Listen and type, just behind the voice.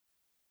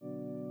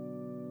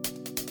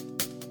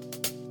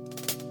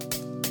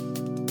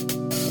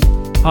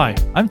Hi,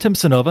 I'm Tim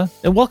Sonova,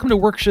 and welcome to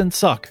Work Shouldn't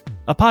Suck,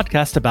 a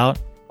podcast about,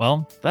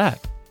 well,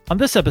 that. On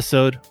this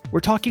episode,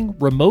 we're talking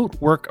remote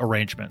work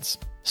arrangements.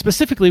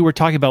 Specifically, we're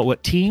talking about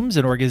what teams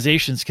and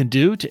organizations can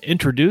do to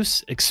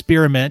introduce,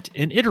 experiment,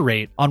 and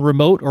iterate on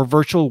remote or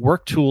virtual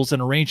work tools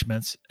and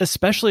arrangements,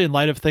 especially in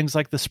light of things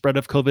like the spread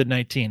of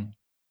COVID-19.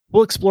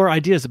 We'll explore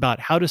ideas about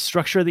how to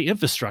structure the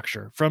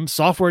infrastructure, from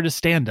software to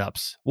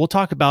stand-ups. We'll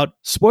talk about,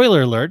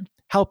 spoiler alert,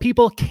 how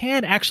people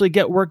can actually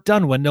get work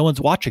done when no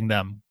one's watching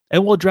them.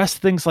 And we'll address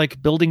things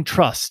like building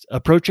trust,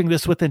 approaching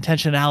this with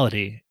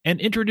intentionality, and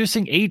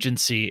introducing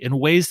agency in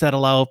ways that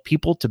allow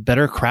people to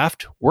better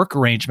craft work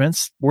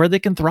arrangements where they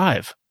can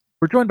thrive.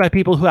 We're joined by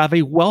people who have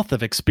a wealth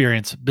of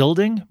experience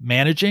building,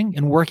 managing,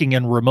 and working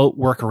in remote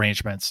work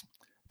arrangements.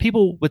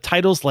 People with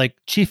titles like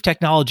Chief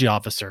Technology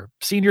Officer,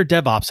 Senior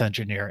DevOps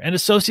Engineer, and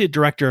Associate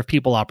Director of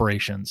People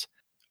Operations.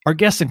 Our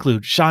guests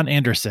include Sean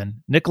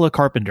Anderson, Nicola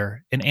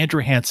Carpenter, and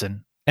Andrew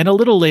Hansen. And a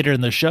little later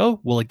in the show,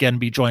 we'll again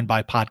be joined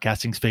by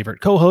podcasting's favorite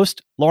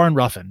co-host, Lauren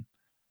Ruffin.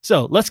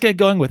 So let's get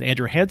going with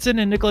Andrew Hansen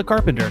and Nicola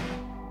Carpenter.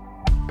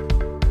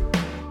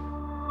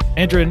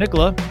 Andrew and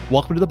Nicola,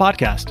 welcome to the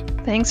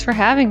podcast. Thanks for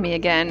having me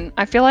again.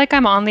 I feel like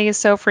I'm on these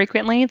so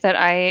frequently that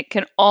I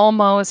can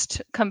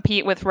almost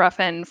compete with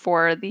Ruffin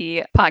for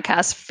the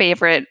podcast's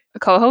favorite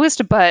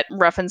co-host, but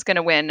Ruffin's going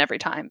to win every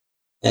time.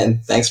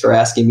 And thanks for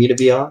asking me to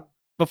be on.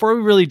 Before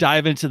we really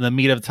dive into the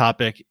meat of the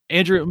topic,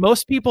 Andrew,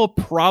 most people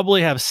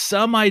probably have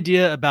some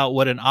idea about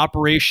what an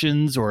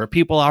operations or a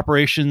people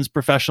operations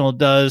professional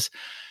does.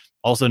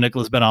 Also,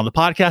 Nicola's been on the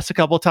podcast a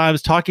couple of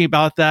times talking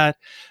about that,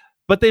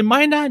 but they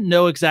might not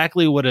know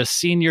exactly what a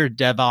senior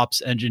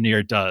DevOps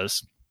engineer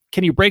does.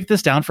 Can you break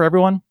this down for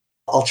everyone?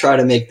 I'll try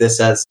to make this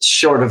as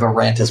short of a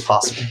rant as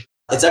possible.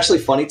 It's actually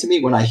funny to me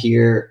when I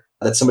hear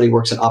that somebody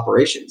works in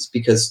operations,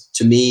 because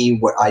to me,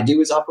 what I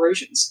do is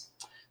operations.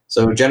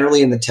 So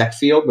generally in the tech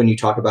field, when you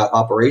talk about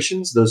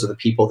operations, those are the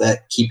people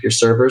that keep your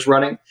servers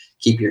running,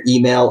 keep your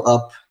email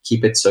up,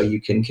 keep it so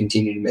you can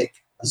continue to make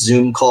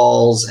Zoom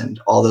calls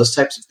and all those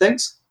types of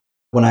things.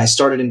 When I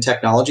started in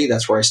technology,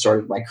 that's where I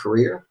started my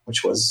career,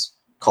 which was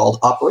called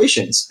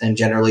operations. And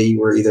generally you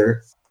were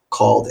either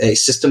called a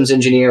systems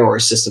engineer or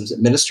a systems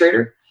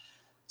administrator.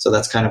 So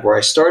that's kind of where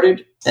I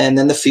started. And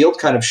then the field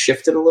kind of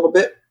shifted a little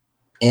bit.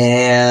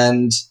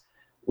 And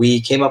we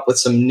came up with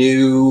some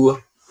new,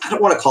 I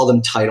don't want to call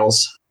them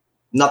titles.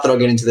 Not that I'll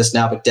get into this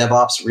now, but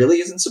DevOps really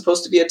isn't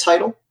supposed to be a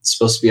title. It's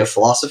supposed to be a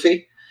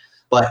philosophy.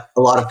 But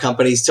a lot of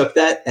companies took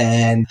that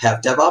and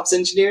have DevOps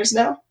engineers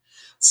now.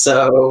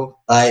 So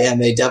I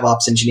am a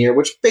DevOps engineer,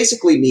 which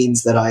basically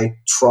means that I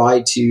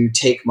try to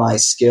take my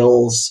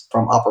skills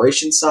from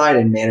operations side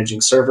and managing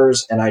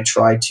servers, and I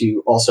try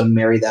to also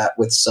marry that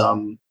with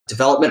some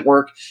development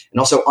work and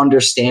also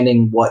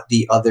understanding what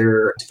the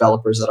other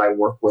developers that I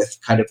work with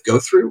kind of go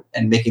through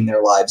and making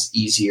their lives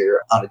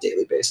easier on a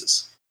daily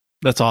basis.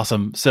 That's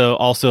awesome. So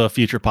also a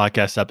future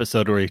podcast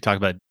episode where you talk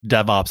about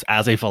DevOps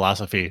as a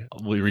philosophy.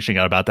 We'll be reaching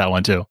out about that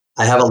one too.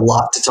 I have a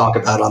lot to talk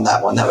about on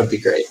that one. That would be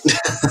great.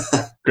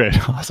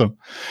 Great. Awesome.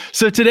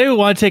 So today we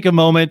want to take a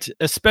moment,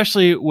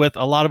 especially with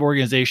a lot of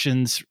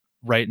organizations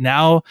right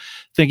now,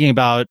 thinking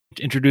about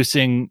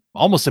introducing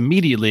almost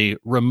immediately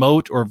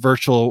remote or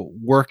virtual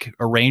work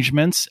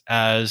arrangements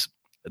as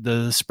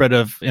the spread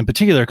of, in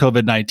particular,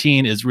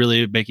 COVID-19 is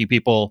really making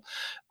people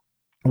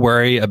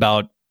worry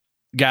about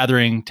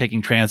gathering,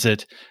 taking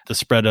transit, the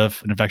spread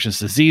of an infectious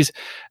disease.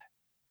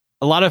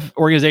 A lot of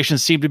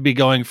organizations seem to be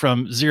going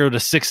from 0 to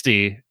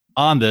 60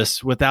 on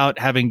this without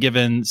having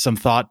given some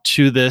thought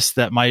to this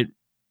that might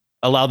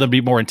allow them to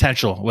be more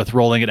intentional with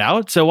rolling it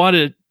out. So I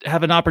wanted to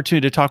have an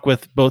opportunity to talk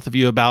with both of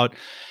you about,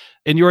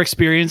 in your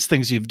experience,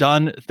 things you've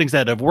done, things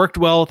that have worked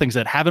well, things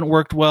that haven't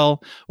worked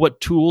well,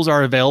 what tools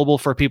are available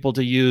for people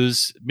to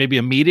use maybe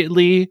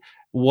immediately,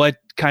 what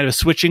kind of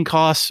switching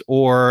costs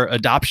or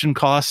adoption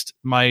costs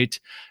might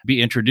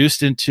be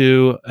introduced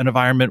into an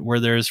environment where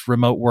there's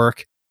remote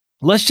work.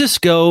 Let's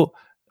just go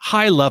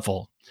high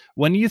level.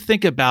 When you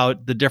think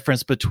about the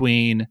difference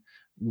between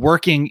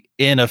working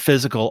in a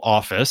physical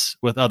office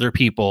with other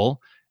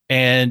people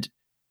and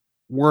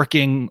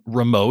working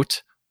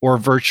remote or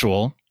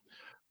virtual,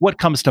 what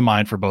comes to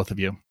mind for both of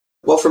you?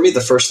 Well, for me, the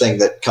first thing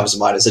that comes to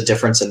mind is a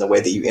difference in the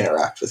way that you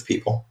interact with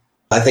people.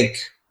 I think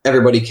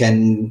everybody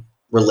can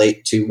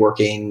relate to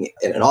working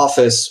in an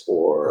office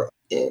or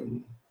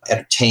in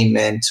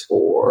entertainment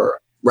or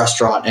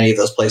restaurant, any of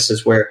those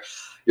places where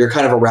you're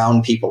kind of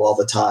around people all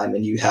the time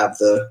and you have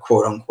the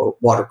quote unquote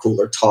water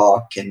cooler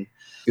talk and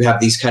you have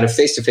these kind of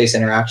face-to-face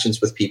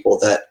interactions with people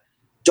that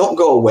don't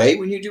go away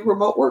when you do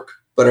remote work,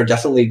 but are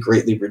definitely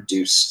greatly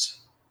reduced.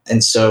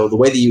 And so the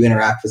way that you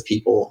interact with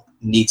people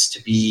needs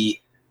to be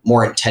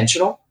more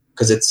intentional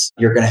because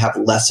you're going to have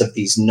less of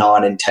these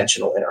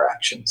non-intentional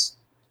interactions.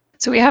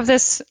 So we have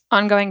this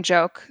ongoing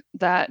joke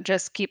that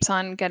just keeps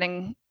on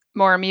getting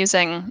more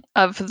amusing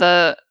of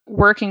the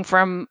working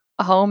from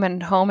home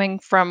and homing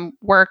from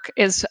work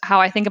is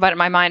how I think about it in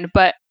my mind.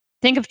 But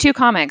think of two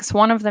comics.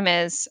 One of them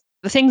is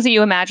the things that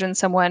you imagine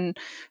someone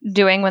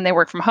doing when they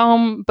work from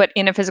home, but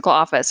in a physical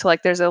office. So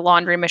like there's a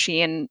laundry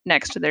machine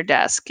next to their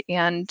desk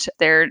and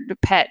their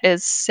pet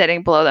is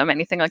sitting below them,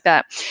 anything like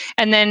that.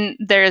 And then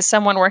there's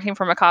someone working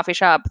from a coffee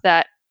shop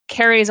that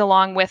carries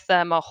along with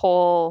them a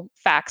whole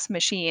fax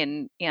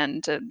machine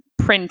and a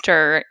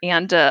printer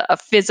and a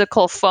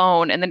physical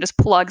phone, and then just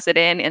plugs it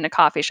in a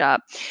coffee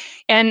shop.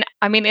 And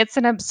I mean, it's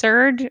an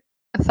absurd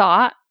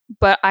thought,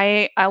 but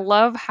I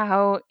love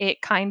how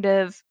it kind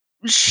of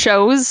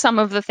shows some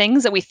of the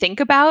things that we think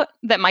about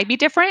that might be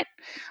different,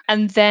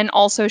 and then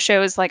also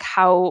shows like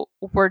how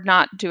we're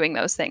not doing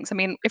those things. I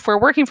mean, if we're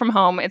working from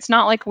home, it's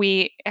not like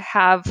we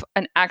have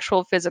an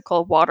actual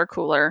physical water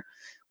cooler,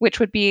 which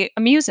would be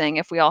amusing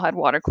if we all had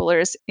water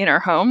coolers in our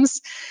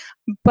homes.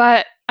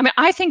 But I mean,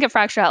 I think at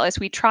Fractured Atlas,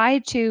 we try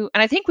to,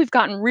 and I think we've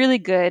gotten really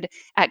good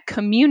at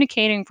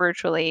communicating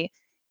virtually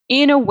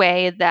in a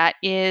way that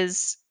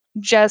is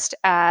just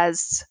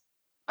as,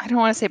 I don't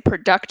want to say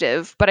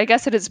productive, but I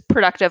guess it is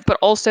productive, but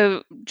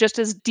also just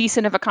as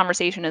decent of a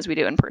conversation as we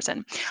do in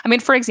person. I mean,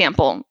 for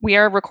example, we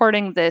are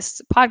recording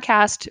this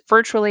podcast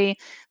virtually.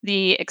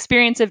 The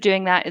experience of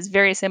doing that is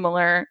very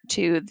similar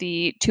to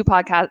the 2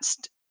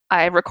 podcasts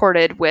I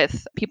recorded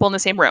with people in the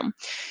same room.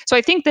 So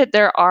I think that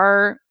there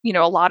are,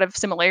 a lot of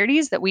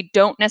similarities that we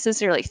don't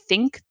necessarily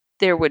think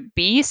there would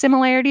be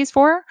similarities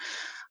for,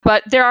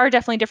 but there are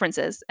definitely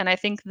differences. And I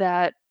think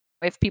that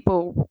if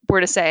people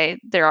were to say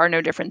there are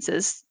no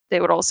differences,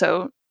 they would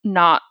also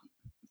not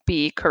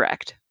be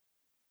correct.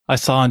 I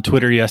saw on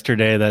Twitter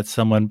yesterday that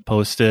someone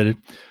posted,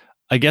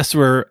 I guess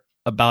we're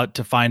about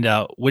to find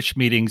out which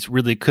meetings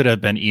really could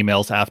have been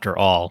emails after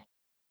all.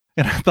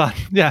 And I thought,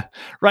 yeah,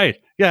 right.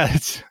 Yeah,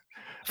 it's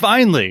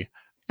finally.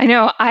 I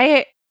know.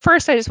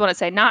 First, I just want to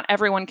say not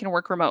everyone can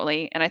work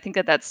remotely. And I think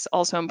that that's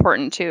also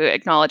important to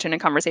acknowledge in a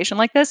conversation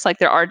like this. Like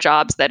there are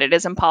jobs that it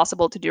is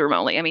impossible to do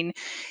remotely. I mean,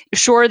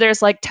 sure,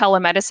 there's like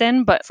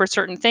telemedicine, but for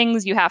certain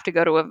things, you have to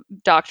go to a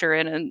doctor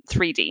in a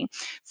 3D.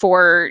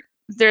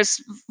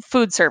 There's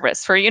food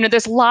service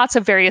there's lots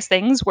of various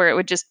things where it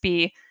would just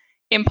be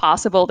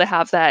impossible to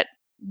have that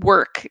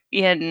work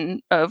in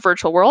a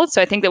virtual world.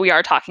 So I think that we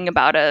are talking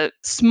about a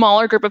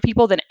smaller group of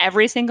people than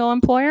every single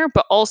employer,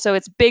 but also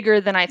it's bigger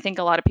than I think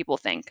a lot of people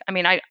think. I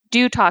mean, I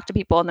do talk to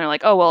people and they're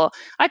like, oh, well,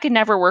 I could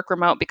never work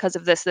remote because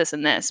of this, this,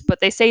 and this. But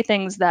they say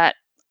things that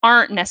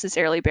aren't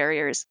necessarily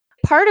barriers.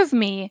 Part of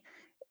me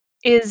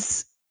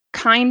is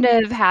kind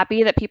of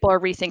happy that people are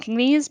rethinking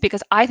these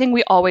because I think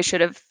we always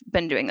should have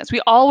been doing this. We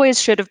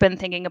always should have been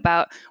thinking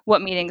about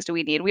what meetings do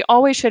we need. We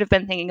always should have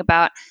been thinking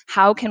about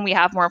how can we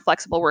have more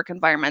flexible work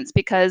environments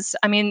because,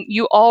 I mean,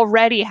 you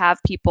already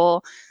have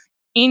people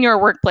in your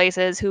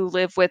workplaces who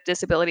live with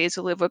disabilities,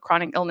 who live with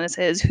chronic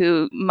illnesses,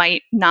 who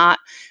might not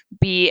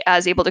be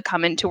as able to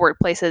come into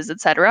workplaces,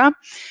 et cetera.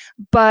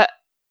 But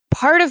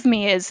part of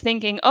me is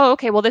thinking, oh,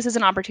 okay, well, this is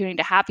an opportunity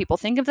to have people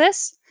think of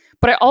this.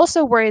 But I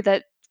also worry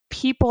that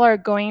people are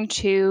going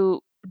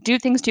to do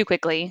things too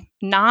quickly,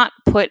 not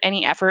put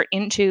any effort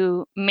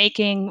into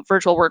making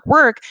virtual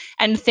work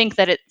and think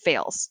that it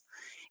fails.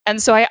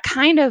 And so I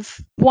kind of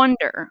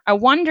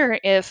wonder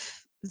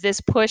if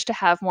this push to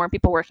have more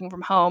people working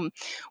from home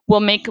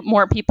will make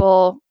more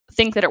people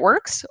think that it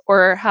works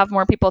or have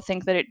more people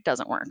think that it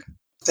doesn't work.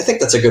 I think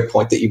that's a good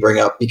point that you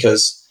bring up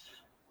because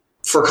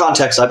for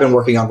context, I've been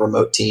working on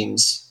remote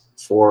teams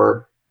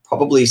for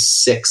probably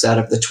 6 out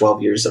of the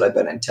 12 years that I've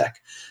been in tech.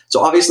 So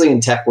obviously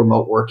in tech,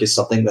 remote work is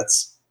something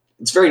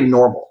it's very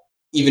normal.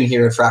 Even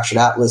here at Fractured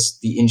Atlas,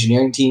 the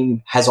engineering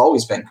team has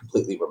always been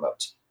completely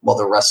remote, while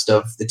the rest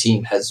of the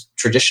team has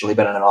traditionally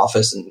been in an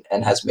office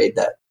and has made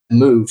that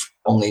move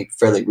only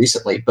fairly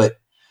recently. But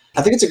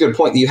I think it's a good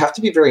point that you have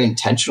to be very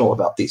intentional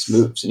about these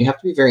moves, and you have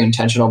to be very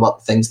intentional about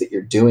the things that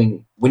you're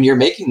doing when you're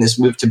making this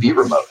move to be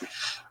remote.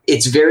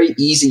 It's very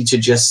easy to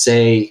just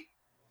say,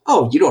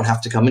 oh, you don't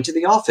have to come into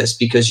the office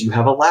because you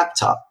have a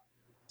laptop.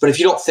 But if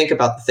you don't think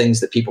about the things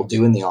that people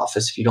do in the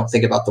office, if you don't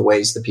think about the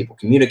ways that people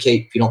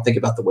communicate, if you don't think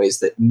about the ways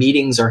that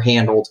meetings are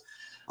handled,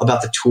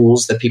 about the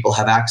tools that people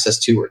have access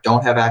to or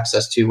don't have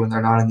access to when they're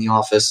not in the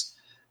office,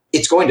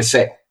 it's going to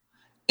fail.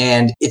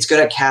 And it's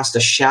going to cast a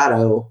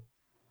shadow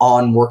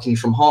on working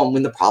from home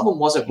when the problem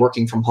wasn't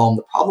working from home.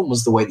 The problem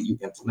was the way that you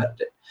implemented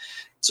it.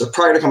 So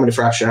prior to coming to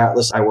Fractured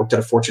Atlas, I worked at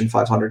a Fortune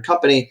 500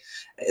 company,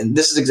 and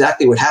this is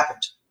exactly what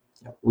happened.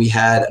 We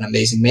had an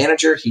amazing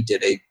manager. He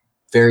did a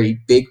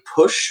very big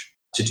push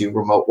to do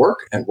remote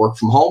work and work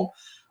from home.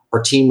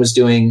 Our team was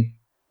doing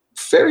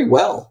very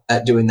well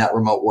at doing that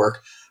remote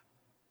work,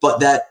 but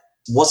that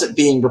wasn't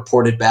being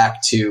reported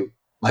back to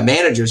my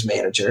manager's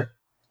manager.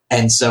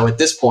 And so at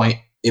this point,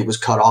 it was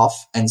cut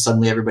off, and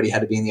suddenly everybody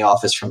had to be in the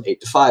office from 8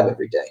 to 5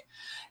 every day.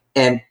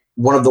 And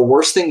one of the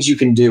worst things you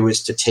can do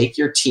is to take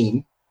your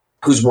team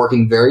who's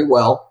working very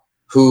well,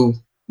 who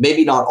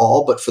maybe not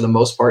all, but for the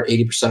most part,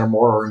 80% or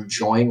more are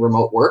enjoying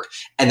remote work,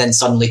 and then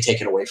suddenly take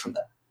it away from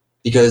them.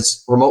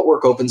 Because remote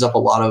work opens up a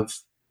lot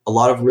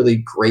of really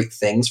great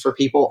things for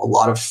people, a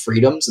lot of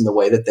freedoms in the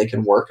way that they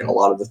can work and a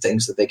lot of the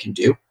things that they can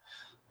do.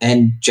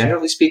 And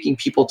generally speaking,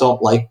 people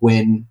don't like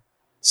when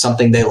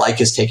something they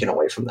like is taken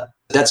away from them.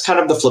 That's kind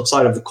of the flip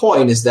side of the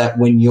coin, is that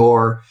when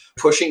you're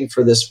pushing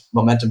for this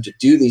momentum to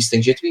do these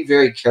things, you have to be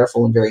very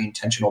careful and very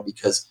intentional,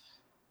 because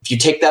if you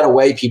take that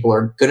away, people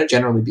are going to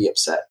generally be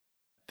upset.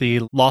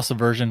 The loss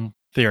aversion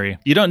theory.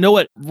 You don't know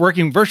what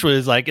working virtually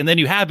is like, and then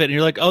you have it and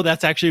you're like, oh,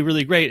 that's actually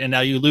really great. And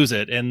now you lose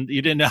it. And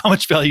you didn't know how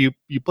much value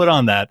you put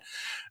on that.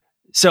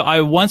 So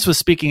I once was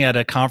speaking at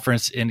a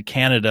conference in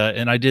Canada,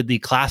 and I did the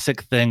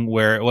classic thing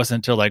where it wasn't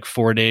until like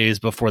 4 days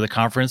before the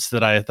conference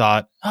that I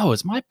thought, oh,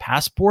 is my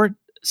passport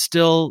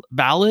still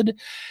valid?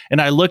 And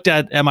I looked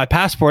at my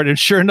passport, and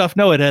sure enough,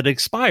 no, it had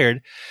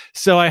expired.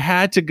 So I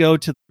had to go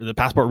to the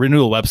passport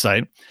renewal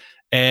website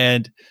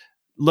and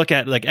look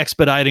at like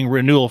expediting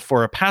renewal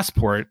for a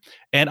passport.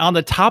 And on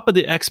the top of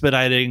the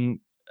expediting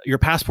your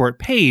passport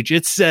page,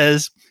 it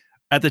says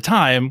at the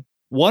time,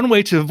 one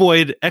way to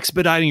avoid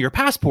expediting your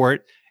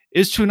passport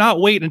is to not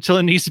wait until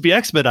it needs to be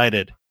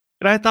expedited.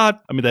 And I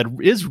thought, I mean, that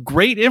is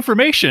great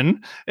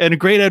information and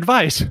great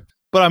advice,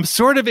 but I'm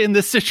sort of in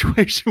this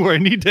situation where I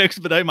need to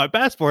expedite my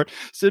passport.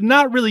 So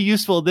not really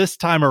useful this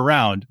time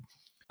around.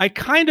 I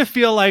kind of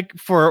feel like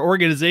for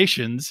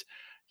organizations,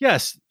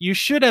 yes, you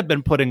should have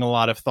been putting a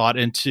lot of thought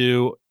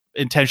into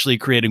intentionally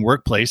creating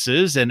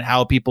workplaces and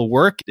how people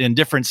work in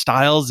different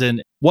styles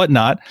and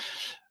whatnot.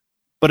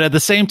 But at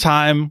the same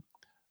time,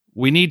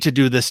 we need to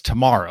do this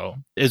tomorrow,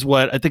 is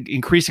what I think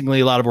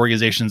increasingly a lot of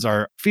organizations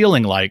are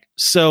feeling like.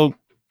 So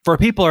for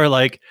people who are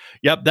like,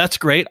 yep, that's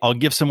great, I'll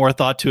give some more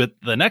thought to it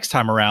the next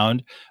time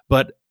around,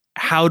 but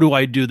how do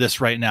I do this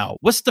right now?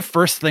 What's the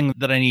first thing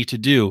that I need to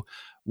do?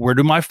 Where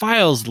do my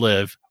files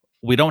live?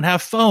 We don't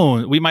have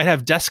phones. We might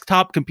have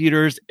desktop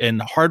computers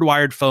and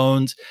hardwired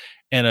phones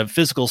and a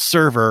physical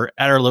server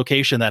at our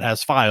location that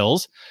has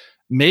files.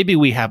 Maybe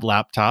we have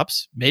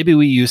laptops. Maybe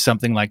we use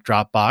something like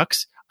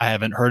Dropbox. I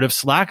haven't heard of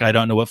Slack. I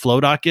don't know what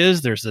FlowDoc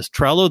is. There's this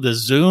Trello, this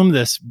Zoom,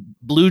 this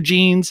Blue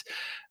Jeans.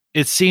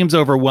 It seems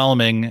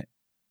overwhelming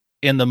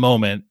in the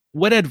moment.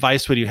 What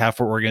advice would you have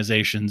for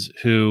organizations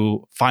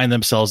who find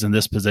themselves in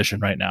this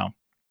position right now?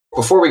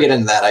 Before we get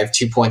into that, I have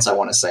 2 points I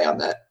want to say on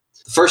that.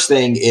 The first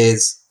thing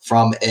is,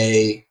 from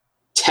a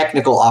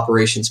technical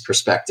operations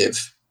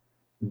perspective,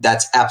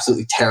 that's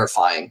absolutely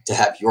terrifying to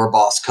have your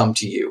boss come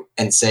to you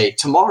and say,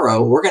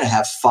 tomorrow we're going to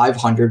have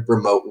 500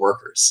 remote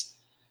workers.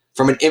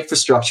 From an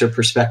infrastructure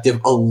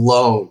perspective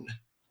alone,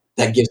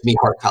 that gives me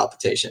heart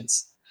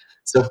palpitations.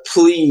 So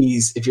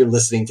please, if you're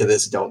listening to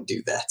this, don't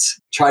do that.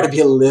 Try to be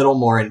a little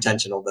more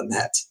intentional than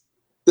that.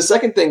 The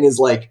second thing is,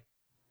 like,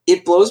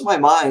 it blows my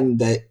mind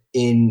that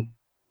in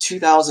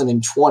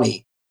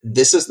 2020,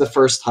 this is the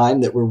first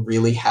time that we're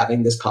really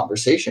having this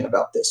conversation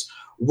about this.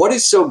 What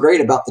is so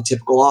great about the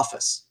typical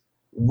office?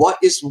 What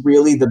is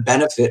really the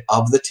benefit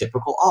of the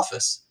typical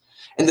office?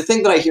 And the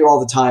thing that I hear all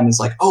the time is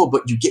like, oh,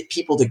 but you get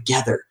people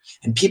together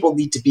and people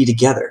need to be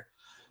together.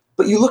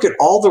 But you look at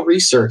all the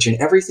research and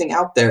everything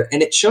out there,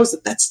 and it shows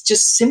that that's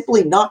just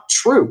simply not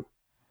true.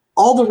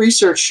 All the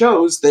research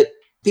shows that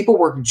people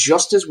work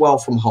just as well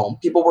from home.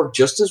 People work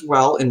just as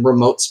well in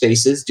remote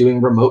spaces,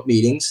 doing remote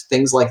meetings,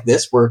 things like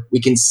this, where we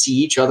can see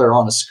each other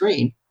on a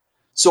screen.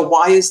 So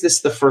why is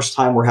this the first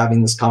time we're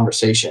having this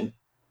conversation?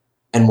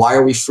 And why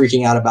are we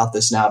freaking out about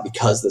this now?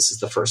 Because this is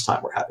the first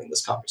time we're having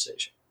this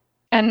conversation.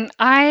 And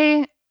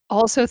I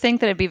also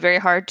think that it'd be very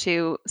hard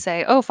to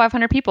say, oh,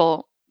 500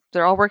 people,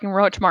 they're all working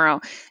remote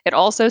tomorrow. It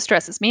also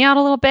stresses me out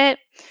a little bit.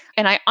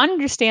 And I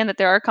understand that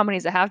there are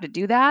companies that have to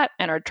do that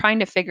and are trying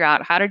to figure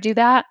out how to do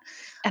that.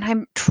 And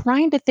I'm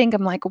trying to think,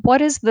 I'm like,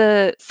 what is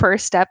the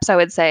first steps I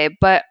would say?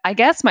 But I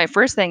guess my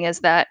first thing is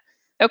that,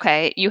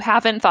 okay, you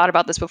haven't thought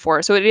about this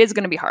before, so it is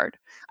going to be hard.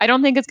 I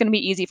don't think it's going to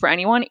be easy for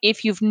anyone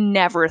if you've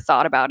never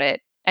thought about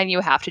it and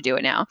you have to do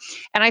it now.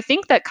 And I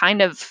think that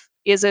kind of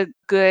is a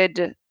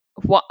good,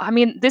 well, I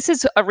mean, this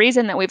is a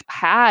reason that we've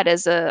had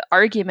as an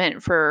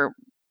argument for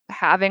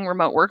having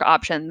remote work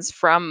options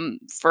from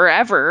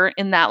forever,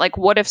 in that, like,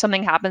 what if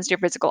something happens to your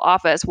physical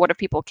office? What if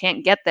people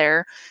can't get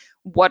there?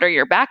 What are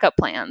your backup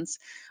plans?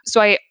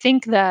 So I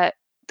think that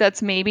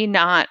that's maybe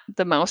not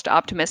the most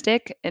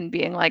optimistic in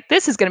being like,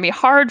 this is going to be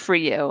hard for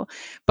you.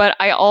 But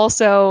I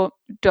also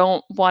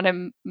don't want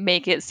to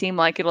make it seem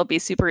like it'll be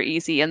super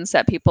easy and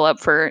set people up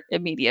for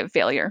immediate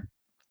failure.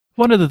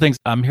 One of the things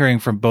I'm hearing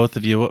from both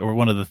of you, or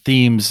one of the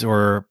themes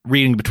or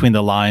reading between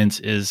the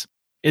lines, is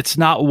it's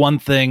not one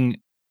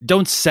thing.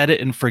 Don't set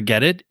it and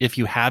forget it if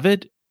you have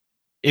it.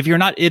 If you're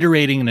not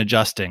iterating and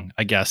adjusting,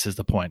 I guess is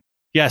the point.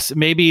 Yes,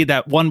 maybe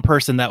that one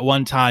person that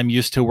one time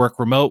used to work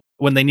remote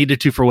when they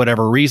needed to for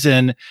whatever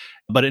reason,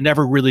 but it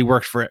never really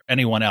worked for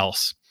anyone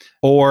else.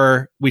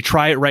 Or we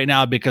try it right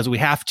now because we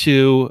have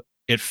to,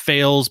 it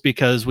fails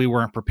because we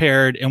weren't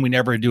prepared, and we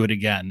never do it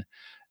again.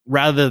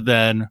 Rather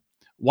than,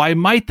 why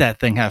might that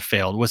thing have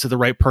failed? Was it the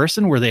right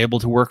person? Were they able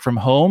to work from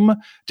home?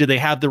 Did they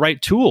have the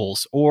right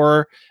tools?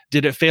 Or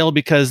did it fail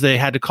because they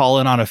had to call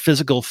in on a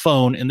physical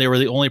phone and they were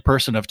the only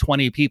person of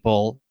 20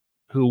 people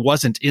who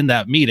wasn't in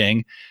that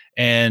meeting,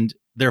 and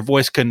their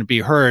voice couldn't be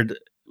heard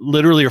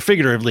literally or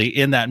figuratively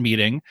in that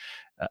meeting?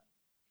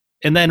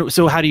 And then,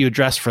 so how do you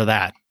address for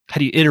that? How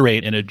do you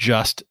iterate and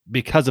adjust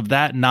because of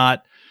that?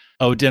 Not,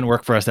 oh, it didn't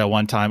work for us that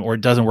one time, or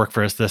it doesn't work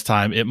for us this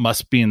time. It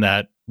must mean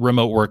that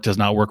remote work does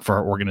not work for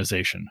our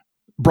organization.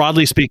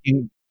 Broadly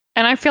speaking.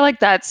 And I feel like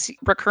that's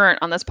recurrent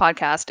on this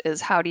podcast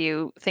is how do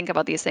you think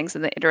about these things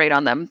and then iterate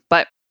on them?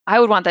 But I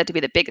would want that to be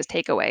the biggest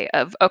takeaway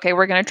of, okay,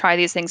 we're going to try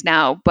these things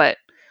now, but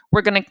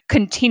we're going to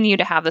continue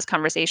to have this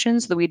conversation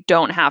so that we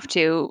don't have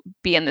to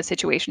be in this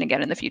situation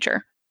again in the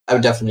future. I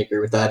would definitely agree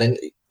with that. And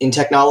in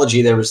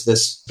technology, there was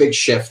this big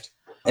shift,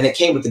 and it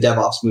came with the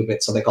DevOps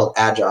movement, something called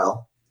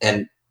Agile.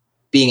 And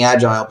being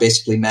Agile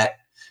basically meant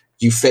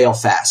you fail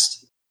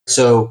fast.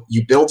 So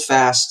you build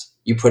fast,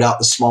 you put out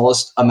the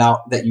smallest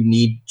amount that you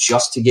need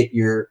just to get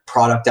your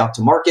product out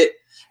to market,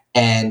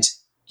 and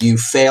you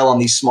fail on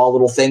these small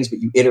little things, but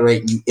you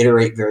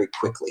iterate very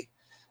quickly.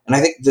 And I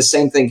think the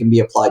same thing can be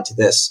applied to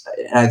this.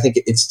 And I think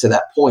it's to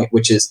that point,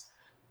 which is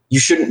you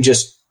shouldn't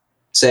just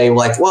say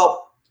like,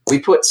 well, we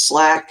put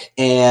Slack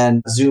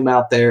and Zoom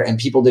out there and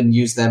people didn't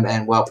use them.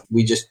 And well,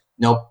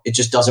 nope, it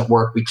just doesn't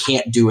work. We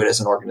can't do it as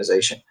an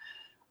organization.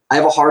 I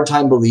have a hard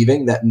time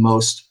believing that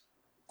most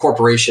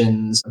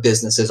corporations,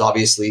 businesses,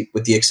 obviously,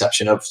 with the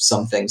exception of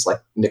some things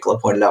like Nicola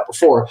pointed out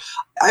before,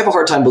 I have a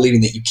hard time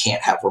believing that you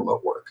can't have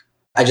remote work.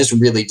 I just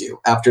really do.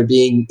 After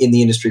being in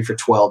the industry for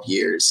 12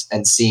 years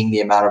and seeing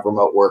the amount of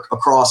remote work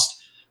across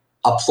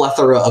a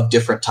plethora of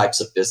different types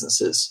of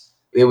businesses,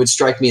 it would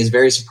strike me as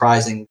very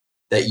surprising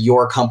that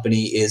your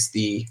company is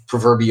the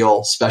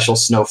proverbial special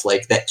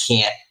snowflake that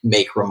can't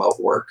make remote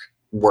work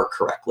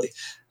correctly.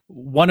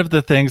 One of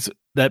the things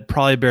that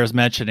probably bears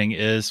mentioning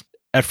is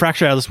at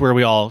Fracture Atlas, where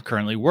we all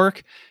currently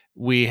work,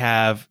 we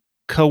have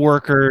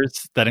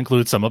coworkers that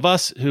include some of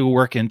us who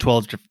work in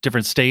 12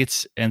 different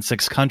states and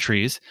 6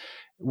 countries.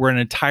 We're an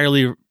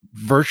entirely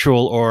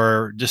virtual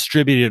or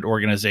distributed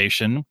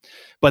organization,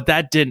 but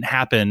that didn't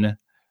happen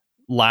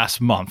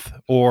last month,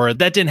 or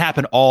that didn't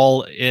happen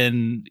all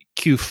in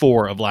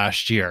Q4 of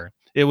last year.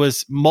 It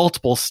was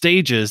multiple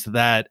stages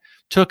that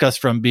took us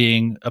from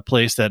being a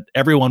place that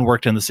everyone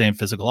worked in the same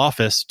physical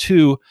office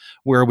to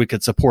where we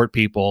could support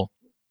people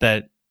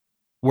that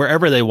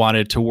wherever they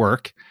wanted to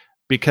work,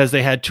 because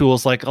they had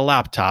tools like a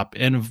laptop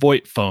and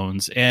VoIP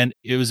phones, and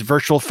it was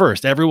virtual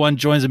first. Everyone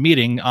joins a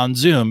meeting on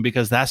Zoom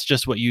because that's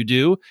just what you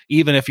do,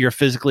 even if you're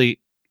physically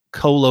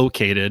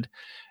co-located,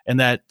 and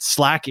that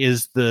Slack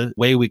is the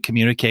way we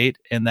communicate,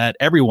 and that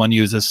everyone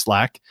uses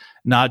Slack,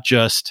 not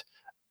just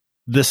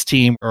this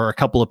team or a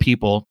couple of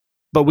people.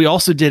 But we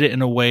also did it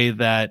in a way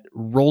that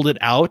rolled it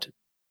out.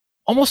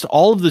 Almost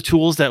all of the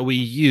tools that we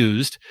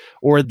used,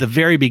 or the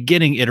very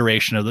beginning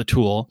iteration of the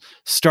tool,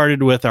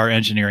 started with our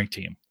engineering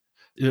team.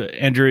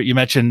 Andrew, you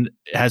mentioned,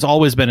 has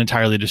always been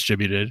entirely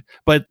distributed,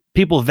 but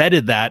people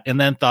vetted that and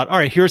then thought, all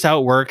right, here's how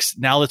it works.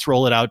 Now let's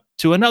roll it out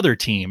to another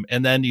team.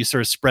 And then you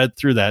sort of spread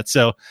through that.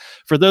 So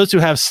for those who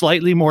have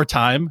slightly more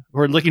time,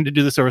 who are looking to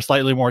do this over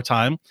slightly more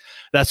time,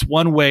 that's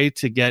one way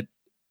to get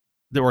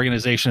the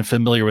organization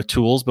familiar with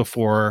tools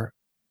before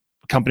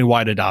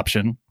company-wide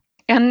adoption.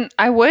 And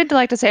I would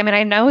like to say,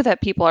 I know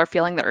that people are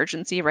feeling the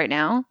urgency right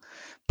now,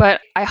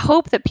 but I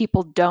hope that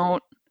people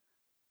don't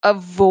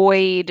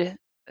avoid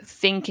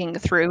thinking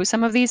through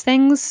some of these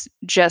things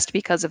just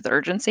because of the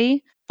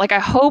urgency. Like, I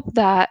hope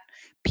that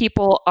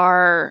people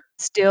are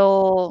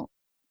still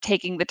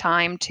taking the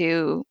time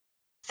to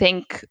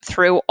think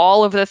through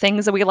all of the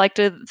things that we like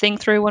to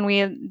think through when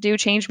we do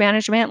change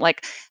management.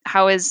 Like,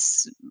 how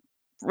is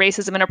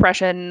racism and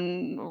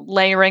oppression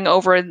layering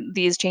over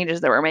these changes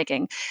that we're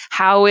making?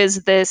 How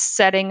is this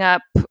setting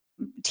up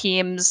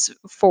teams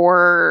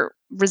for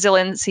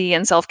resiliency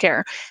and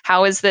self-care?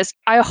 How is this?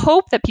 I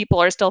hope that people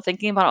are still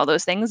thinking about all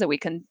those things that we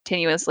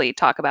continuously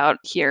talk about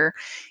here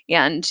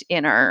and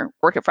in our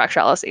work at Fracture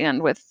Atlas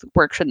and with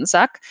Work Shouldn't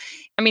Suck.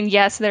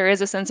 Yes, there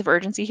is a sense of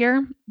urgency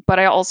here, but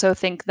I also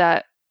think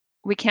that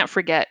we can't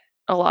forget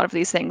a lot of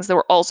these things that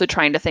we're also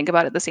trying to think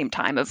about at the same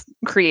time of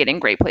creating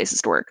great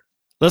places to work.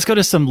 Let's go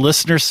to some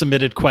listener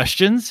submitted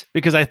questions,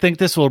 because I think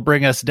this will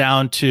bring us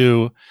down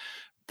to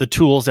the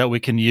tools that we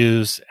can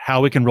use,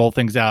 how we can roll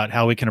things out,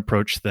 how we can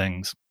approach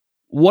things.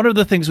 One of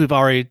the things we've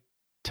already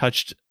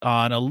touched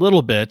on a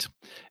little bit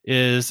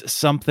is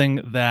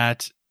something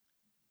that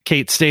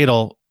Kate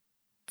Stadel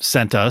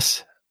sent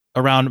us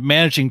around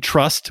managing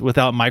trust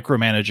without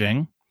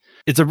micromanaging.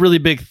 It's a really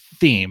big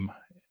theme.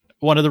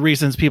 One of the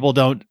reasons people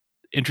don't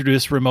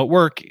introduce remote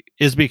work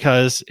is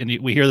because, and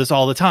we hear this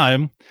all the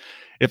time,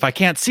 if I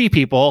can't see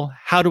people,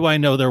 how do I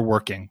know they're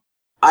working?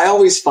 I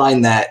always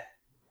find that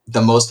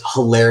the most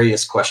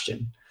hilarious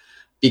question,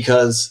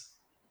 because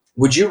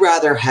would you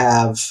rather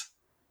have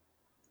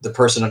the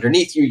person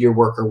underneath you, your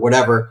worker,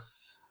 whatever,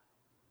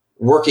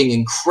 working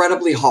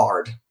incredibly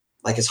hard,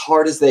 like as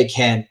hard as they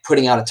can,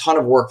 putting out a ton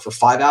of work for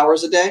 5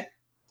 hours a day,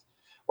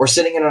 or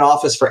sitting in an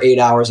office for 8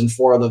 hours and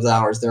 4 of those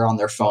hours they're on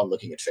their phone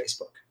looking at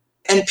Facebook?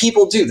 And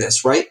people do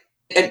this, right?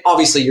 And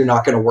obviously you're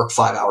not going to work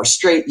 5 hours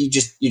straight. You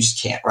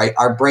just can't, right?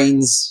 Our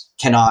brains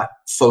cannot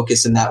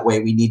focus in that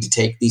way. We need to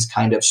take these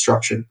kind of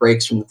structured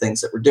breaks from the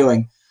things that we're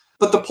doing.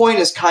 But the point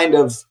is kind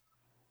of,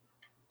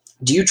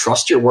 do you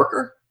trust your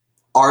worker?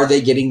 Are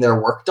they getting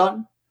their work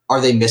done? Are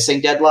they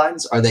missing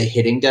deadlines? Are they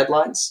hitting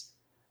deadlines?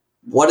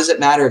 what does it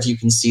matter if you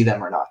can see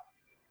them or not?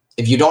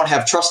 If you don't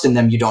have trust in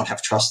them, you don't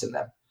have trust in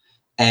them.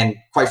 And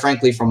quite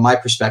frankly, from my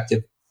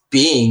perspective,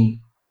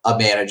 being a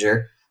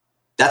manager,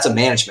 that's a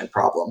management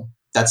problem.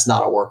 That's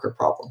not a worker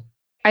problem.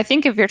 I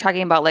think if you're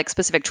talking about like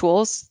specific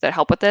tools that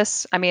help with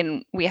this, I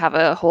mean, we have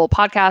a whole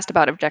podcast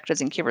about objectives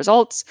and key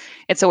results.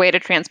 It's a way to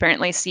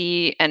transparently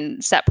see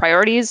and set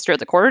priorities throughout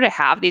the quarter to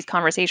have these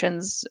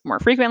conversations more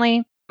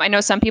frequently. I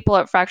know some people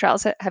at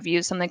Fractals have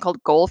used something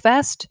called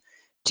GoalFest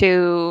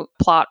to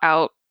plot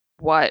out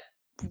what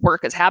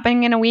work is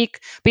happening in a week.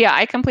 But yeah,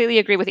 I completely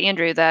agree with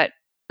Andrew that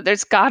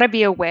there's got to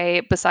be a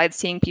way besides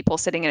seeing people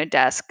sitting at a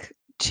desk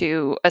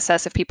to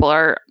assess if people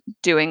are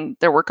doing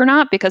their work or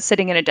not, because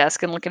sitting at a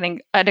desk and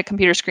looking at a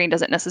computer screen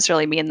doesn't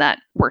necessarily mean that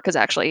work is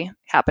actually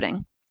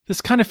happening.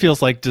 This kind of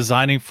feels like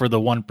designing for the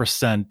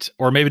 1%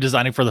 or maybe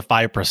designing for the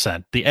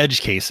 5%, the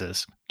edge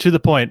cases. To the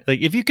point,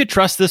 like if you could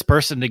trust this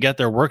person to get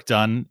their work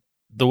done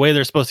the way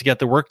they're supposed to get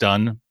the work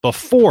done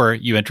before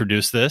you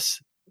introduce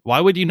this,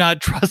 why would you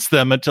not trust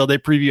them until they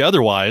prove you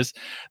otherwise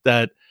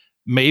that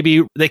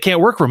maybe they can't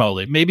work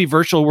remotely? Maybe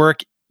virtual work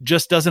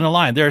just doesn't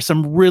align. There are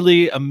some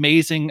really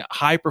amazing,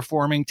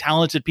 high-performing,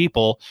 talented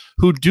people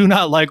who do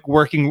not like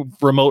working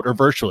remote or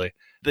virtually.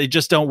 They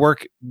just don't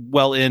work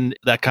well in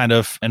that kind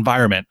of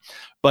environment.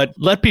 But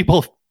let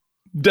people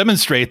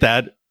demonstrate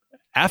that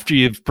after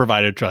you've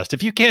provided trust.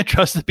 If you can't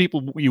trust the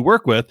people you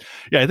work with,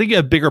 I think you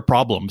have bigger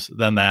problems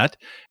than that.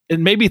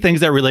 And maybe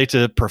things that relate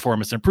to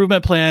performance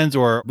improvement plans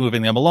or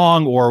moving them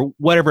along or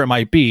whatever it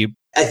might be.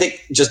 I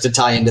think just to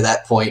tie into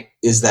that point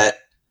is that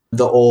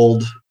the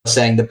old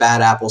saying the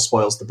bad apple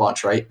spoils the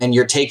bunch, right? And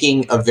you're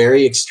taking a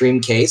very extreme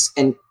case.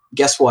 And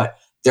guess what?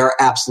 There are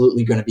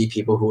absolutely going to be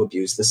people who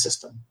abuse the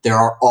system. There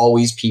are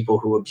always people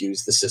who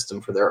abuse the system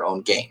for their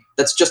own gain.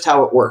 That's just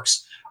how it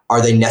works.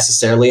 Are they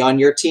necessarily on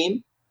your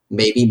team?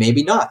 Maybe,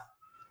 maybe not.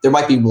 There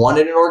might be one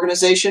in an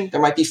organization.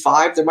 There might be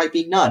 5. There might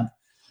be none.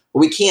 But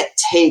we can't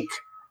take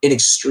an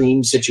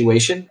extreme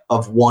situation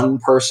of one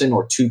person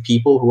or 2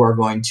 people who are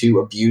going to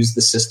abuse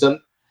the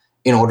system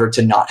in order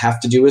to not have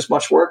to do as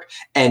much work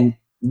and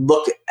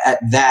look at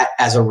that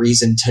as a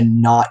reason to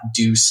not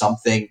do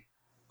something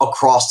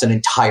across an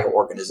entire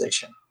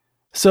organization.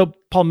 So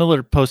Paul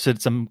Miller posted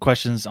some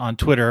questions on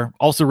Twitter,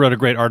 also wrote a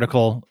great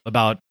article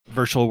about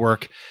virtual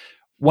work.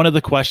 One of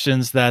the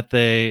questions that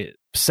they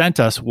sent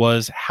us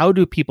was, how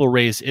do people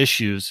raise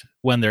issues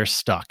when they're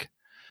stuck?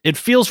 It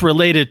feels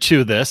related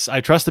to this.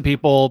 I trust the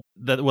people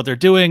that what they're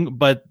doing,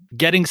 but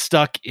getting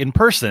stuck in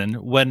person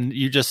when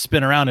you just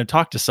spin around and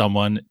talk to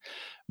someone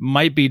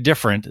might be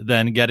different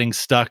than getting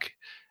stuck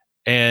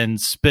and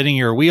spinning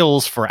your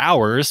wheels for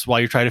hours while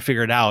you try to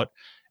figure it out.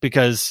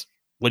 Because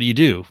what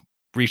do?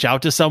 Reach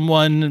out to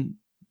someone,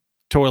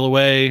 toil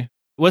away?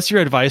 What's your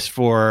advice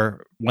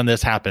for when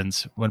this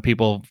happens, when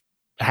people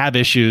have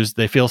issues,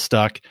 they feel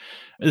stuck?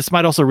 This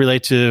might also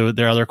relate to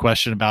their other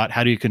question about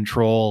how do you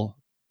control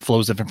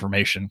flows of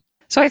information?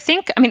 So I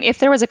think, if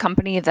there was a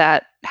company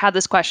that had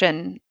this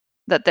question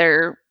that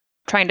they're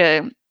trying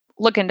to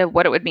look into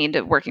what it would mean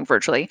to working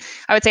virtually,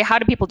 I would say, how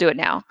do people do it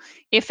now?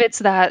 If it's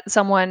that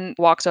someone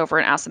walks over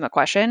and asks them a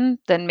question,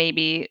 then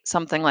maybe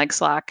something like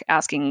Slack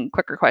asking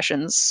quicker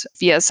questions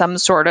via some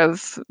sort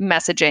of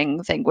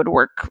messaging thing would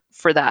work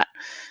for that.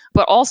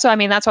 But also,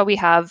 that's why we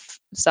have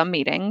some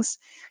meetings.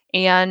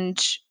 And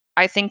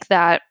I think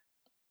that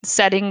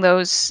setting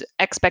those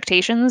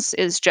expectations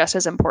is just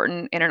as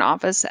important in an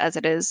office as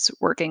it is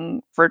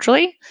working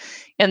virtually.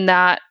 In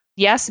that,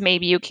 yes,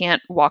 maybe you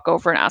can't walk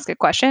over and ask a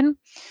question,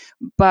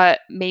 but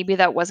maybe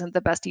that wasn't the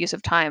best use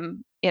of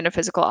time in a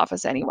physical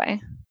office anyway.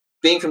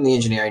 Being from the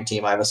engineering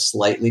team, I have a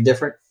slightly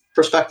different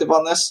perspective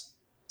on this.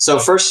 So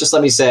first, just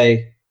let me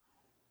say,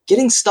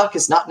 getting stuck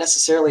is not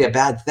necessarily a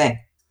bad thing.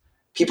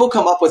 People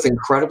come up with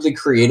incredibly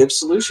creative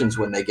solutions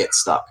when they get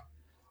stuck.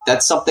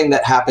 That's something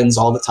that happens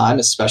all the time,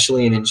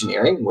 especially in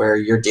engineering, where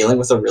you're dealing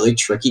with a really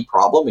tricky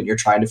problem and you're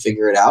trying to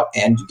figure it out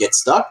and you get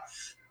stuck.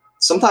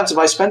 Sometimes if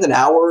I spend an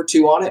hour or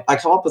 2 on it, I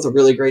come up with a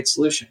really great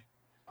solution.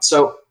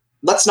 So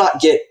let's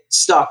not get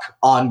stuck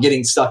on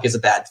getting stuck is a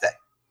bad thing.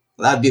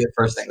 That'd be the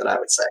first thing that I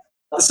would say.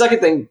 The second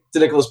thing, to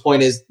Nicola's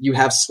point, is you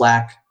have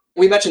Slack.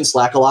 We mentioned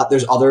Slack a lot.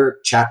 There's other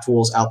chat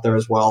tools out there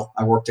as well.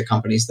 I worked at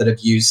companies that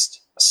have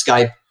used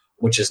Skype,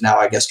 which is now,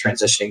 I guess,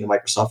 transitioning to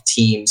Microsoft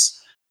Teams.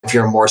 If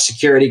you're a more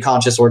security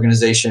conscious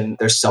organization,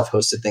 there's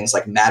self-hosted things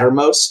like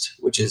Mattermost,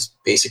 which is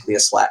basically a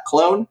Slack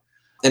clone,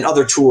 and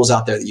other tools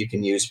out there that you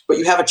can use. But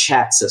you have a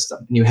chat system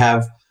and you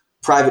have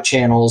private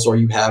channels, or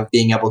you have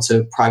being able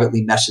to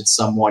privately message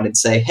someone and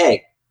say,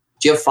 hey,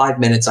 do you have 5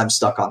 minutes? I'm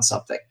stuck on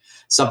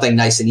something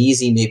nice and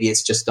easy. Maybe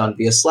it's just done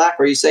via Slack,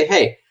 or you say,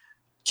 hey,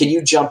 can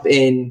you jump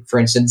in, for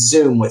instance,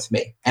 Zoom with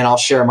me and I'll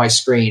share my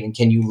screen and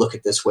can you look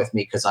at this with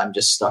me because I'm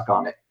just stuck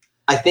on it.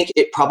 I think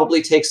it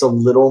probably takes a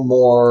little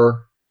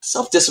more,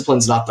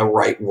 self-discipline's not the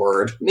right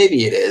word,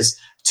 maybe it is,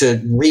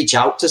 to reach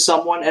out to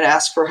someone and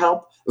ask for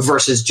help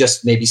versus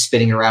just maybe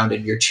spinning around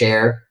in your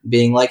chair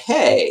being like,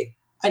 hey,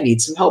 I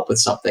need some help with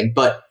something.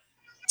 But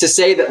to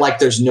say that like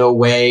there's no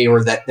way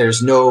or that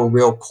there's no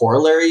real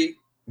corollary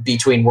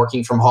between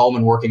working from home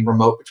and working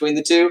remote between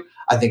the two,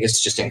 I think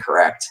it's just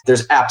incorrect.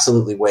 There's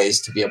absolutely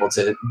ways to be able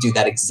to do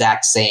that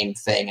exact same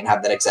thing and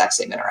have that exact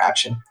same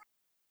interaction.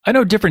 I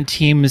know different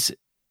teams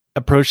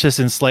approach this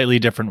in slightly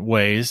different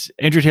ways.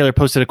 Andrew Taylor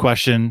posted a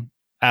question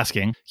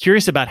asking,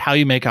 curious about how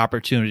you make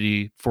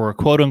opportunity for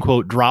quote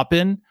unquote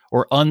drop-in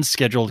or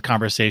unscheduled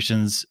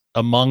conversations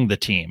among the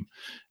team.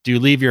 Do you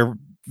leave your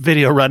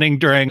video running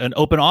during an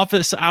open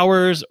office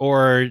hours,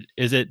 or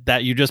is it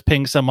that you just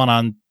ping someone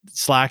on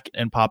Slack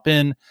and pop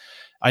in?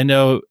 I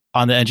know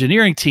on the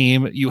engineering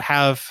team, you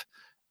have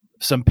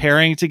some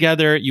pairing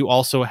together. You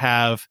also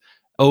have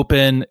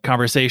open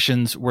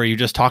conversations where you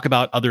just talk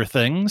about other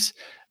things.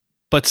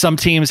 But some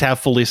teams have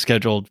fully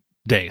scheduled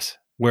days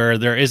where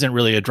there isn't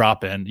really a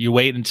drop-in. You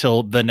wait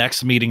until the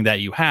next meeting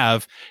that you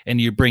have and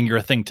you bring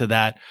your thing to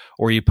that,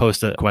 or you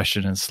post a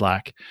question in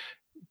Slack.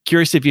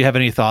 Curious if you have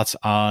any thoughts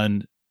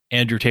on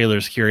Andrew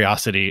Taylor's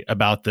curiosity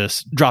about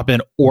this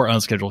drop-in or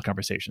unscheduled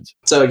conversations.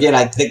 So again,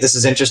 I think this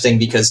is interesting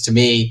because to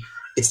me,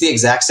 it's the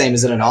exact same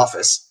as in an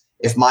office.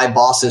 If my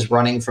boss is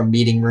running from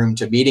meeting room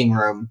to meeting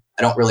room,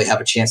 I don't really have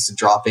a chance to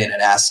drop in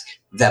and ask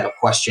them a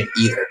question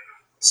either.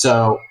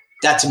 So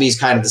that to me is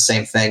kind of the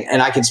same thing.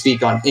 And I can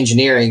speak on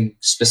engineering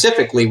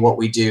specifically. What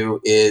we do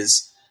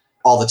is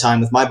all the time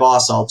with my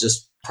boss, I'll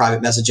just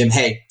private message him,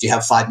 hey, do you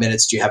have 5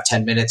 minutes? Do you have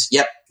 10 minutes?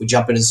 Yep. We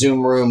jump in a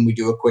Zoom room. We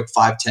do a quick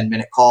 5-10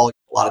 minute call.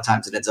 A lot of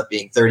times it ends up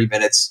being 30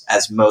 minutes,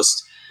 as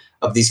most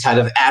of these kind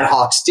of ad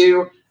hocs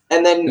do.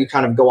 And then you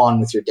kind of go on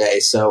with your day.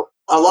 So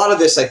a lot of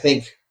this, I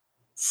think,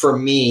 for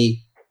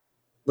me,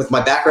 with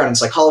my background in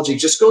psychology,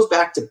 just goes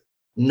back to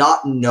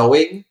not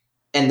knowing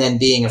and then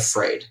being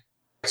afraid.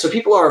 So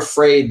people are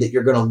afraid that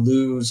you're going to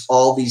lose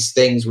all these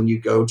things when you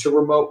go to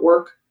remote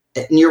work,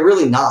 and you're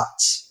really not.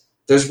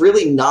 There's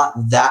really not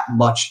that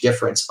much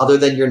difference other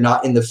than you're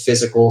not in the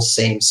physical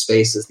same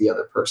space as the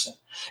other person.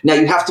 Now,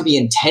 you have to be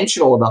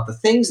intentional about the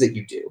things that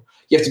you do.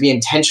 You have to be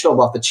intentional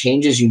about the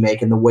changes you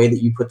make and the way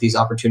that you put these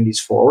opportunities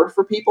forward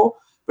for people,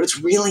 but it's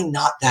really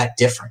not that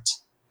different.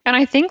 And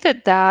I think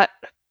that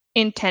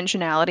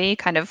intentionality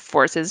kind of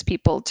forces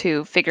people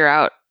to figure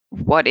out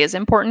what is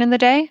important in the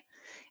day.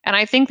 And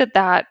I think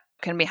that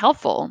can be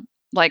helpful.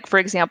 Like, for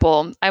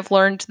example, I've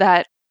learned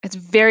that it's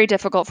very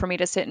difficult for me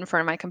to sit in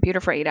front of my computer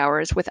for 8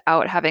 hours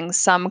without having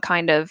some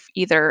kind of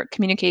either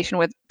communication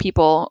with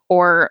people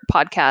or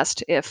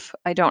podcast if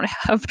I don't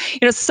have,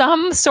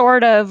 some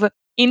sort of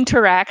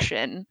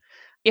interaction.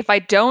 If I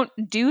don't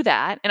do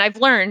that, and I've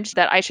learned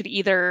that I should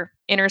either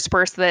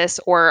intersperse this,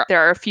 or there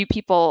are a few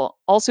people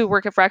also who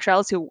work at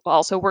Fractalis who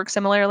also work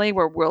similarly,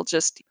 where we'll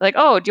just like,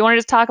 oh, do you want to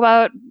just talk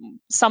about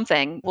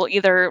something? We'll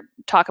either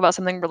talk about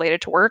something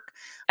related to work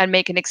and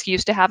make an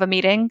excuse to have a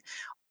meeting,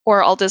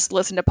 or I'll just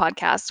listen to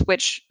podcasts,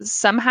 which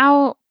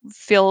somehow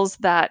fills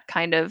that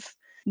kind of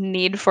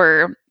need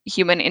for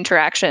human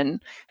interaction.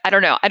 I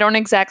don't know. I don't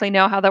exactly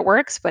know how that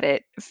works, but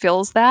it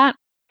fills that.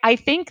 I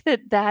think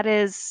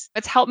it's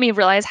helped me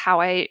realize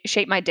how I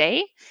shape my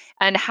day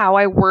and how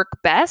I work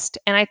best.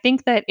 And I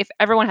think that if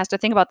everyone has to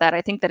think about that,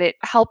 I think that it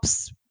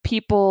helps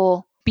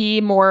people be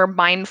more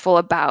mindful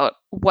about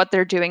what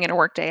they're doing in a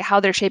work day, how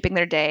they're shaping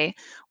their day,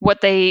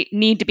 what they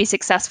need to be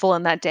successful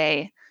in that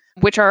day,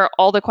 which are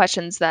all the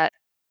questions that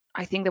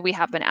I think that we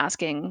have been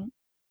asking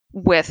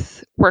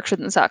with Work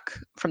Shouldn't Suck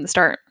from the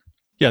start.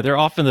 Yeah, they're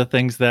often the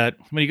things that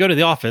when you go to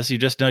the office, you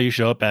just know you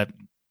show up at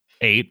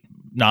 8,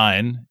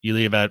 9, you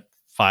leave at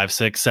 5,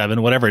 6,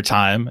 7, whatever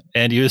time,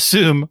 and you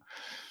assume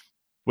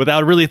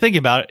without really thinking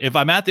about it, if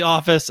I'm at the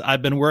office,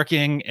 I've been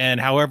working, and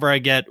however I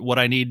get what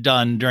I need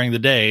done during the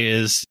day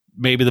is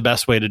maybe the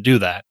best way to do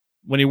that.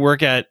 When you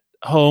work at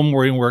home,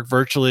 where you work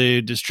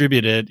virtually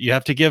distributed, you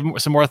have to give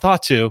some more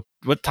thought to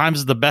what time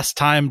is the best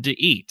time to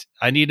eat.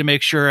 I need to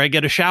make sure I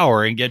get a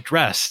shower and get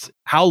dressed.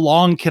 How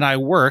long can I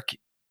work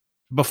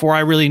before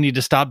I really need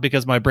to stop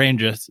because my brain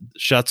just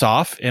shuts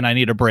off and I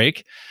need a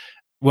break?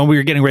 When we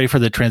were getting ready for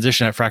the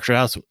transition at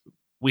Fractalis,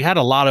 we had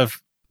a lot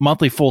of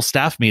monthly full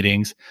staff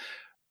meetings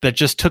that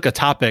just took a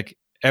topic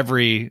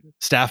every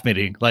staff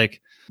meeting,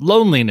 like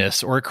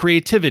loneliness or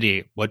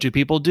creativity. What do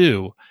people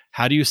do?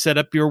 How do you set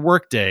up your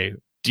workday?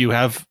 Do you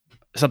have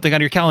something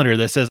on your calendar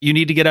that says you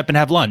need to get up and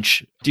have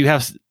lunch? Do you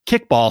have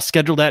kickball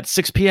scheduled at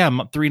 6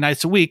 p.m. 3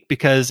 nights a week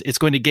because it's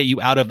going to get you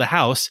out of the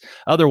house?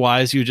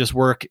 Otherwise, you just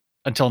work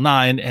until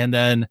 9 and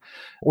then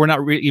or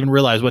not even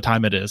realize what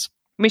time it is.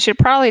 We should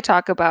probably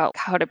talk about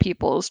how do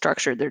people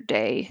structure their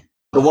day.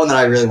 The one that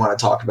I really want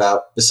to talk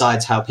about,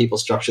 besides how people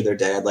structure their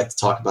day, I'd like to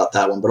talk about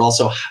that one, but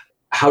also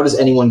how does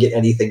anyone get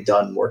anything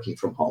done working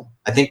from home?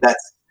 I think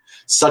that's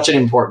such an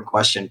important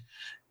question.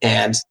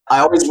 And I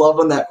always love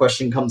when that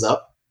question comes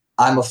up.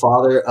 I'm a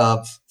father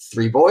of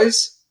 3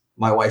 boys.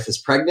 My wife is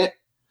pregnant.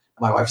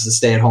 My wife is a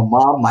stay-at-home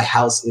mom. My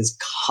house is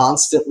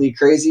constantly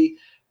crazy.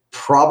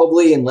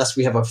 Probably, unless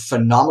we have a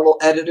phenomenal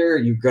editor,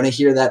 you're going to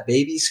hear that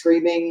baby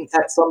screaming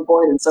at some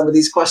point in some of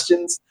these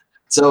questions.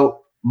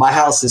 So my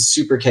house is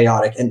super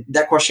chaotic. And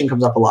that question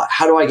comes up a lot.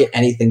 How do I get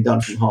anything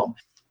done from home?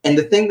 And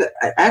the thing that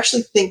I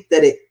actually think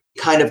that it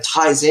kind of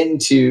ties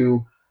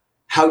into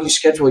how you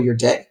schedule your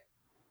day.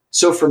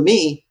 So for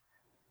me,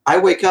 I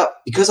wake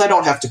up because I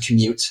don't have to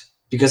commute.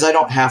 because I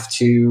don't have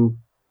to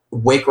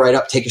wake right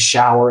up, take a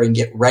shower, and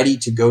get ready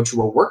to go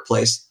to a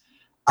workplace.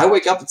 I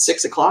wake up at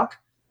 6 o'clock,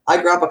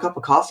 I grab a cup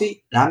of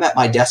coffee, and I'm at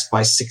my desk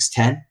by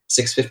 6:10,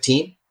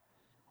 6:15,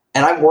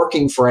 and I'm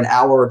working for an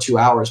hour or 2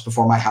 hours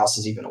before my house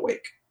is even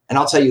awake. And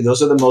I'll tell you,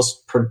 those are the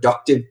most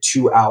productive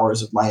 2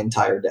 hours of my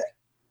entire day.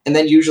 And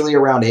then usually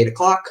around 8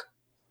 o'clock,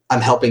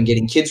 I'm helping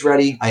getting kids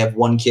ready. I have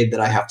one kid that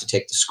I have to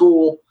take to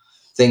school.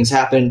 Things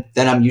happen.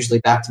 Then I'm usually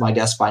back to my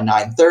desk by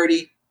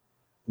 9:30,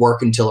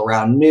 work until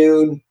around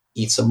noon,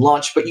 eat some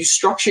lunch. But you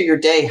structure your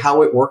day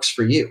how it works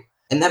for you.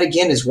 And that,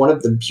 again, is one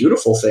of the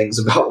beautiful things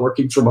about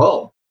working from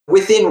home.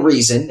 Within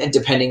reason, and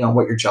depending on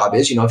what your job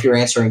is, if you're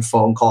answering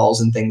phone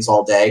calls and things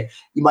all day,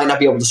 you might not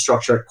be able to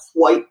structure it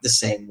quite the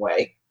same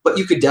way. But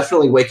you could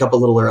definitely wake up a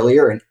little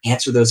earlier and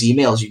answer those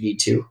emails you need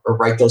to, or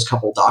write those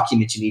couple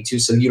documents you need to,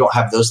 so you don't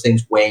have those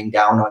things weighing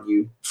down on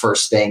you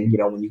first thing,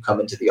 when you come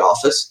into the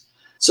office.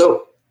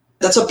 So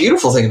that's a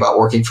beautiful thing about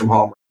working from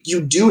home.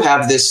 You do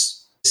have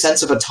this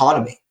sense of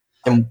autonomy.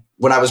 And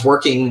when I was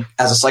working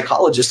as a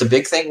psychologist, a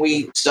big thing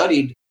we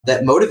studied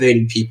that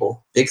motivated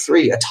people, big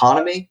three: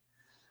 autonomy,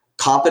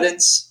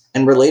 competence,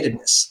 and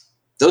relatedness.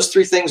 Those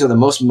three things are the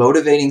most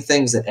motivating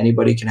things that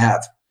anybody can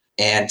have.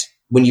 And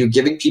when you're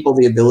giving people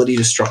the ability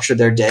to structure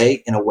their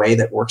day in a way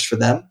that works for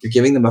them, you're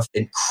giving them an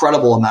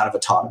incredible amount of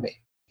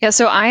autonomy. Yeah,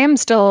 so I am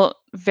still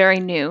very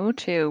new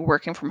to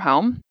working from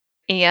home,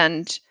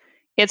 and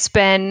it's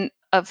been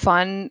a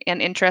fun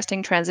and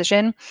interesting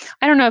transition.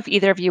 I don't know if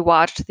either of you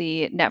watched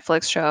the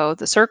Netflix show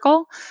The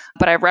Circle,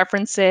 but I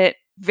reference it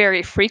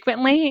very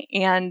frequently.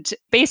 And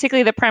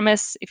basically the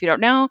premise, if you don't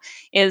know,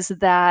 is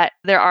that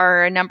there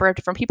are a number of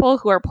different people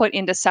who are put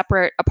into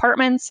separate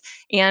apartments,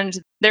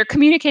 and they're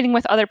communicating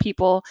with other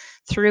people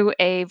through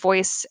a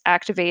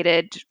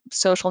voice-activated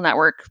social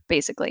network,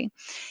 basically.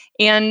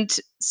 And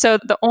so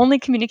the only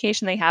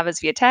communication they have is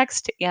via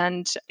text,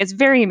 and it's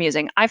very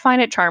amusing. I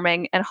find it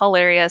charming and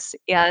hilarious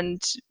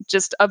and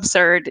just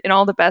absurd in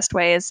all the best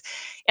ways.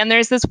 And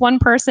there's this one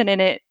person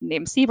in it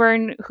named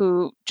Seaburn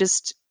who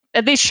just,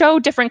 they show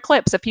different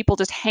clips of people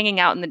just hanging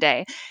out in the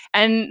day.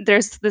 And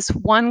there's this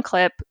one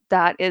clip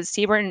that is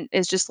Seaburn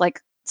is just like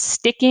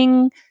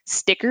sticking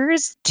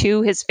stickers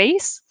to his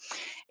face.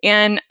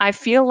 And I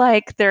feel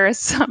like there are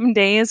some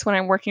days when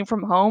I'm working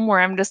from home where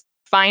I'm just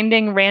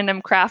finding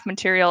random craft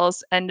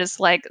materials and just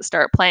like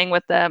start playing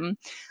with them,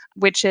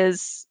 which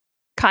is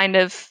kind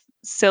of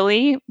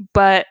silly.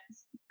 But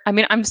I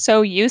mean, I'm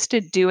so used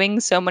to doing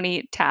so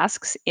many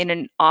tasks in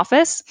an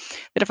office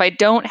that if I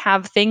don't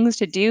have things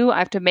to do, I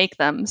have to make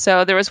them.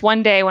 So there was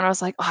one day when I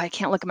was like, oh, I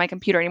can't look at my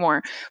computer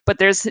anymore, but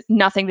there's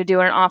nothing to do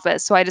in an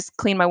office. So I just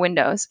clean my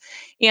windows.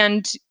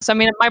 And so, I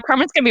mean, my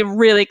apartment's going to be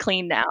really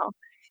clean now.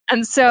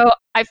 And so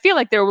I feel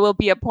like there will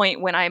be a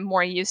point when I'm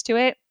more used to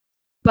it.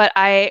 But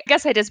I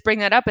guess I just bring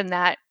that up in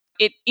that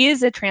it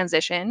is a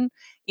transition,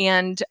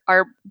 and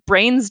our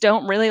brains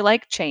don't really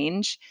like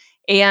change,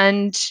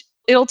 and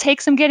it'll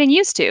take some getting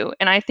used to.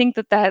 And I think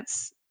that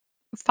that's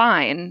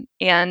fine.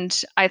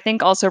 And I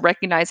think also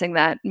recognizing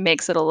that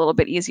makes it a little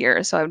bit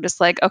easier. So I'm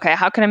just like, okay,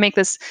 how can I make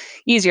this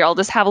easier? I'll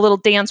just have a little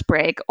dance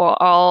break, or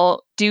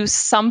I'll do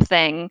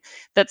something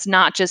that's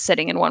not just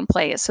sitting in one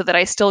place, so that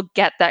I still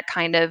get that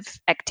kind of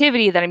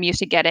activity that I'm used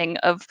to getting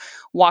of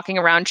walking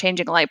around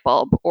changing a light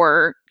bulb,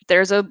 or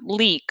there's a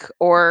leak,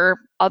 or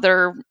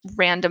other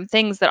random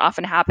things that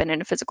often happen in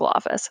a physical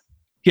office.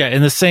 Yeah,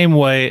 in the same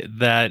way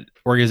that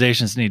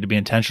organizations need to be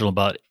intentional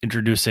about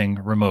introducing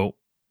remote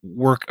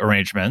work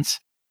arrangements,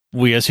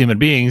 we as human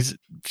beings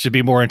should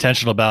be more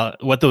intentional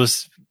about what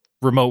those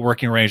remote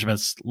working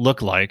arrangements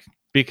look like.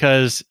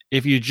 Because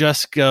if you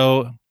just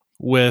go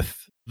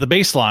with the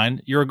baseline,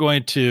 you're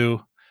going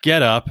to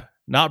get up,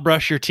 not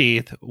brush your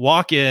teeth,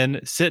 walk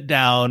in, sit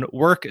down,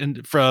 work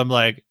from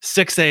like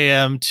 6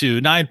 a.m. to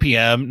 9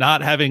 p.m.,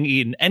 not having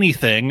eaten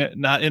anything,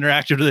 not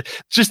interacting with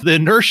it. Just the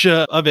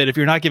inertia of it, if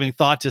you're not giving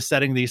thought to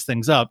setting these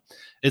things up,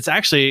 it's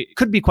actually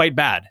could be quite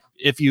bad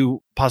if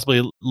you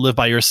possibly live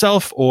by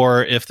yourself,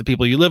 or if the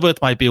people you live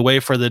with might be away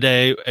for the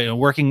day,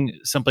 working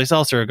someplace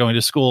else or going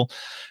to school.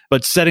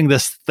 But setting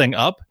this thing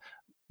up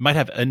might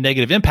have a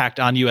negative impact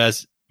on you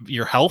as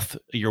your health,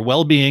 your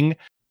well-being.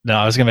 No,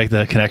 I was going to make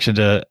the connection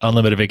to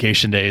unlimited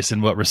vacation days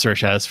and what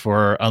research has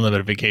for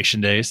unlimited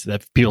vacation days,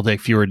 that people take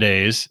fewer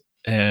days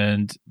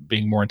and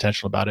being more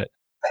intentional about it.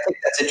 I think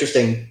that's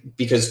interesting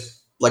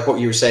because, like what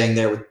you were saying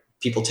there, with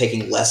people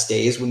taking less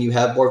days when you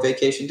have more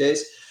vacation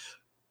days,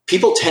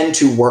 people tend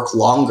to work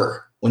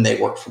longer when they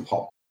work from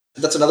home.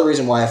 That's another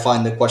reason why I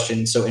find the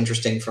question so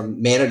interesting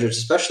from managers,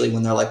 especially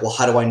when they're like, well,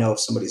 how do I know if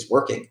somebody's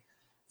working?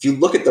 If you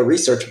look at the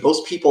research,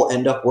 most people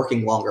end up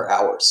working longer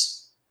hours.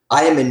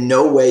 I am in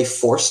no way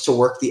forced to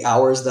work the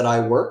hours that I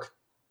work.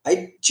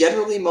 I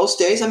generally, most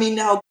days, I mean,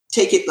 now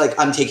take it like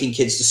I'm taking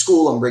kids to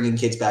school, I'm bringing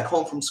kids back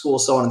home from school,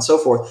 so on and so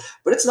forth.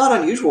 But it's not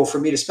unusual for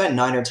me to spend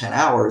 9 or 10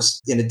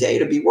 hours in a day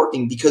to be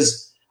working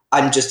because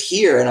I'm just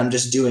here and I'm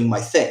just doing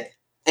my thing.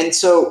 And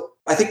so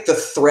I think the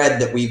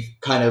thread that we've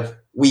kind of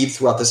weaved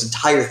throughout this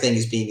entire thing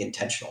is being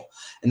intentional.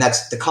 And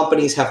that's the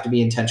companies have to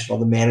be intentional,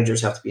 the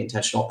managers have to be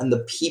intentional, and the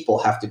people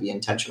have to be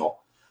intentional.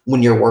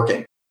 when you're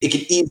working. It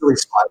can easily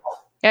spiral.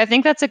 Yeah, I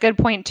think that's a good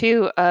point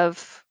too,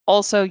 of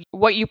also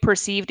what you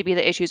perceive to be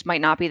the issues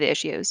might not be the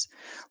issues.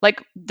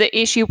 Like the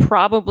issue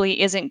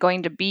probably isn't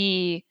going to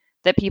be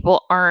that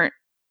people aren't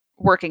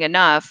working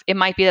enough. It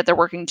might be that they're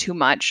working too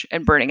much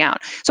and burning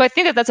out. So I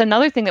think that that's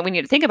another thing that we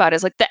need to think about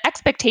is like the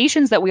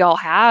expectations that we all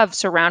have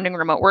surrounding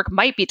remote work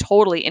might be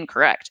totally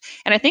incorrect.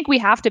 And I think we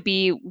have to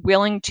be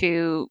willing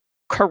to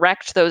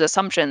correct those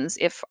assumptions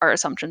if our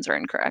assumptions are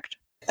incorrect.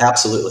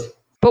 Absolutely.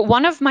 But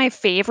one of my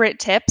favorite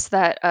tips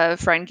that a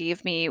friend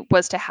gave me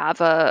was to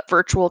have a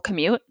virtual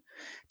commute,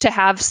 to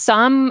have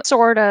some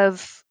sort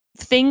of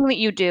thing that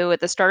you do at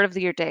the start of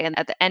your day and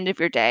at the end of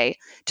your day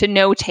to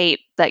notate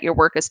that your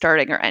work is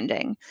starting or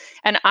ending.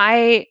 And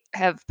I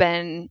have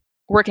been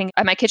working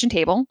at my kitchen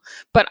table,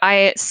 but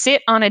I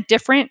sit on a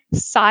different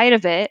side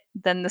of it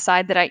than the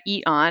side that I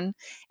eat on.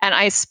 And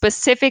I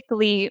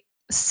specifically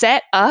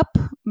set up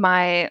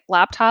my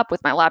laptop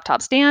with my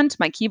laptop stand,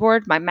 my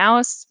keyboard, my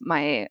mouse,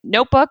 my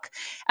notebook,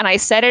 and I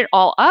set it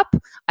all up.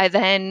 I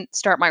then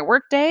start my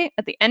workday.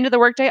 At the end of the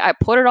workday, I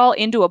put it all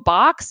into a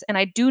box and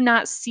I do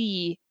not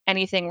see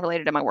anything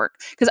related to my work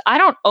because I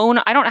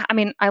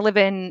live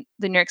in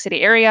the New York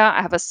City area.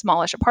 I have a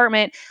smallish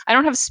apartment. I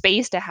don't have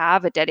space to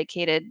have a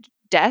dedicated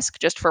desk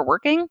just for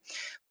working.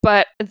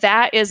 But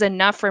that is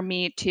enough for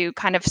me to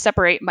kind of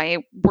separate my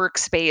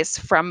workspace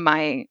from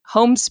my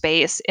home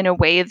space in a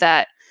way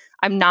that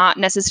I'm not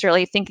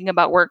necessarily thinking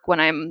about work when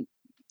I'm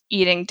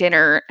eating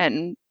dinner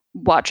and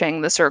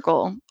watching The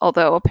Circle,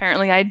 although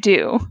apparently I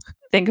do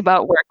think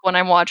about work when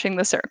I'm watching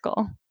The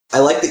Circle. I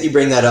like that you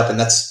bring that up, and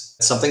that's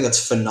something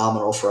that's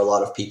phenomenal for a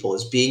lot of people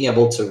is being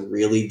able to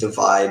really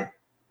divide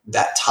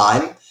that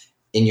time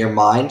in your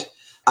mind.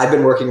 I've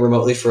been working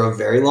remotely for a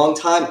very long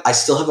time. I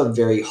still have a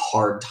very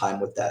hard time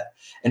with that.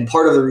 And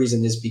part of the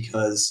reason is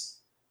because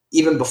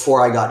even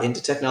before I got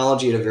into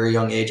technology at a very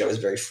young age, I was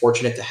very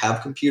fortunate to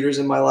have computers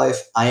in my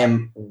life. I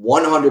am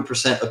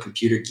 100% a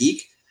computer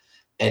geek.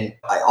 And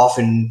I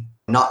often,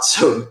 not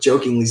so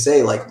jokingly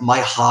say, like my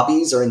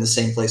hobbies are in the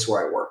same place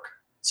where I work.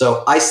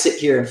 So I sit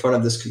here in front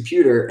of this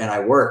computer and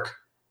I work.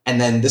 And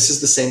then this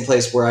is the same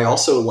place where I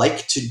also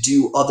like to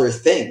do other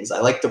things. I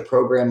like to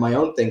program my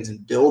own things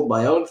and build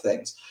my own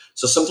things.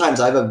 So sometimes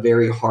I have a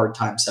very hard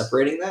time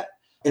separating that.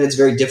 And it's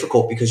very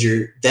difficult because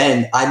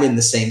I'm in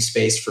the same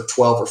space for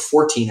 12 or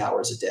 14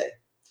 hours a day.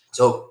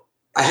 So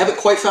I haven't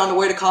quite found a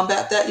way to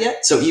combat that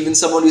yet. So even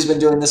someone who's been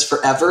doing this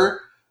forever,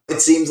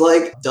 it seems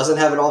like doesn't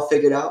have it all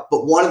figured out.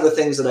 But one of the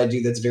things that I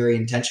do that's very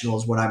intentional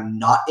is when I'm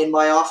not in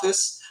my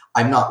office,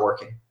 I'm not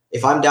working.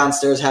 If I'm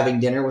downstairs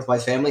having dinner with my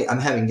family, I'm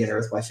having dinner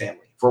with my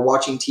family. If we're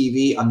watching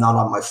TV, I'm not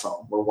on my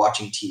phone. We're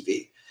watching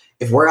TV.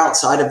 If we're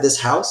outside of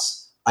this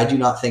house, I do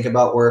not think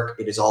about work.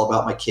 It is all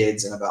about my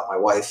kids and about my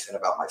wife and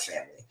about my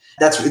family.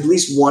 That's at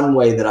least one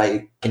way that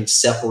I can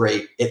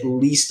separate at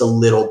least a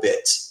little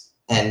bit.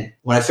 And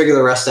when I figure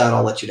the rest out,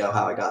 I'll let you know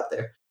how I got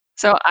there.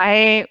 So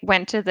I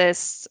went to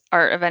this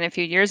art event a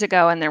few years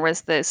ago, and there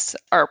was this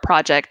art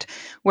project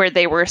where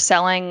they were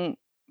selling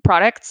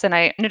products, and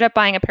I ended up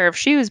buying a pair of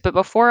shoes. But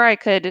before I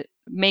could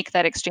make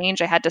that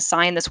exchange, I had to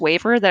sign this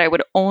waiver that I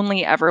would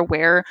only ever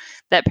wear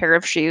that pair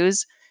of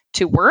shoes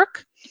to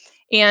work.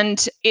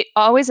 And it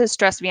always has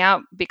stressed me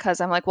out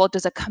because I'm like, well,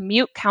 does a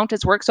commute count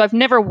as work? So I've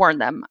never worn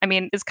them. I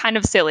mean, it's kind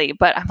of silly,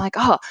 but I'm like,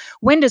 oh,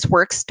 when does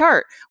work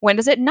start? When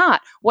does it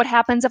not? What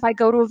happens if I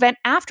go to an event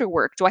after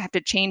work? Do I have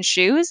to change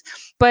shoes?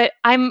 But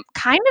I'm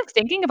kind of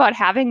thinking about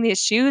having these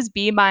shoes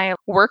be my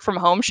work from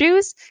home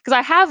shoes because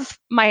I have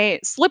my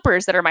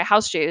slippers that are my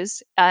house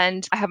shoes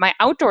and I have my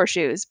outdoor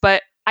shoes,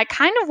 but I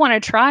kind of want to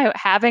try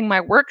having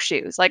my work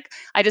shoes. Like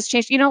I just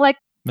changed, like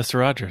Mr.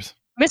 Rogers.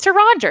 Mr.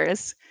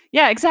 Rogers.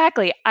 Yeah,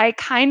 exactly. I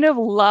kind of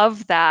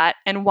love that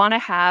and want to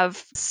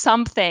have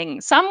some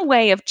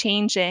way of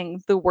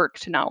changing the work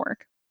to not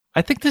work.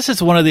 I think this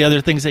is one of the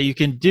other things that you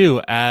can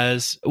do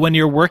as when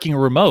you're working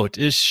remote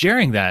is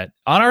sharing that.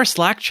 On our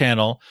Slack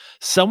channel,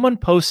 someone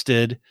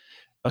posted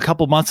a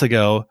couple months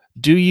ago,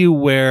 do you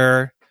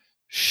wear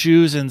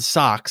shoes and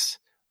socks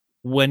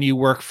when you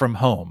work from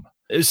home?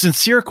 A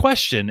sincere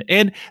question.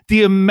 And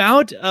the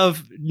amount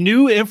of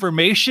new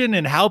information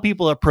and how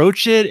people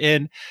approach it,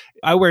 and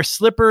I wear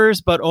slippers,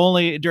 but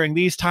only during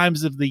these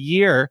times of the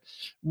year,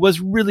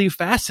 was really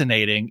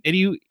fascinating.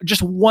 And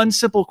just one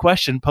simple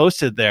question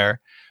posted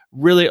there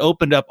really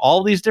opened up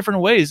all these different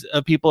ways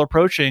of people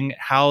approaching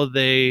how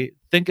they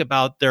think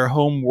about their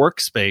home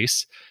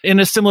workspace in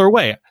a similar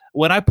way.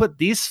 When I put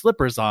these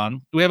slippers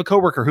on, we have a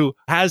coworker who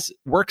has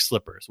work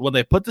slippers. When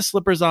they put the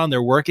slippers on,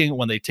 they're working.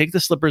 When they take the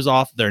slippers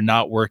off, they're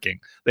not working.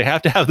 They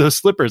have to have those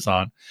slippers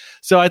on.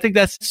 So I think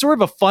that's sort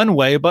of a fun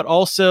way, but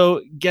also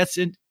gets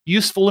in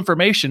useful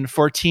information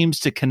for teams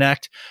to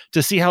connect,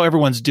 to see how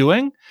everyone's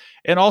doing,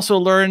 and also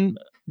learn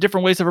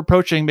different ways of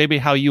approaching maybe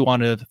how you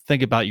want to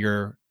think about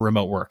your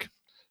remote work.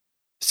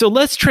 So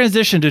let's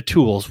transition to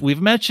tools.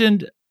 We've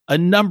mentioned a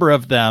number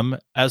of them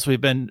as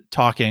we've been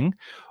talking.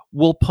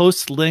 We'll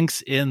post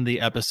links in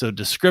the episode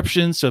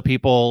description so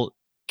people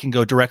can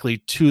go directly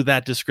to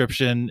that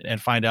description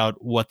and find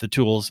out what the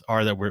tools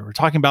are that we're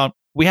talking about.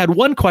 We had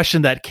one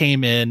question that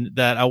came in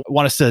that I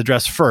want us to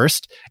address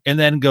first, and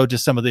then go to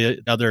some of the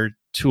other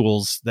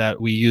tools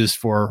that we use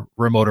for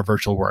remote or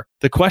virtual work.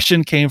 The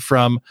question came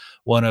from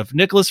one of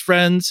Nicholas'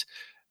 friends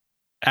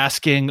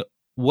asking,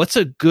 what's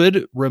a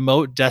good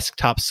remote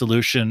desktop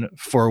solution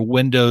for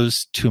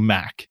Windows to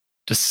Mac?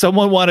 Does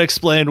someone want to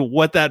explain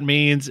what that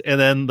means? And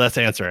then let's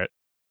answer it.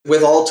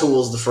 With all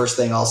tools, the first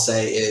thing I'll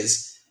say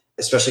is,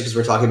 especially because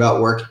we're talking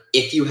about work,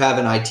 if you have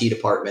an IT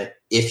department,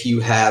 if you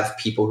have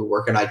people who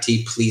work in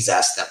IT, please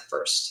ask them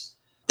first.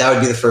 That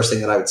would be the first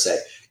thing that I would say.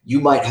 You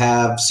might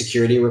have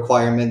security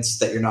requirements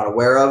that you're not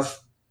aware of.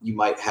 You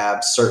might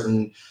have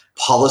certain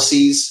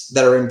policies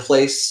that are in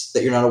place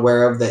that you're not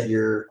aware of that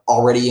you're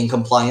already in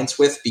compliance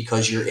with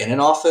because you're in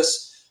an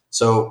office.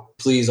 So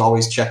please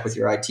always check with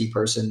your IT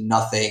person.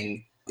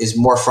 Nothing is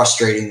more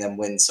frustrating than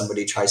when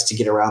somebody tries to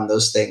get around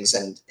those things.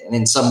 And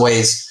in some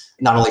ways,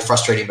 not only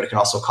frustrating, but it can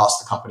also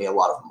cost the company a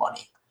lot of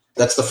money.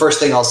 That's the first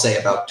thing I'll say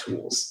about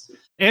tools.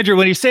 Andrew,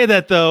 when you say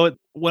that, though,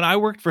 when I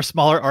worked for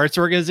smaller arts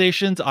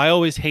organizations, I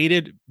always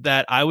hated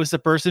that I was the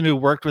person who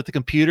worked with the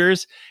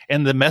computers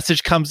and the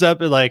message comes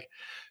up and like,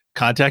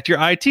 contact your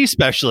IT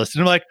specialist.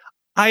 And I'm like,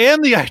 I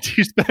am the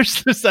IT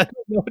specialist. I don't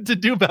know what to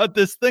do about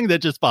this thing that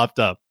just popped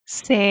up.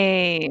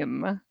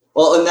 Same.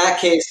 Well, in that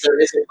case, there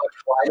is a much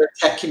wider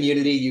tech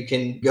community you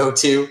can go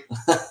to.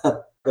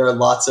 There are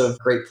lots of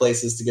great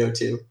places to go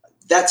to.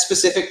 That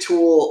specific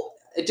tool,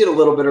 I did a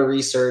little bit of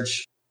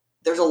research.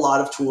 There's a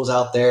lot of tools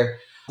out there.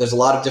 There's a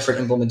lot of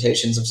different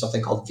implementations of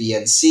something called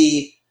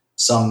VNC,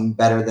 some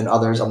better than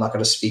others. I'm not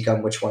going to speak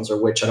on which ones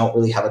are which. I don't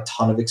really have a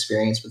ton of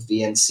experience with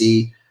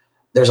VNC.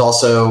 There's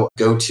also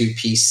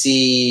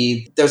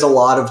GoToPC. There's a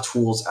lot of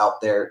tools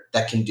out there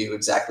that can do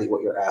exactly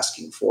what you're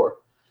asking for.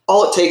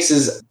 All it takes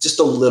is just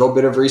a little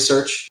bit of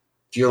research.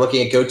 If you're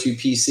looking at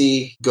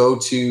GoToPC, go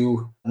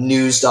to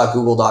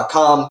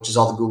news.google.com, which is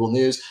all the Google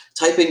News.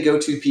 Type in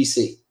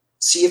GoToPC.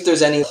 See if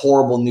there's any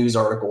horrible news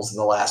articles in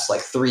the last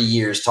 3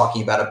 years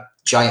talking about a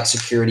giant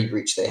security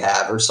breach they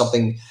have or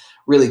something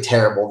really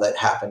terrible that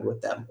happened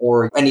with them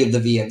or any of the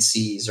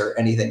VNCs or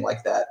anything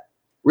like that.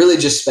 Really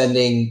just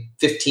spending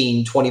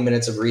 15, 20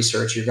 minutes of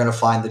research, you're going to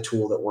find the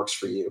tool that works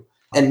for you.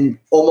 And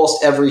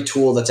almost every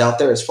tool that's out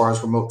there, as far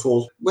as remote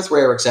tools, with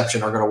rare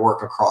exception, are going to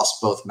work across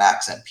both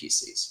Macs and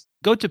PCs.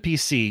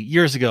 GoToPC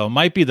years ago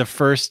might be the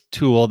first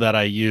tool that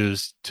I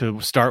used to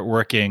start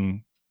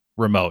working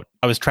remote.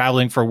 I was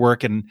traveling for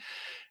work, and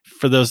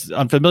for those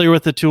unfamiliar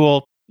with the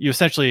tool, you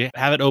essentially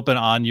have it open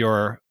on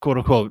your quote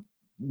unquote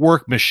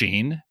work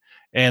machine,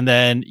 and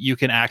then you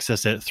can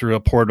access it through a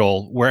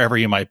portal wherever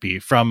you might be,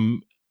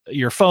 from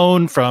your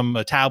phone, from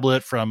a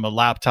tablet, from a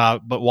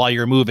laptop. But while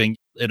you're moving,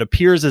 it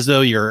appears as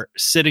though you're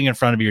sitting in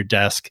front of your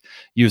desk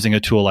using a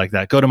tool like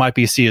that.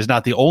 GoToMyPC is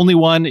not the only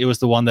one. It was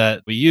the one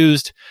that we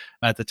used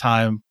at the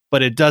time,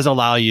 but it does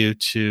allow you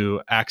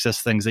to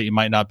access things that you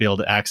might not be able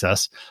to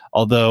access.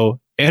 Although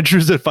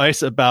Andrew's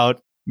advice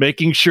about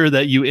making sure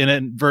that you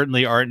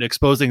inadvertently aren't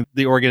exposing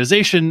the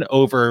organization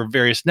over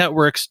various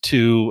networks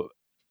to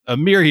a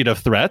myriad of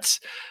threats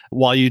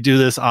while you do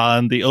this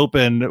on the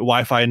open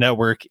Wi-Fi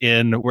network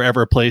in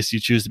wherever place you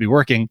choose to be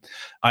working.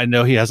 I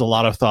know he has a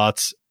lot of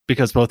thoughts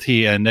because both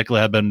he and Nicola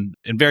have been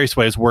in various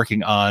ways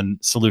working on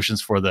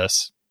solutions for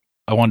this.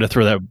 I wanted to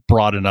throw that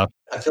broad enough.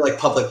 I feel like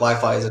public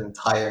Wi-Fi is an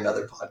entire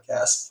another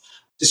podcast.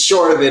 Just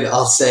short of it,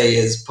 I'll say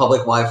is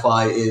public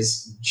Wi-Fi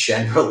is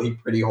generally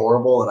pretty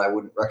horrible, and I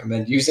wouldn't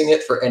recommend using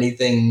it for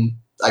anything.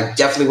 I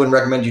definitely wouldn't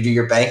recommend you do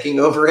your banking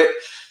over it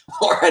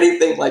or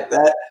anything like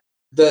that.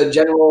 The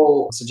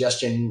general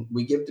suggestion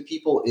we give to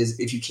people is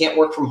if you can't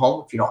work from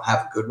home, if you don't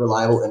have good,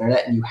 reliable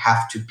internet, and you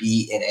have to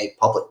be in a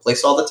public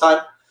place all the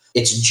time,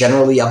 it's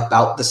generally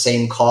about the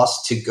same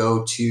cost to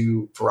go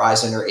to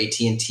Verizon or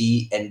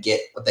AT&T and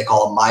get what they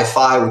call a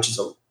MiFi, which is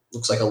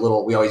looks like a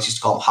little, we always used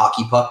to call them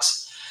hockey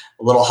pucks,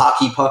 a little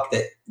hockey puck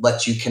that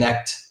lets you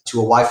connect to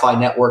a Wi-Fi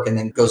network and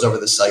then goes over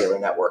the cellular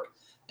network.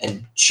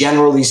 And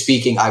generally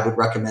speaking, I would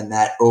recommend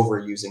that over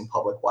using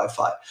public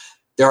Wi-Fi.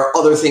 There are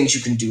other things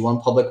you can do on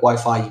public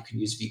Wi-Fi. You can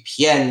use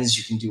VPNs.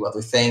 You can do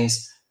other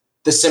things.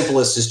 The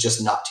simplest is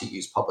just not to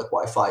use public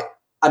Wi-Fi.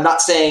 I'm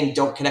not saying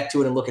don't connect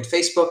to it and look at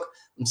Facebook.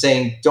 I'm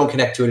saying don't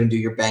connect to it and do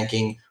your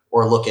banking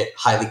or look at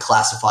highly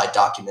classified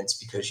documents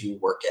because you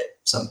work at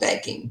some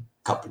banking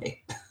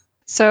company.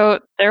 So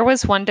there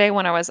was one day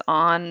when I was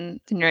on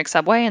the New York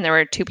subway and there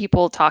were two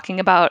people talking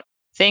about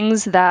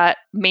things that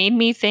made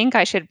me think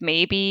I should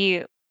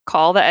maybe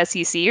call the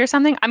SEC or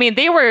something. I mean,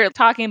 they were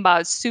talking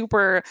about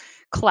super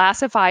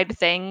classified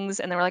things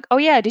and they were like, oh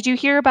yeah, did you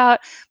hear about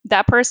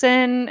that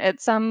person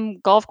at some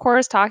golf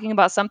course talking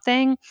about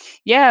something?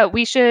 Yeah,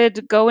 we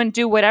should go and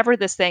do whatever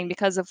this thing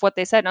because of what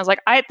they said. And I was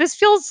like, this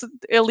feels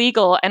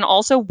illegal. And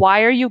also,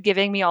 why are you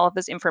giving me all of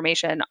this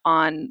information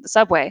on the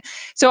subway?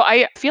 So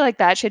I feel like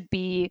that should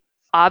be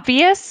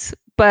obvious,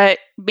 but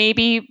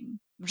maybe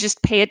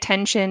just pay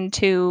attention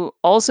to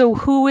also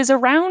who is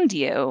around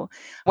you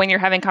when you're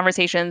having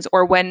conversations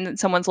or when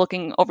someone's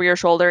looking over your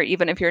shoulder,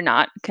 even if you're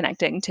not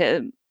connecting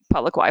to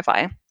public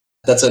Wi-Fi.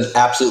 That's an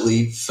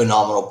absolutely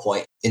phenomenal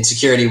point. In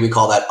security, we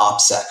call that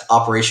OPSEC,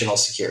 operational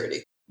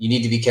security. You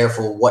need to be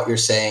careful what you're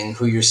saying,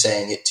 who you're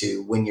saying it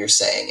to, when you're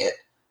saying it.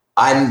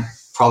 I'm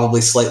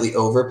probably slightly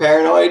over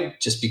paranoid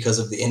just because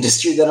of the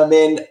industry that I'm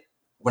in.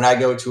 When I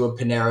go to a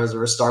Panera's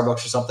or a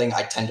Starbucks or something,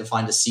 I tend to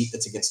find a seat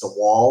that's against a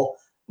wall,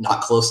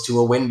 not close to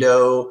a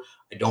window.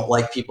 I don't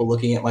like people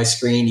looking at my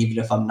screen,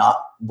 even if I'm not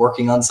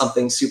working on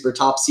something super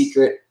top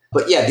secret.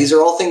 But yeah, these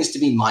are all things to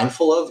be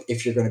mindful of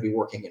if you're going to be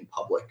working in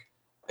public.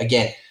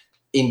 Again,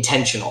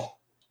 intentional.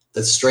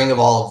 The string of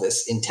all of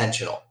this,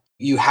 intentional.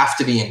 You have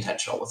to be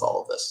intentional with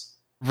all of this.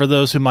 For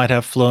those who might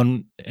have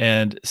flown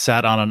and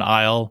sat on an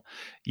aisle,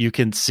 you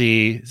can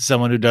see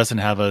someone who doesn't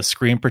have a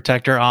screen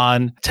protector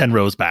on 10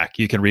 rows back.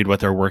 You can read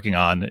what they're working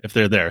on if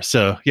they're there.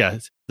 So yeah,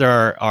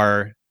 there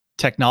are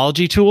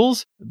technology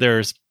tools.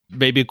 There's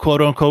maybe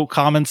quote unquote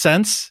common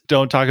sense.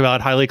 Don't talk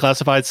about highly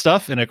classified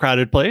stuff in a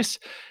crowded place.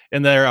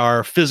 And there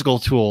are physical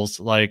tools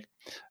like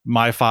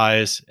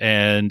MiFis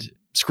and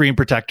screen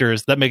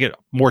protectors that make it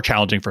more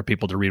challenging for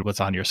people to read what's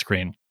on your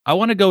screen. I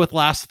want to go with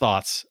last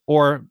thoughts,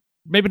 or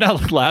maybe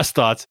not last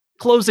thoughts,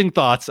 closing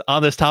thoughts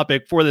on this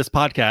topic for this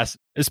podcast,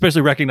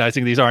 especially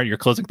recognizing these aren't your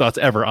closing thoughts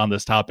ever on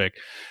this topic.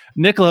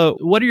 Nicola,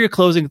 what are your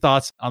closing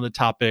thoughts on the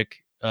topic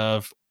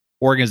of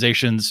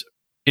organizations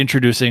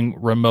introducing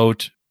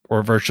remote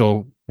or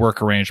virtual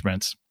work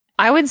arrangements?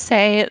 I would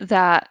say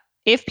that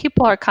if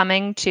people are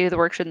coming to the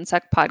Work Shouldn't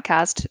Suck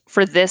podcast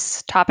for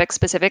this topic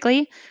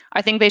specifically,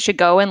 I think they should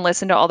go and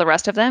listen to all the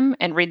rest of them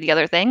and read the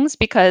other things,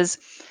 because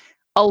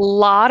a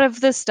lot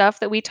of the stuff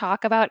that we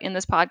talk about in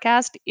this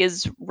podcast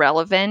is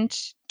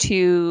relevant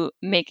to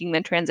making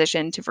the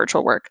transition to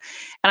virtual work.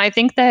 And I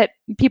think that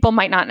people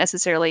might not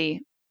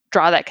necessarily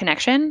draw that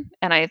connection,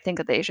 and I think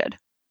that they should.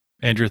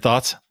 Andrew,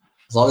 thoughts?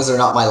 As long as they're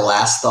not my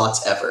last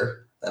thoughts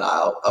ever, then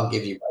I'll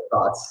give you my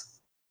thoughts.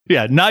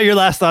 Yeah, not your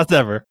last thoughts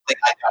ever. I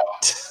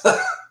don't.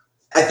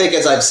 I think,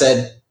 as I've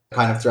said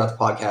kind of throughout the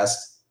podcast,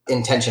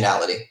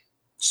 intentionality.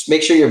 Just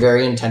make sure you're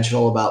very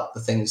intentional about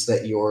the things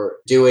that you're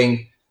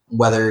doing,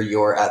 whether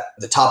you're at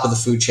the top of the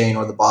food chain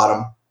or the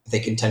bottom. I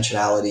think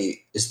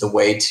intentionality is the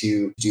way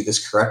to do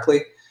this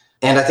correctly.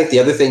 And I think the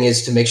other thing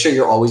is to make sure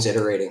you're always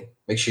iterating.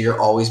 Make sure you're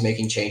always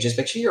making changes.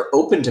 Make sure you're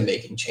open to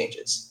making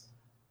changes.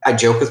 I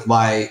joke with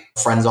my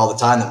friends all the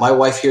time that my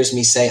wife hears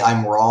me say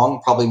I'm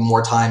wrong probably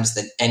more times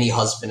than any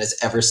husband has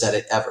ever said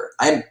it ever.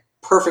 I'm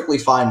perfectly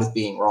fine with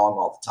being wrong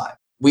all the time.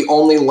 We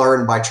only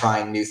learn by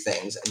trying new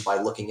things and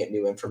by looking at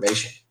new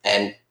information.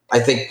 And I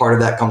think part of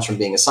that comes from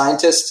being a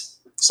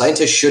scientist.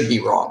 Scientists should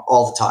be wrong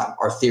all the time.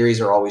 Our theories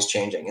are always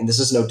changing, and this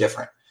is no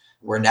different.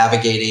 We're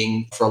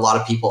navigating, for a lot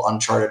of people,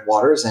 uncharted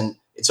waters, and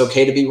it's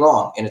okay to be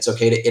wrong, and it's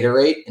okay to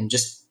iterate and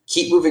just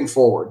keep moving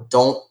forward.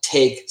 Don't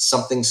take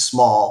something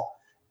small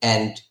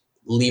and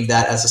leave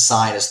that as a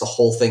sign as the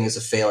whole thing is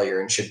a failure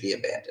and should be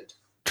abandoned.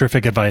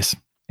 Terrific advice.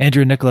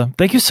 Andrew and Nicola,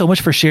 thank you so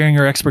much for sharing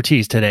your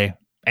expertise today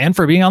and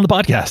for being on the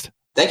podcast.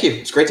 Thank you.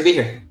 It's great to be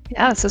here.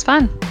 Yeah, this was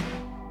fun.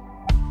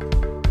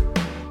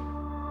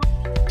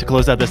 To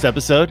close out this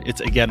episode,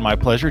 it's again my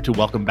pleasure to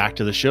welcome back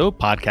to the show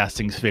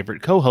podcasting's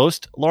favorite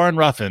co-host, Lauren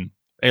Ruffin.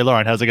 Hey,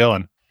 Lauren, how's it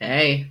going?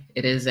 Hey,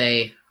 it is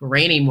a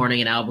rainy morning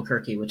in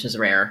Albuquerque, which is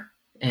rare.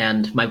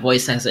 And my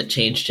voice hasn't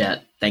changed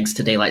yet, thanks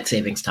to daylight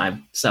savings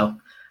time. So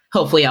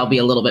hopefully I'll be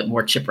a little bit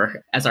more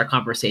chipper as our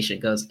conversation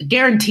goes.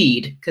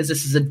 Guaranteed, because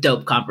this is a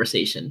dope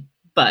conversation.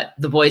 But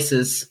the voice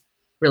is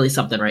really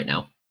something right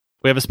now.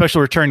 We have a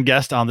special return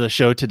guest on the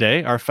show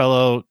today, our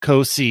fellow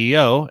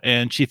co-CEO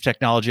and Chief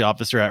Technology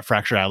Officer at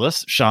Fracture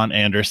Atlas, Sean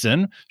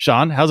Anderson.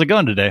 Sean, how's it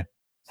going today?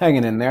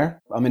 Hanging in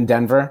there. I'm in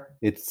Denver.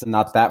 It's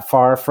not that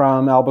far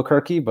from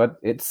Albuquerque, but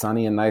it's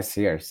sunny and nice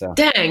here. So,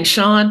 dang,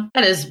 Sean,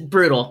 that is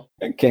brutal.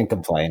 I can't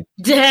complain.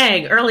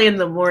 Dang, early in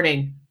the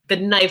morning, the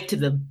knife to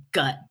the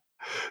gut.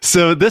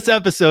 So this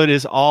episode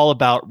is all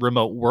about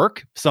remote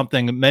work,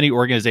 something many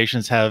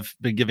organizations have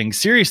been giving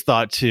serious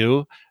thought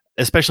to,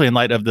 especially in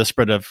light of the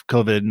spread of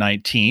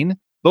COVID-19.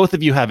 Both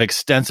of you have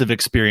extensive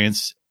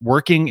experience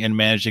working and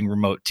managing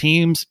remote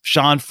teams.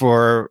 Sean,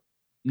 for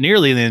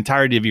nearly the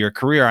entirety of your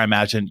career, I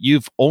imagine,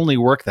 you've only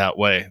worked that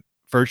way,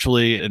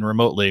 virtually and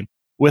remotely.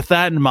 With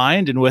that in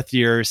mind, and with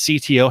your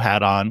CTO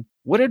hat on,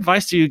 what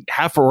advice do you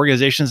have for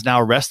organizations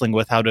now wrestling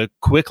with how to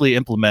quickly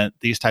implement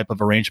these type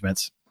of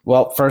arrangements?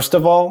 Well, first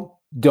of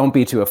all, don't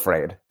be too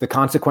afraid. The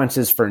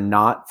consequences for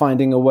not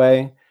finding a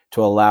way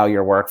to allow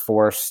your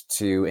workforce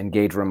to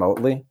engage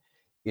remotely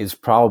is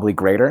probably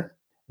greater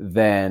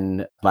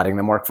than letting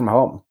them work from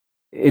home.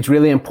 It's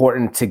really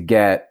important to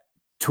get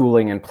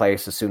tooling in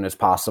place as soon as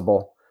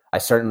possible. I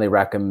certainly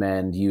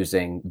recommend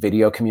using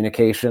video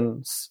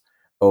communications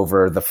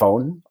over the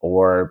phone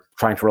or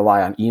trying to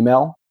rely on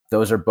email.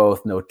 Those are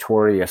both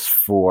notorious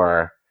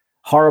for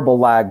horrible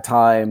lag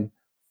time,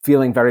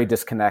 feeling very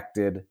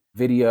disconnected.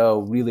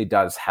 Video really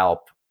does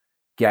help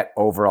get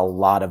over a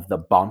lot of the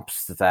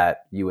bumps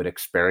that you would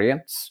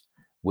experience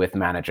with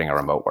managing a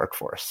remote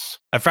workforce.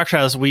 At Fracture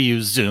Atlas, we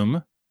use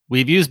Zoom.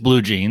 We've used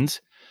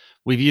BlueJeans.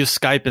 We've used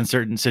Skype in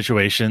certain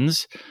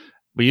situations.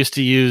 We used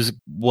to use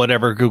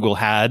whatever Google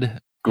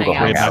had. Google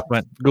Hangouts. Way Hangouts. back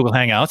when Google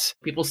Hangouts.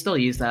 People still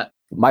use that.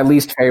 My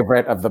least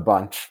favorite of the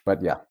bunch,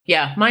 but yeah.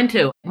 Yeah, mine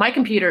too. My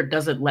computer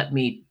doesn't let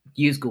me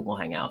use Google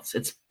Hangouts.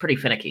 It's pretty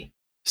finicky.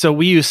 So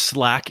we use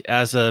Slack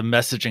as a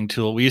messaging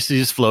tool. We used to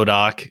use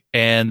FlowDoc,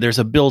 and there's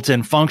a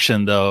built-in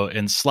function though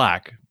in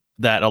Slack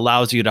that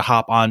allows you to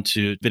hop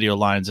onto video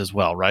lines as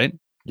well, right?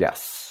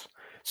 Yes.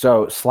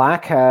 So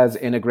Slack has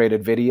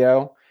integrated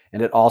video,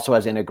 and it also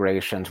has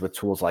integrations with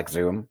tools like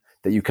Zoom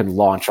that you can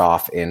launch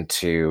off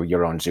into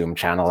your own Zoom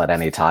channel at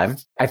any time.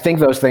 I think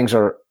those things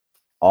are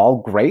all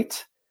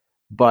great,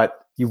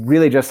 but you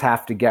really just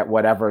have to get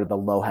whatever the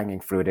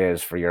low-hanging fruit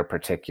is for your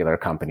particular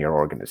company or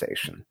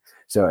organization.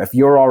 So if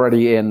you're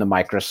already in the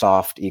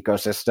Microsoft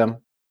ecosystem,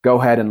 go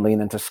ahead and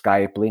lean into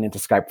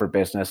Skype for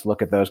Business,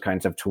 look at those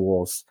kinds of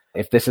tools.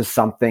 If this is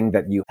something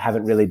that you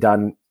haven't really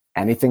done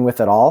anything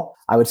with at all,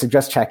 I would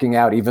suggest checking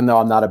out, even though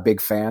I'm not a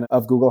big fan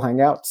of Google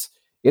Hangouts.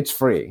 It's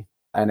free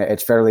and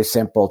it's fairly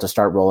simple to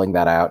start rolling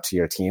that out to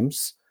your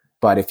teams.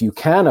 But if you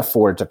can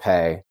afford to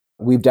pay,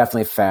 we've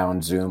definitely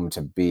found Zoom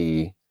to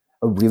be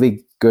a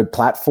really good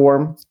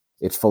platform.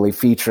 It's fully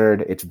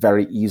featured. It's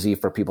very easy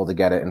for people to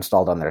get it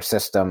installed on their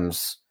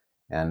systems.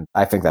 And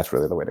I think that's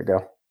really the way to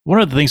go.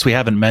 One of the things we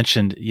haven't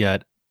mentioned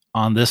yet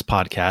on this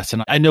podcast,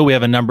 and I know we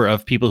have a number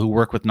of people who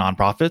work with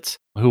nonprofits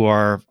who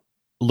are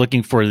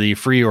looking for the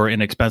free or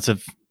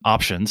inexpensive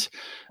options.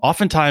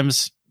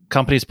 Oftentimes,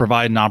 companies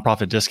provide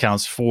nonprofit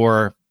discounts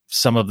for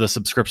some of the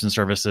subscription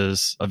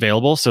services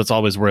available. So it's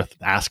always worth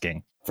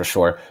asking. For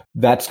sure.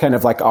 That's kind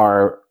of like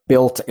our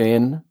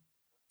built-in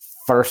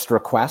first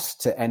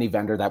request to any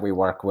vendor that we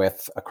work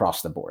with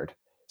across the board.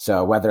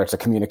 So whether it's a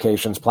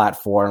communications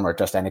platform or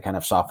just any kind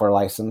of software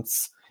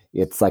license,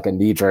 it's like a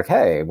knee-jerk,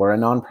 hey, we're a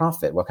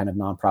nonprofit. What kind of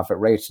nonprofit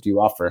rates do you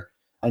offer?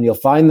 And you'll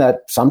find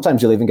that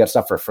sometimes you'll even get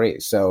stuff for free.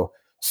 So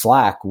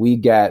Slack, we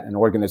get an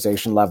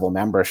organization level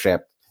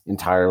membership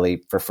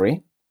entirely for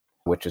free,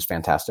 which is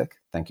fantastic.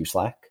 Thank you,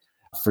 Slack.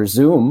 For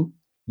Zoom,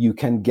 you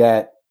can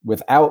get,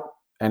 without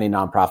any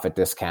nonprofit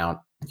discount,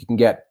 you can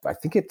get, I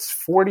think it's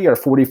 40 or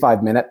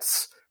 45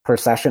 minutes per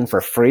session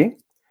for free.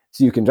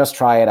 So you can just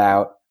try it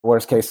out.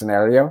 Worst case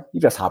scenario,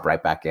 you just hop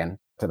right back in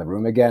to the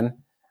room again.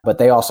 But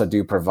they also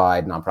do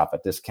provide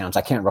nonprofit discounts.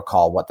 I can't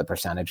recall what the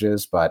percentage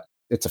is, but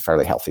it's a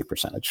fairly healthy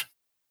percentage.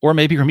 Or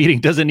maybe your meeting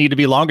doesn't need to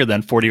be longer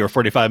than 40 or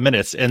 45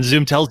 minutes. And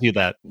Zoom tells you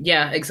that.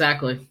 Yeah,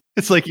 exactly.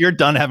 It's like you're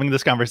done having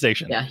this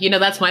conversation. Yeah,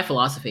 that's my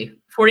philosophy.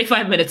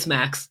 45 minutes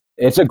max.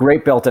 It's a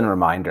great built-in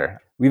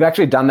reminder. We've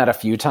actually done that a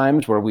few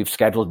times where we've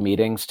scheduled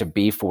meetings to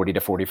be 40 to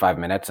 45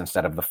 minutes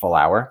instead of the full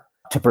hour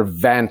to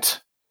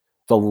prevent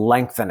the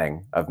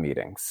lengthening of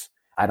meetings.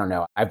 I don't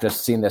know. I've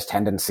just seen this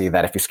tendency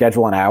that if you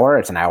schedule an hour,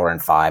 it's an hour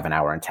and 5, an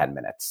hour and 10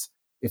 minutes.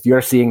 If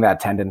you're seeing that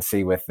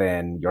tendency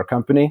within your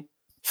company,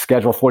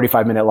 schedule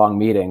 45-minute long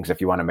meetings if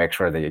you want to make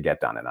sure that you get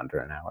done in under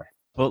an hour.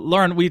 Well,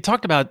 Lauren, we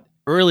talked about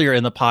earlier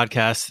in the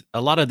podcast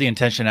a lot of the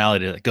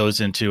intentionality that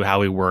goes into how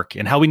we work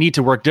and how we need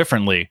to work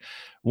differently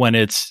when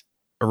it's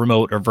a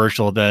remote or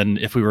virtual than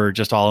if we were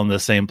just all in the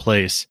same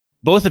place.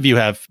 Both of you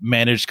have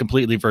managed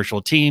completely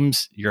virtual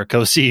teams. You're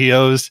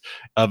co-CEOs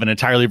of an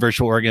entirely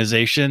virtual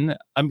organization.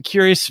 I'm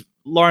curious,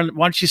 Lauren,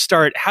 why don't you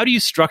start? How do you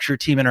structure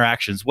team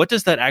interactions? What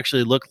does that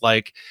actually look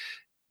like?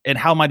 And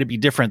how might it be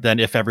different than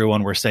if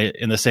everyone were, say,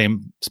 in the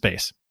same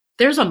space?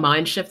 There's a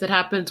mind shift that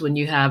happens when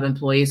you have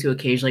employees who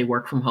occasionally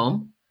work from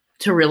home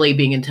to really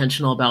being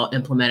intentional about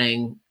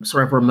implementing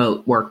sort of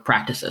remote work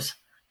practices.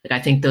 Like,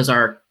 I think those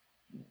are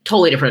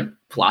totally different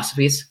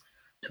philosophies.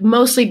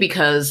 Mostly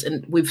because,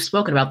 and we've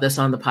spoken about this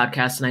on the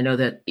podcast, and I know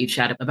that you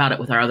chat about it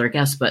with our other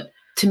guests, but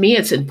to me,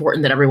 it's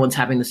important that everyone's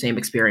having the same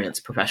experience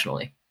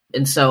professionally.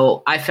 And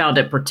so I found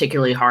it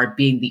particularly hard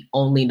being the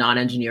only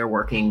non-engineer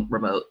working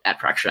remote at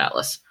Fractured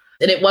Atlas.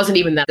 And it wasn't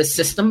even that the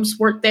systems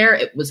weren't there.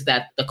 It was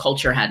that the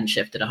culture hadn't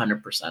shifted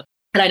 100%.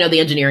 And I know the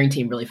engineering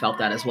team really felt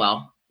that as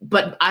well.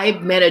 But I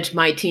managed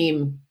my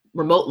team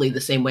remotely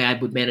the same way I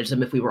would manage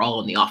them if we were all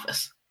in the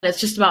office. It's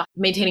just about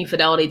maintaining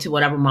fidelity to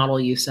whatever model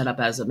you set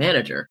up as a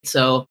manager.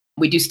 So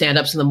we do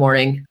stand-ups in the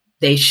morning.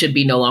 They should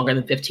be no longer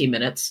than 15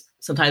 minutes.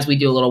 Sometimes we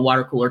do a little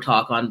water cooler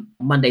talk on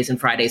Mondays and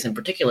Fridays in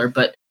particular,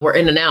 but we're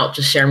in and out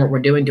just sharing what we're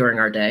doing during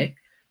our day.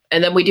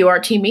 And then we do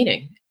our team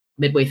meeting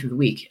midway through the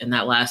week, and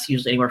that lasts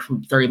usually anywhere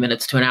from 30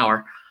 minutes to an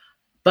hour.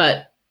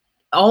 But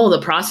all of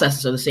the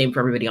processes are the same for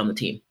everybody on the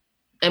team.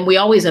 And we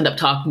always end up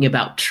talking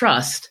about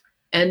trust.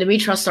 And to me,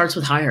 trust starts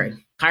with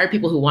hiring. Hire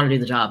people who want to do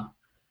the job.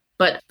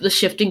 But the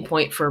shifting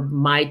point for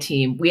my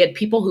team, we had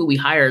people who we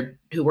hired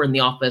who were in the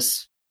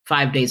office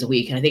 5 days a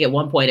week. And I think at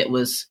one point it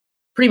was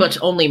pretty much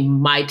only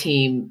my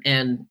team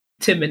and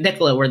Tim and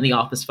Nicola were in the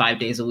office 5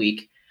 days a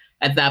week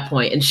at that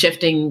point. And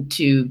shifting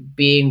to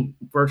being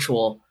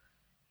virtual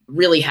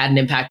really had an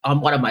impact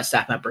on one of my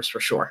staff members for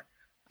sure.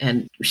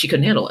 And she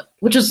couldn't handle it,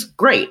 which is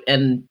great.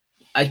 And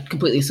I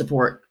completely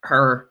support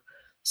her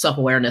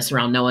self-awareness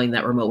around knowing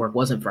that remote work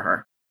wasn't for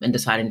her and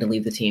deciding to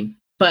leave the team.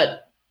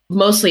 But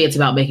mostly it's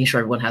about making sure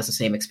everyone has the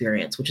same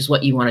experience, which is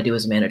what you want to do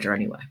as a manager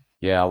anyway.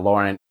 Yeah,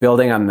 Lauren,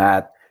 building on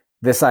that,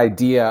 this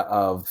idea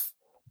of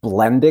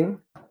blending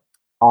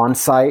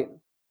on-site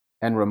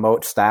and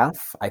remote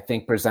staff, I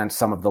think, presents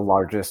some of the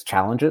largest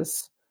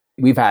challenges.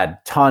 We've had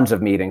tons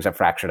of meetings at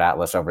Fractured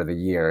Atlas over the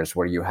years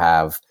where you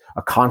have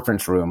a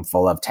conference room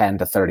full of 10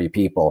 to 30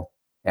 people,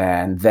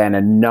 and then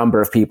a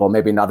number of people,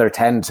 maybe another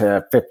 10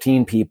 to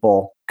 15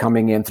 people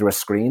coming in through a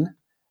screen.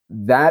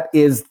 That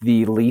is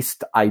the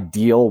least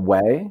ideal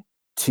way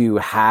to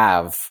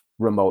have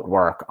remote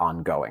work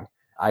ongoing.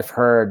 I've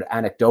heard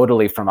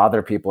anecdotally from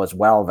other people as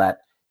well that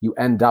you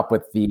end up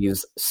with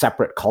these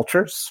separate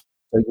cultures.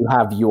 So you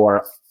have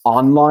your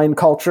online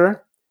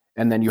culture,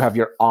 and then you have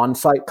your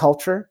on-site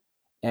culture.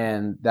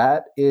 And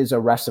that is a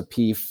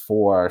recipe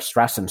for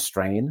stress and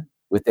strain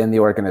within the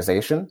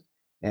organization.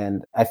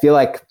 And I feel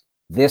like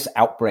this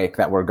outbreak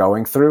that we're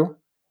going through,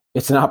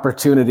 it's an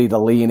opportunity to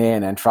lean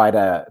in and try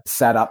to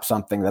set up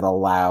something that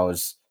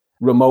allows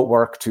remote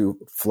work to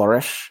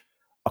flourish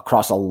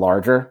across a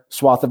larger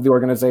swath of the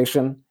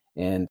organization.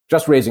 And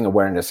just raising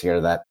awareness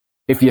here that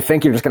if you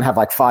think you're just going to have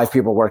like 5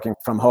 people working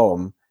from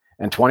home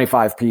and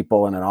 25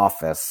 people in an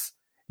office,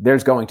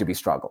 there's going to be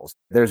struggles.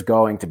 There's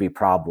going to be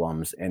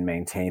problems in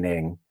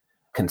maintaining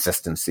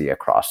consistency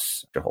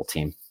across your whole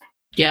team.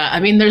 Yeah, I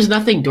mean, there's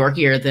nothing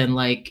dorkier than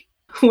like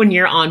when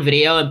you're on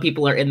video and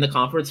people are in the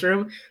conference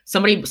room,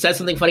 somebody says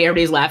something funny,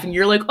 everybody's laughing.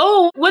 You're like,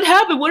 oh, what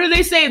happened? What did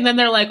they say? And then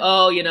they're like,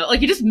 oh, you know,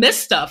 like you just miss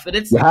stuff. And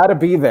it's you had to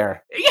be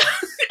there. Yeah,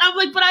 I'm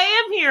like, but I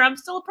am here. I'm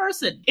still a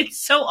person. It's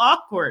so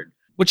awkward.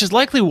 Which is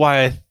likely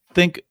why I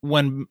think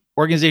when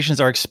organizations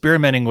are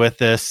experimenting with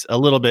this a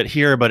little bit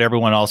here, but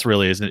everyone else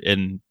really is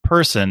in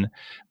person,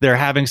 they're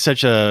having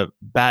such a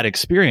bad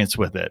experience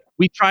with it.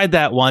 We tried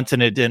that once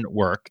and it didn't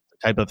work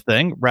type of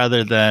thing,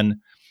 rather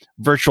than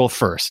virtual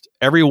first.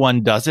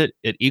 Everyone does it.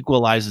 It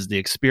equalizes the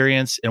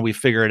experience and we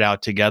figure it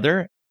out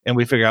together. And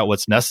we figure out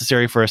what's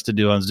necessary for us to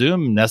do on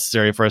Zoom,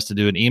 necessary for us to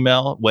do an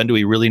email. When do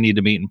we really need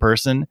to meet in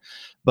person?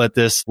 But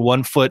this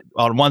 1 foot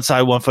on one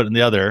side, 1 foot in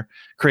the other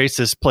creates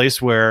this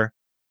place where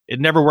it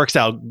never works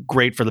out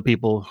great for the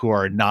people who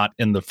are not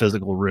in the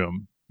physical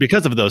room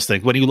because of those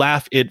things. When you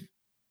laugh, it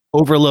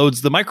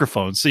overloads the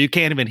microphone. So you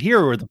can't even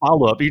hear the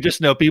follow-up. You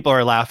just know people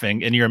are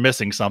laughing and you're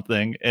missing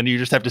something. And you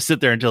just have to sit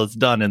there until it's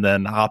done and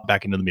then hop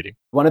back into the meeting.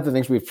 One of the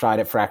things we've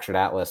tried at Fractured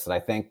Atlas that I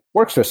think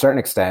works to a certain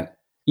extent,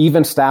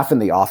 even staff in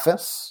the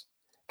office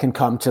can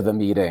come to the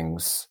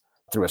meetings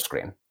through a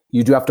screen.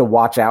 You do have to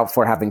watch out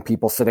for having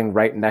people sitting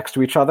right next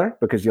to each other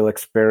because you'll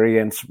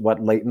experience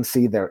what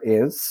latency there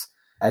is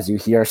as you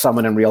hear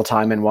someone in real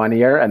time in one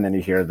ear and then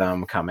you hear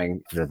them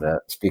coming through the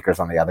speakers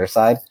on the other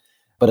side.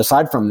 But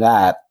aside from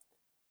that,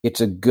 it's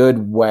a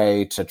good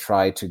way to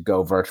try to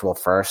go virtual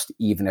first,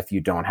 even if you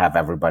don't have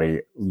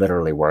everybody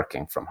literally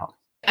working from home.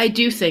 I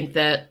do think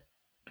that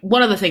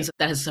one of the things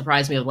that has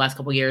surprised me over the last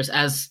couple of years,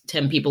 as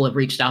Tim, people have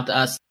reached out to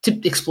us to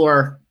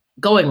explore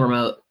going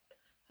remote,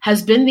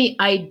 has been the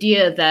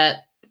idea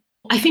that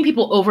I think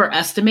people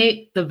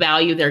overestimate the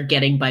value they're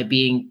getting by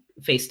being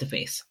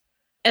face-to-face.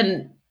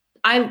 And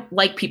I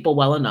like people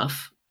well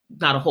enough,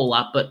 not a whole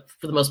lot, but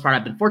for the most part,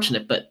 I've been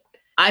fortunate. But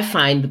I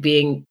find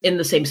being in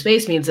the same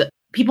space means that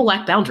people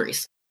lack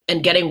boundaries,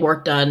 and getting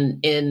work done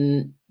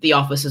in the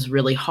office is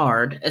really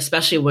hard,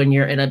 especially when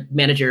you're in a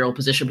managerial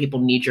position. People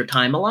need your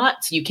time a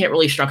lot. So you can't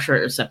really structure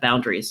it or set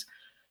boundaries.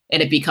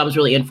 And it becomes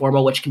really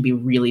informal, which can be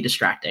really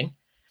distracting.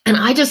 And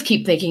I just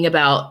keep thinking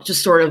about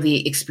just sort of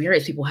the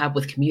experience people have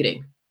with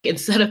commuting.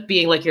 Instead of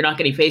being like, you're not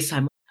getting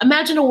FaceTime,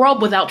 imagine a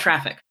world without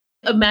traffic.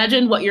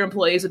 Imagine what your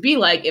employees would be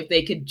like if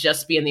they could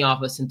just be in the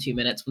office in 2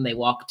 minutes when they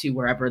walk to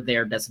wherever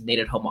their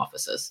designated home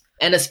office is.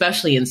 And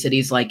especially in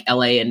cities like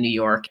LA and New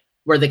York,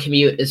 where the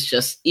commute is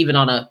just, even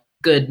on a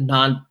good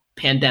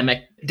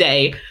non-pandemic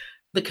day,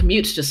 the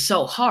commute's just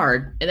so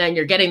hard. And then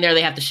you're getting there,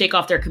 they have to shake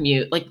off their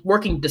commute. Like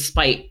working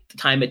despite the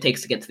time it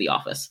takes to get to the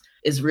office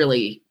is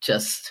really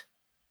just,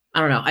 I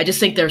don't know. I just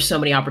think there's so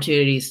many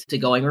opportunities to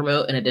going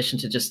remote in addition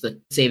to just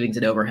the savings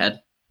and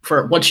overhead.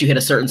 For once you hit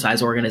a certain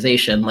size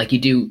organization, like you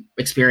do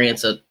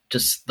experience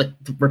just the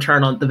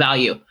return on the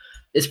value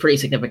is pretty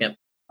significant.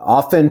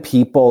 Often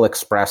people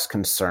express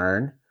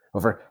concern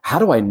over, how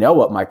do I know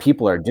what my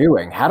people are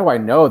doing? How do I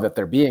know that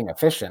they're being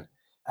efficient?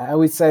 I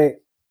always say,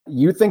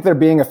 you think they're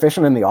being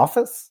efficient in the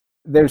office?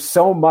 There's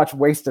so much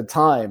wasted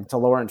time, to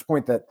Lauren's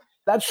point,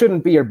 that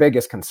shouldn't be your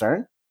biggest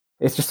concern.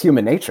 It's just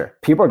human nature.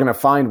 People are going to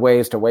find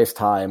ways to waste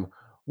time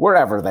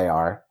wherever they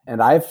are.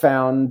 And I've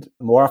found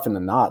more often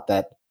than not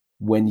that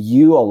when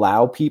you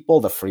allow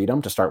people the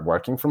freedom to start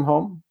working from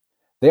home,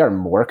 they are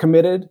more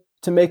committed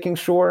to making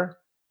sure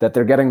that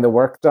they're getting the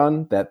work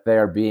done, that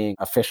they're being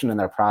efficient in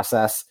their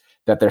process,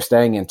 that they're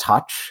staying in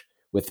touch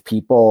with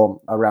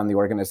people around the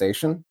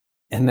organization.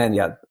 And then,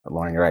 yeah,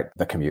 Lauren, you're right,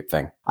 the commute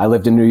thing. I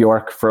lived in New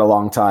York for a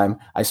long time.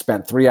 I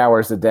spent 3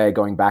 hours a day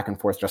going back and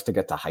forth just to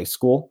get to high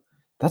school.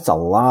 That's a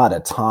lot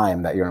of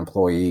time that your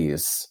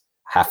employees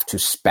have to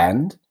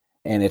spend.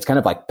 And it's kind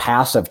of like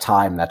passive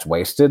time that's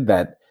wasted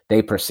that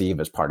they perceive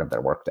as part of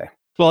their workday.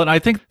 Well, and I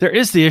think there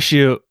is the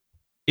issue,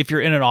 if you're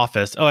in an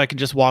office, I can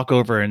just walk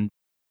over and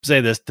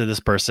say this to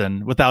this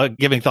person without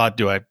giving thought,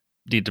 do I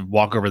need to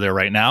walk over there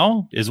right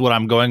now? Is what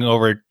I'm going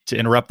over to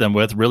interrupt them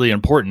with really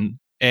important?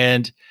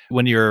 And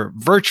when you're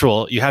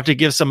virtual, you have to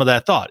give some of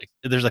that thought.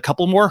 There's a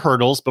couple more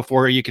hurdles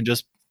before you can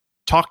just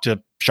talk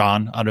to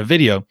Sean on a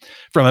video.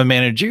 From a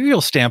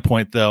managerial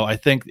standpoint, though, I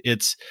think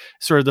it's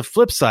sort of the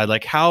flip side.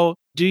 Like, how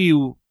do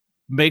you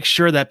make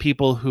sure that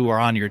people who are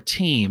on your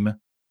team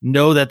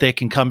know that they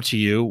can come to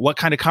you? What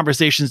kind of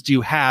conversations do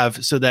you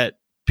have so that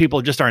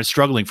people just aren't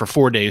struggling for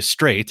 4 days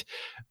straight,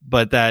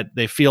 but that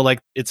they feel like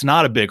it's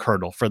not a big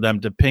hurdle for them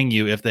to ping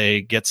you if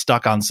they get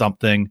stuck on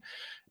something?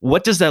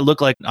 What does that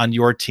look like on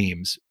your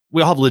teams?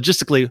 We all have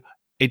logistically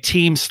a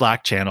team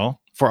Slack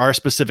channel for our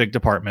specific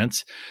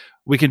departments.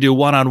 We can do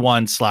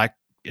one-on-one Slack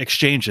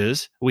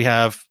exchanges. We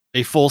have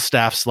a full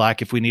staff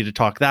Slack if we need to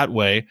talk that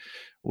way.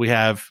 We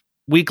have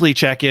weekly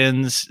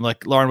check-ins,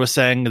 like Lauren was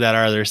saying, that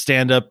are their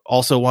stand-up,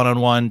 also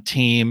one-on-one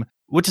team.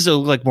 What does it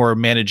look like more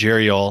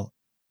managerial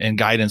and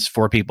guidance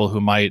for people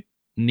who might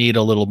need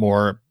a little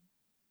more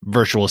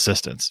virtual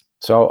assistance?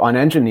 So on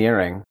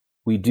engineering,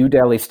 we do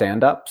daily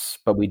stand-ups,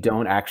 but we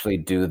don't actually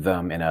do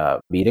them in a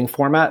meeting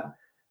format.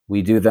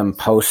 We do them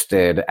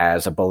posted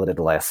as a bulleted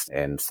list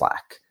in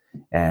Slack.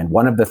 And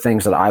one of the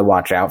things that I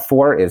watch out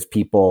for is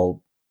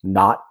people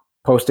not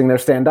posting their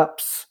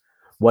stand-ups.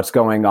 What's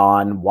going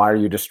on? Why are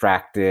you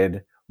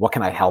distracted? What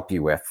can I help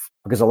you with?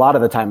 Because a lot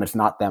of the time it's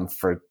not them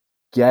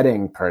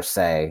forgetting per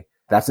se.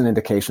 That's an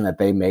indication that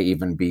they may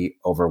even be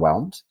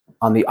overwhelmed.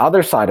 On the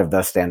other side of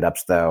those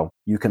stand-ups, though,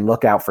 you can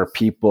look out for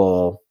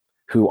people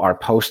who are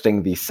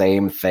posting the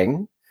same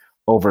thing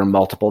over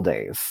multiple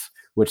days,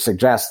 which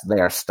suggests they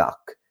are stuck.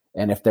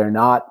 And if they're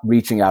not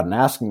reaching out and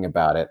asking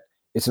about it,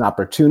 it's an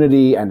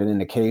opportunity and an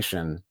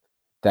indication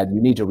that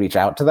you need to reach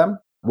out to them,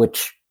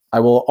 which I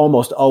will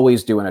almost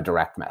always do in a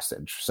direct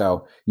message.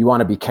 So you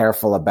want to be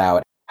careful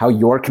about how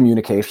your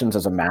communications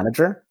as a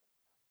manager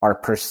are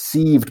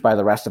perceived by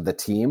the rest of the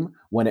team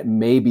when it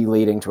may be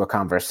leading to a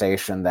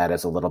conversation that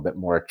is a little bit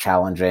more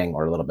challenging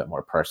or a little bit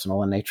more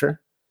personal in nature.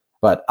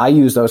 But I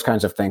use those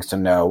kinds of things to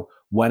know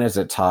when is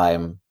it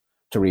time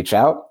to reach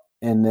out.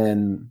 And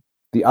then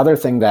the other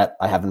thing that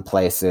I have in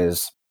place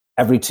is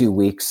every 2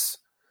 weeks,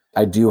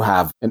 I do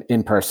have an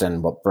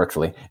in-person, well,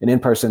 virtually, an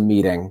in-person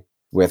meeting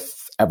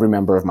with every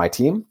member of my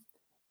team.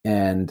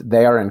 And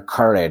they are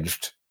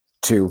encouraged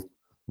to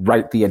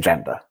write the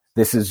agenda.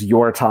 This is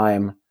your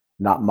time,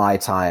 not my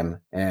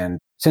time. And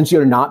since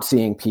you're not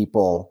seeing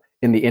people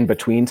in the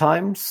in-between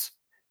times,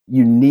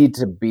 you need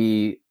to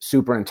be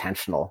super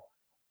intentional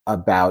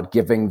about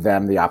giving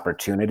them the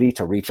opportunity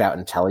to reach out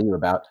and tell you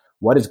about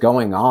what is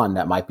going on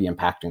that might be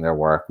impacting their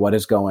work, what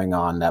is going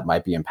on that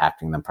might be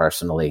impacting them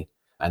personally.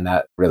 And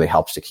that really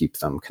helps to keep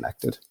them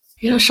connected.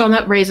 You know, Sean,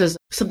 that raises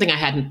something I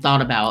hadn't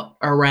thought about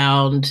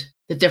around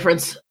the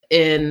difference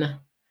in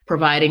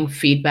providing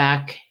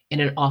feedback in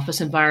an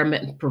office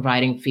environment and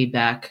providing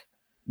feedback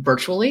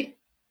virtually.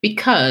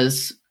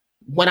 Because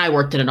when I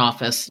worked in an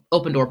office,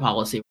 open door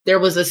policy, there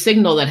was a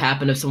signal that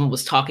happened if someone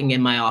was talking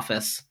in my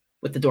office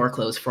with the door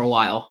closed for a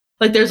while.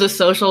 Like there's a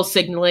social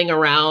signaling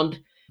around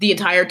the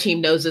entire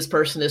team knows this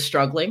person is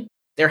struggling.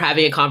 They're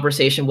having a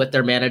conversation with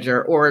their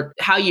manager, or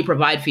how you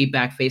provide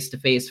feedback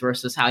face-to-face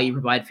versus how you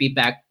provide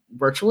feedback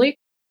virtually.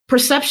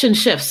 Perception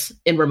shifts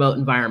in remote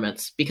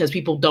environments because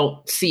people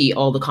don't see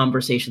all the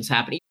conversations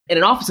happening. In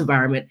an office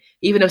environment,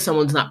 even if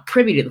someone's not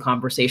privy to the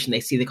conversation, they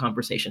see the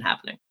conversation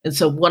happening. And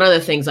so one of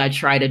the things I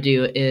try to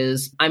do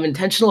is I'm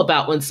intentional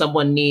about when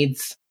someone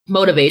needs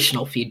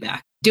motivational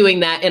feedback, doing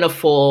that in a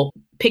full,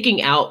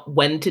 picking out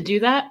when to do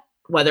that,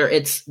 whether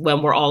it's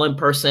when we're all in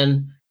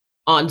person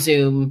on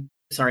Zoom.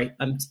 Sorry,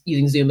 I'm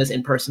using Zoom as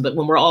in person, but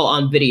when we're all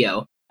on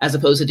video, as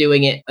opposed to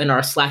doing it in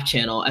our Slack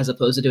channel, as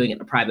opposed to doing it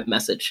in a private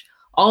message.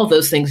 All of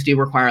those things do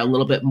require a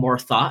little bit more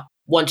thought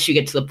once you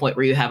get to the point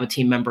where you have a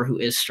team member who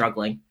is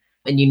struggling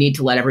and you need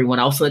to let everyone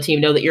else on the team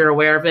know that you're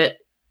aware of it.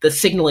 The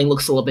signaling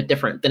looks a little bit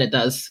different than it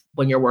does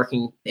when you're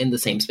working in the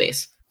same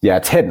space. Yeah,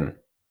 it's hidden.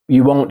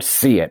 You won't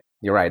see it.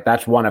 You're right.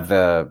 That's one of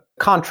the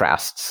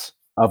contrasts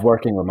of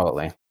working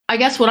remotely. I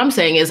guess what I'm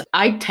saying is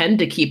I tend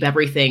to keep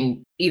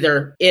everything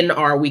either in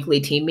our weekly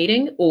team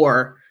meeting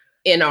or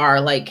in our,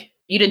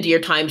 you didn't do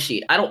your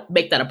timesheet. I don't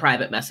make that a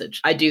private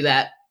message. I do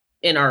that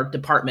in our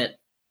department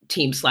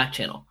team Slack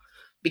channel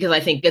because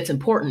I think it's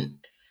important.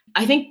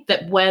 I think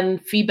that when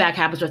feedback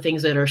happens or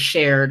things that are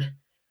shared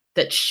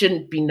that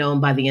shouldn't be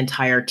known by the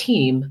entire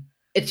team,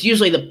 it's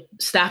usually the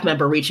staff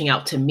member reaching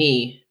out to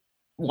me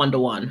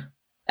one-to-one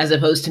as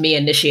opposed to me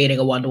initiating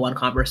a one-to-one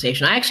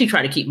conversation. I actually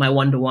try to keep my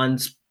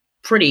one-to-ones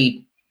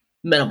pretty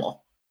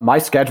minimal. My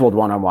scheduled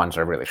one-on-ones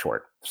are really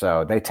short,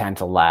 so they tend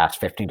to last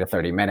 15 to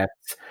 30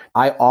 minutes.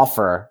 I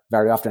offer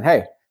very often,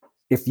 hey,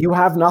 if you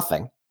have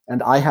nothing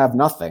and I have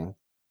nothing,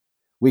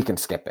 we can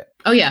skip it.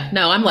 Oh yeah,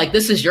 no, I'm like,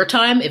 this is your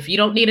time. If you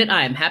don't need it,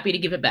 I am happy to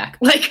give it back.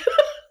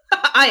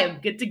 I am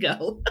good to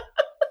go.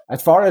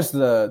 As far as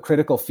the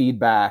critical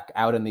feedback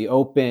out in the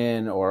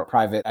open or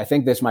private, I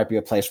think this might be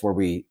a place where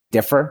we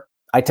differ.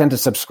 I tend to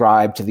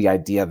subscribe to the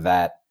idea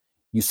that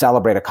you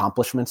celebrate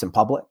accomplishments in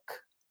public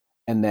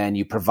and then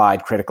you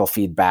provide critical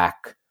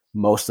feedback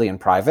mostly in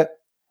private.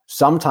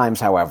 Sometimes,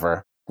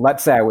 however,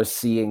 Let's say I was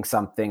seeing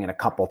something in a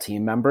couple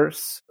team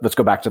members. Let's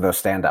go back to those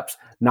stand-ups.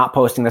 Not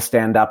posting the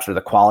stand-ups or the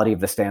quality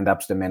of the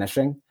stand-ups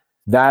diminishing.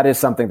 That is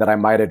something that I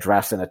might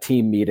address in a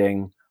team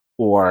meeting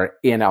or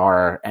in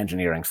our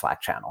engineering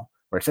Slack channel,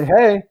 where I say,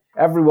 hey,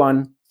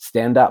 everyone,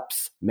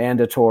 stand-ups,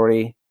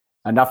 mandatory,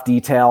 enough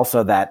detail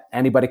so that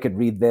anybody could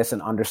read this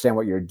and understand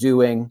what you're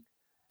doing.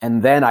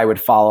 And then I would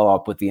follow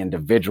up with the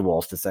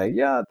individuals to say,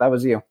 yeah, that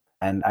was you.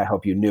 And I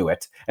hope you knew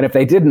it. And if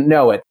they didn't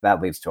know it,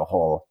 that leads to a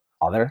whole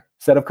other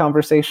set of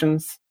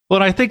conversations.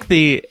 Well, I think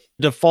the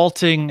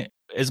defaulting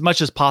as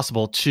much as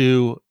possible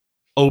to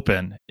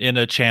open in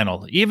a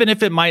channel, even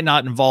if it might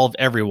not involve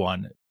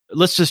everyone.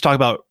 Let's just talk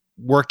about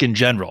work in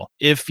general.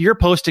 If you're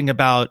posting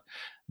about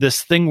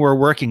this thing we're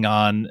working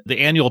on, the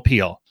annual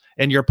peel,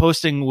 and you're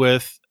posting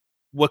with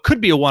what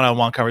could be a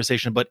one-on-one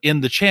conversation, but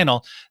in the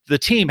channel, the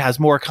team has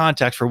more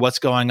context for what's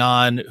going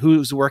on,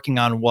 who's working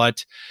on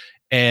what.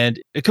 And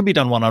it could be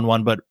done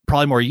one-on-one, but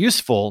probably more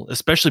useful,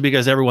 especially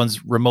because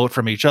everyone's remote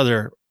from each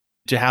other,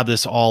 to have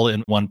this all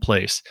in one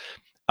place.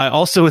 I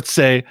also would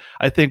say,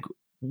 I think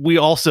we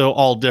also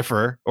all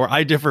differ, or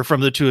I differ from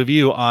the two of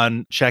you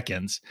on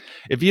check-ins.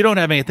 If you don't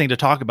have anything to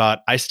talk about,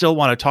 I still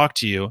want to talk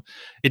to you.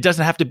 It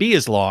doesn't have to be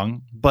as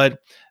long, but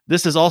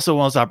this is also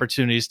one of those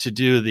opportunities to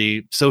do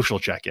the social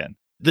check-in.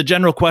 The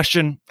general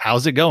question,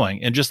 how's it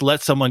going? And just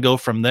let someone go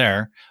from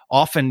there,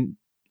 often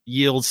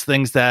yields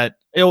things that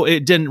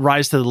it didn't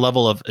rise to the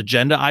level of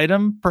agenda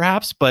item,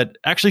 perhaps, but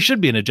actually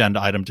should be an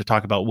agenda item to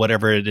talk about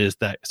whatever it is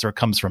that sort of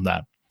comes from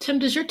that. Tim,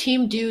 does your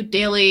team do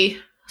daily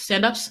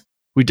stand-ups?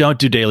 We don't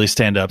do daily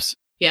stand-ups.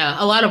 Yeah,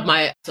 a lot of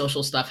my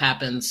social stuff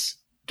happens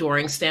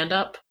during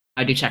stand-up.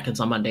 I do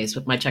check-ins on Mondays,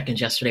 but my check-ins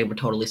yesterday were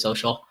totally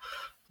social.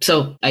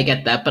 So I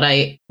get that, but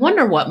I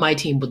wonder what my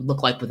team would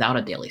look like without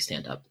a daily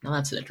stand-up. Now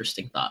that's an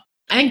interesting thought.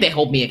 I think they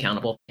hold me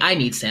accountable. I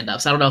need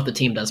stand-ups. I don't know if the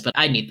team does, but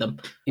I need them.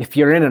 If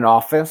you're in an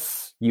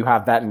office, you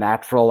have that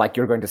natural, like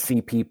you're going to see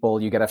people,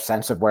 you get a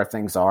sense of where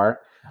things are.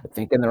 I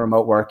think in the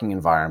remote working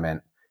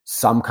environment,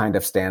 some kind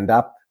of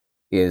stand-up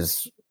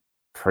is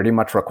pretty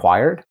much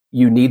required.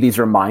 You need these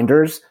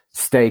reminders.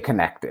 Stay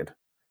connected.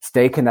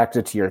 Stay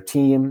connected to your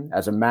team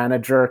as a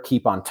manager.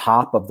 Keep on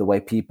top of the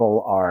way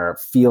people are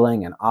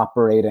feeling and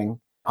operating.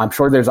 I'm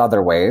sure there's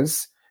other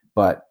ways,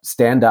 but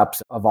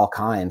stand-ups of all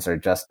kinds are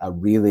just a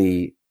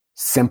really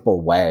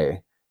simple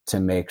way to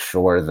make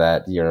sure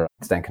that you're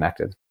staying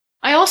connected.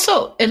 I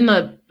also, in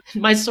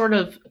my sort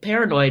of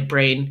paranoid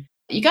brain,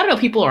 you got to know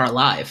people are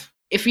alive.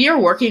 If you're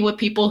working with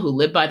people who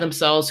live by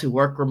themselves, who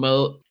work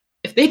remote,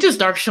 if they just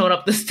aren't showing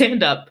up to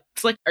stand up,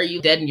 it's like, are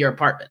you dead in your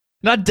apartment?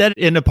 Not dead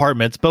in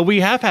apartments, but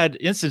we have had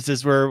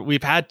instances where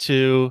we've had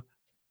to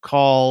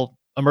call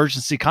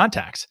emergency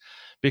contacts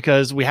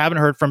because we haven't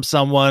heard from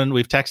someone.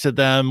 We've texted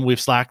them,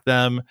 we've Slacked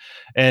them.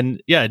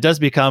 And yeah, it does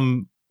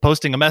become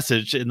posting a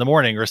message in the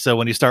morning or so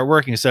when you start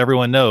working so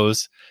everyone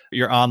knows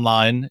you're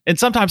online. And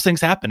sometimes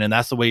things happen and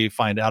that's the way you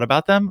find out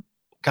about them.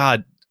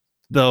 God,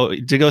 though,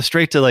 to go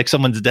straight to like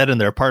someone's dead in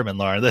their apartment,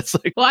 Lauren, that's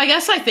like... Well, I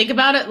guess I think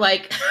about it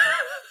like...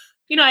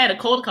 You know, I had a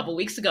cold a couple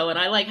weeks ago and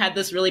I like had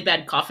this really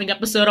bad coughing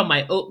episode on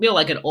my oatmeal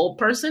like an old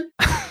person.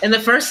 And the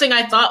first thing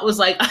I thought was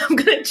like, I'm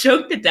going to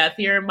choke to death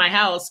here in my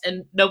house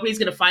and nobody's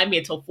going to find me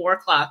until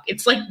 4:00.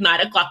 It's like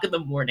 9:00 in the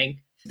morning.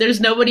 There's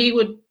nobody who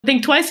would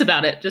think twice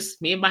about it.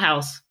 Just me in my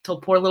house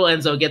till poor little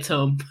Enzo gets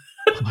home.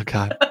 Oh my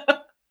God.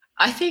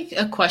 I think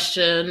a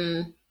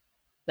question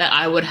that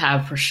I would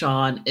have for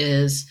Sean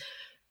is,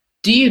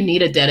 do you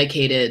need a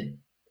dedicated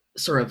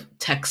sort of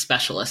tech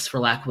specialist, for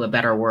lack of a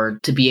better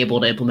word, to be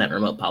able to implement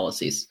remote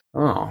policies?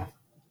 Oh,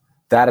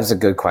 that is a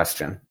good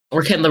question.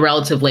 Or can the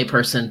relative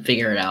layperson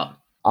figure it out?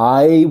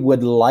 I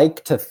would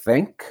like to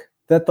think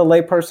that the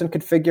layperson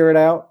could figure it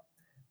out,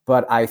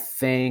 but I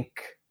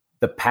think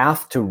the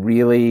path to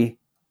really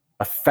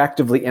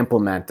effectively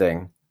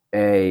implementing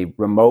a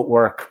remote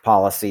work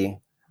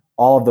policy,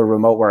 all of the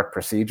remote work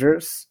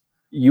procedures,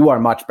 you are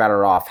much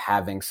better off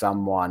having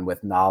someone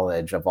with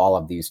knowledge of all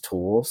of these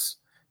tools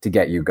to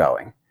get you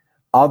going.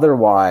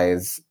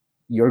 Otherwise,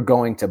 you're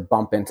going to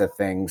bump into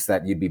things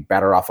that you'd be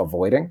better off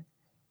avoiding,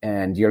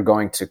 and you're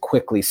going to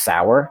quickly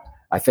sour,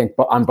 I think,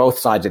 on both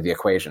sides of the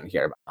equation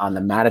here, on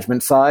the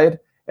management side,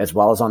 as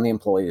well as on the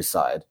employee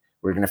side.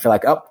 We're going to feel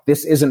like, oh,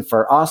 this isn't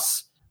for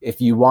us. If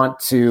you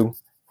want to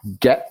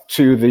get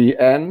to the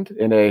end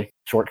in a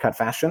shortcut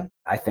fashion,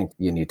 I think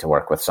you need to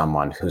work with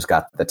someone who's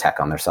got the tech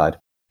on their side.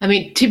 I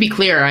mean, to be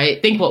clear, I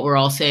think what we're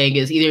all saying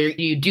is either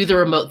you do the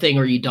remote thing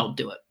or you don't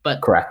do it.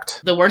 But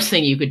correct. The worst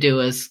thing you could do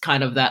is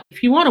kind of that.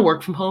 If you want to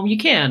work from home, you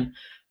can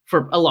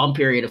for a long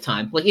period of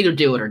time. Like either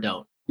do it or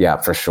don't. Yeah,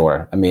 for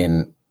sure. I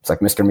mean, it's like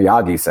Mr.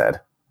 Miyagi said,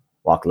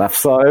 walk left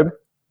side,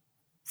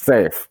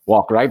 safe.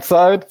 Walk right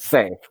side,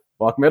 safe.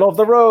 Walk middle of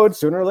the road,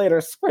 sooner or later,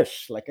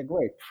 squish like a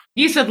grape.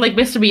 You said like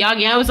Mr.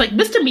 Miyagi. I was like,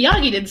 Mr.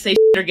 Miyagi didn't say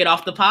or get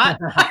off the pot.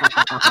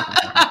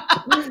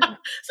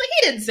 So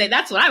he didn't say,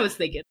 that's what I was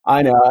thinking.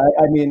 I know.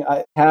 I mean,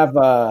 I have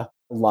a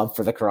love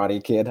for the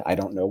Karate Kid. I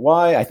don't know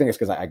why. I think it's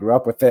because I grew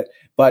up with it.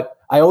 But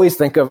I always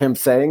think of him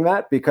saying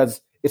that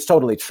because it's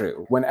totally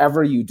true.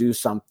 Whenever you do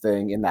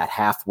something in that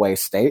halfway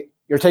state,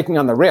 you're taking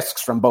on the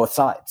risks from both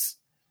sides.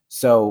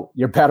 So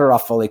you're better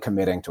off fully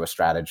committing to a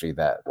strategy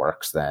that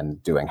works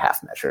than doing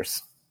half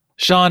measures.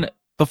 Sean,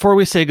 before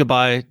we say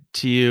goodbye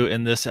to you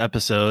in this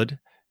episode,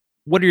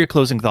 what are your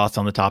closing thoughts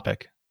on the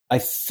topic? I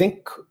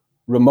think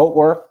remote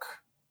work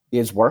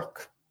is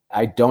work.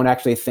 I don't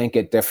actually think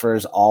it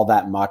differs all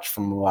that much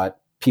from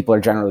what people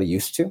are generally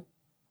used to.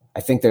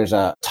 I think there's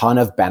a ton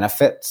of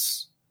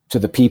benefits to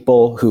the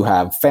people who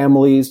have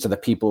families, to the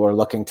people who are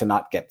looking to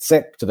not get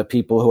sick, to the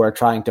people who are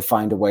trying to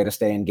find a way to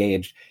stay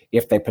engaged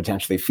if they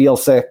potentially feel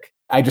sick.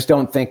 I just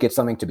don't think it's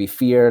something to be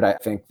feared. I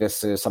think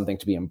this is something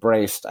to be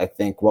embraced. I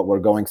think what we're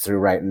going through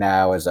right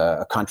now as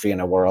a country and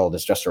a world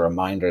is just a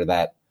reminder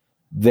that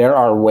there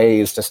are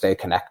ways to stay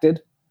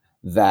connected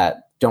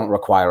that don't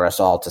require us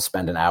all to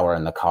spend an hour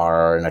in the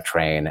car or in a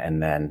train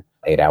and then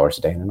 8 hours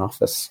a day in an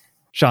office.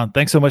 Sean,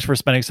 thanks so much for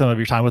spending some of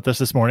your time with us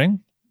this morning.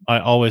 I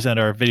always end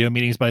our video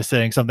meetings by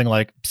saying something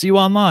like, see you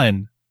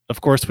online. Of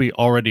course, we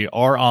already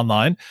are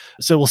online,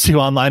 so we'll see you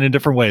online in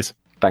different ways.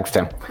 Thanks,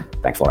 Tim.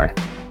 Thanks, Lauren.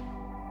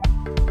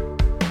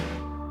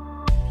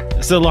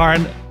 So,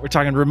 Lauren, we're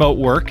talking remote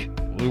work.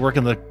 We work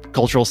in the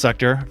cultural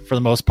sector for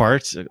the most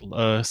part,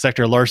 a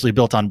sector largely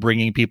built on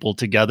bringing people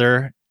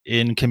together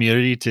in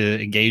community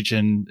to engage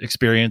in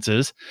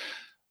experiences.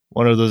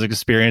 One of those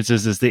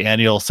experiences is the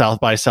annual South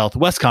by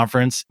Southwest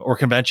conference or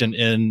convention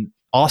in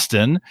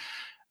Austin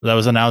that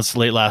was announced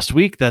late last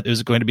week that it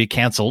was going to be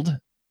canceled.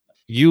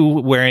 You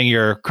wearing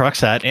your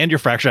Crux hat and your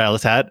Fractured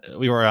Atlas hat,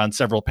 we were on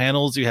several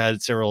panels. You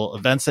had several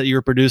events that you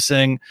were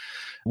producing.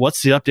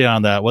 What's the update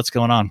on that? What's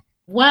going on?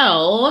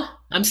 Well,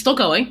 I'm still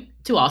going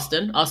to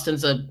Austin.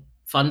 Austin's a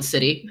fun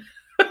city,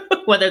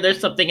 whether there's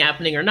something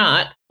happening or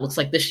not. Looks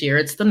like this year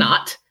it's the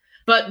not.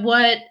 But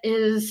what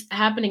is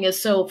happening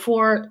is, so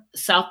for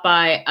South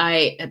by,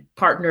 I had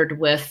partnered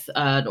with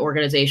an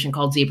organization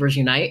called Zebras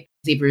Unite.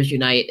 Zebras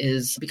Unite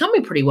is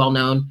becoming pretty well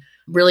known,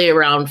 really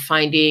around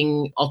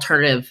finding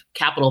alternative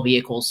capital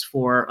vehicles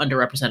for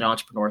underrepresented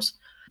entrepreneurs.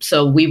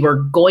 So we were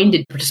going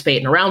to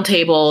participate in a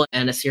roundtable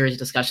and a series of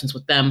discussions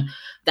with them.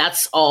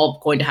 That's all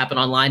going to happen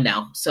online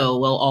now. So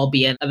we'll all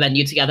be in a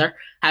venue together,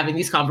 having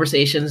these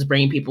conversations,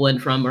 bringing people in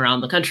from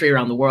around the country,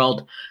 around the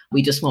world.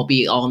 We just won't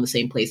be all in the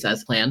same place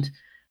as planned.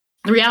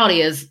 The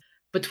reality is,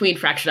 between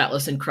Fractured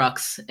Atlas and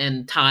Crux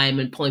and time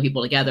and pulling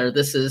people together,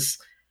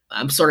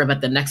 I'm sort of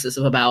at the nexus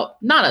of about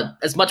not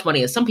as much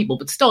money as some people,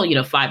 but still,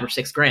 $5 or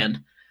 $6 grand,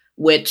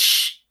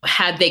 which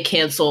had they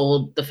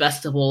canceled the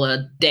festival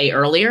a day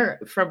earlier,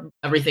 from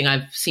everything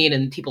I've seen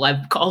and people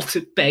I've called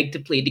to beg to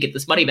plead to get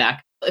this money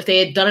back. If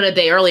they had done it a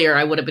day earlier,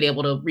 I would have been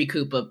able to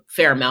recoup a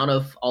fair amount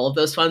of all of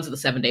those funds of the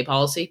 7-day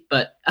policy.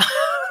 But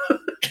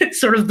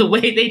it's sort of the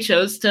way they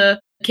chose to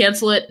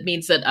cancel it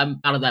means that I'm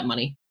out of that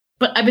money.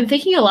 But I've been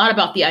thinking a lot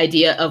about the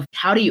idea of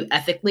how do you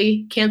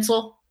ethically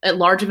cancel a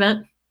large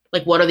event?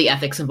 Like, what are the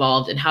ethics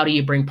involved and how do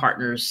you bring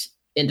partners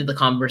into the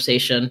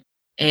conversation?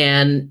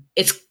 And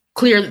it's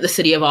clear that the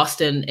city of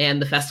Austin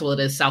and the festival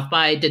that is South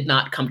by did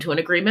not come to an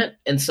agreement.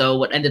 And so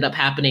what ended up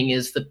happening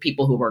is the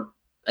people who were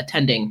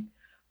attending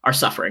are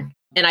suffering.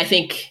 And I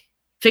think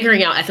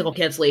figuring out ethical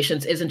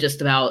cancellations isn't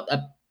just about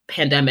a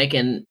pandemic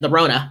and the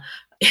Rona.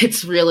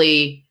 It's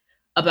really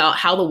about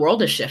how the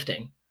world is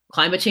shifting.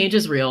 Climate change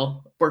is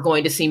real. We're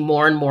going to see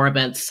more and more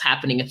events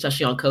happening,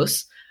 especially on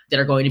coasts, that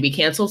are going to be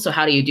canceled. So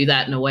how do you do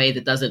that in a way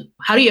that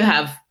how do you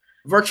have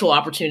virtual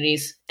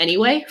opportunities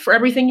anyway for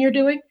everything you're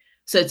doing?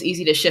 So it's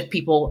easy to shift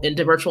people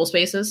into virtual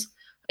spaces.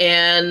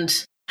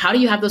 And how do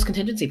you have those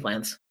contingency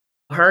plans?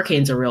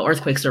 Hurricanes are real.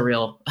 Earthquakes are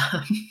real.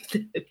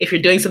 If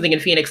you're doing something in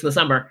Phoenix in the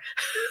summer,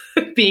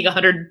 being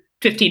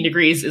 115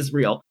 degrees is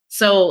real.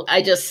 So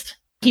I just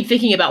keep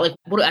thinking about, like,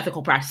 what do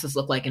ethical practices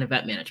look like in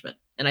event management?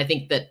 And I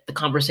think that the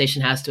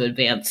conversation has to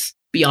advance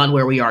beyond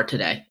where we are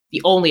today.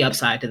 The only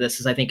upside to this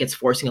is I think it's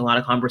forcing a lot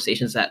of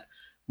conversations that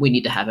we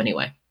need to have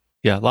anyway.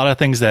 Yeah, a lot of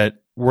things that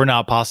were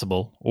not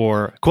possible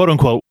or quote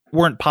unquote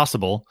weren't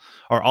possible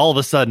are all of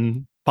a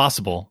sudden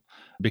possible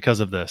because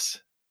of this.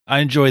 I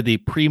enjoy the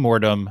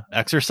pre-mortem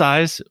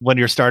exercise when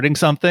you're starting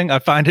something. I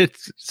find it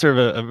sort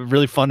of a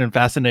really fun and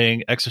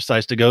fascinating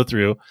exercise to go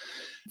through.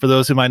 For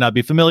those who might not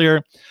be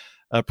familiar,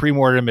 a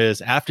pre-mortem is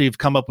after you've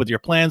come up with your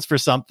plans for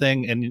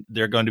something and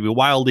they're going to be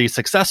wildly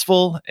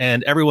successful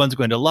and everyone's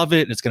going to love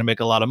it and it's going to make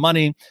a lot of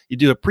money. You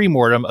do a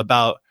pre-mortem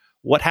about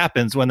what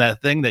happens when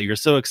that thing that you're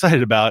so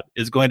excited about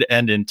is going to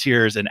end in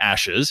tears and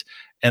ashes.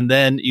 And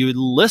then you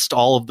list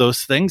all of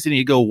those things and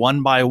you go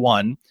one by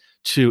one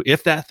to,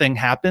 if that thing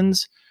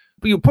happens,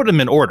 you put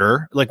them in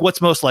order, like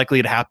what's most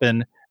likely to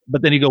happen.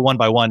 But then you go one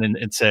by one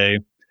and say,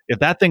 if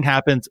that thing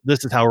happens,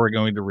 this is how we're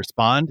going to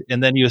respond.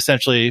 And then you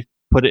essentially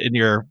put it in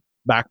your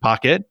back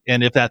pocket.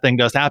 And if that thing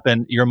does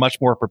happen, you're much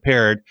more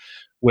prepared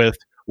with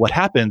what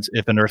happens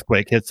if an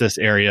earthquake hits this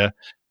area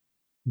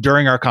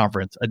during our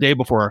conference, a day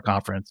before our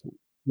conference,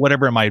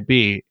 whatever it might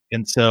be.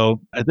 And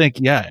so I think,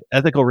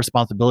 ethical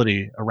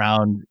responsibility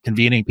around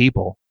convening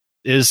people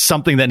is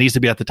something that needs to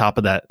be at the top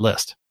of that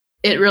list.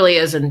 It really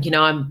is. And,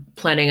 I'm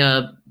planning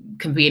a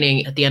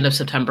convening at the end of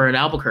September in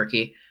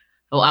Albuquerque,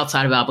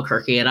 outside of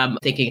Albuquerque. And I'm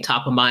thinking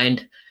top of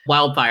mind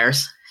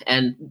wildfires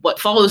And what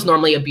follows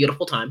normally a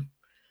beautiful time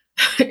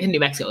in New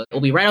Mexico.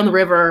 It'll be right on the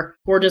river,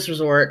 gorgeous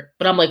resort.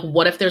 But I'm like,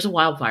 what if there's a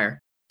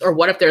wildfire? Or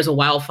what if there's a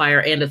wildfire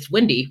and it's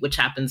windy, which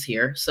happens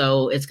here?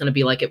 So it's going to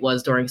be like it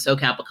was during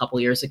SoCap a couple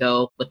years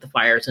ago with the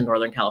fires in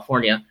Northern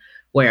California,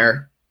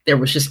 where there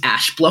was just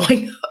ash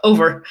blowing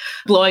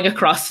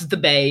across the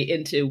bay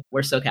into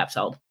where SoCap's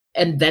held.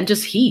 And then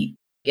just heat.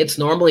 It's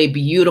normally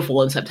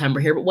beautiful in September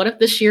here, but what if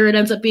this year it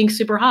ends up being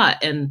super hot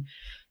and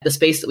the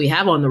space that we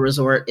have on the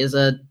resort is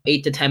a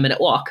 8 to 10 minute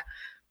walk?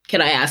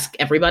 Can I ask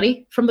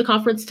everybody from the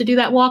conference to do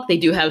that walk? They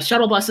do have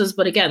shuttle buses,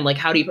 but again, like,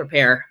 how do you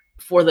prepare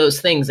for those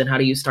things and how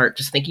do you start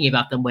just thinking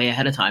about them way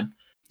ahead of time?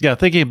 Yeah,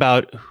 thinking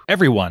about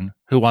everyone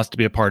who wants to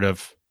be a part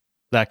of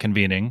that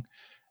convening,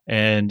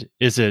 and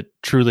is it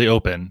truly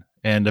open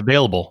and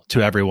available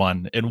to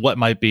everyone, and what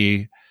might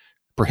be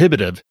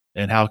prohibitive,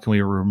 and how can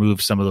we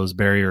remove some of those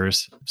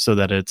barriers so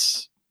that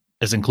it's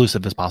as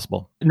inclusive as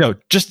possible? No,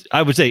 just,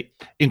 I would say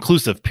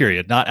inclusive,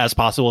 period, not as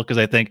possible, because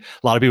I think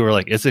a lot of people are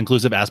like, it's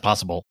inclusive as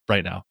possible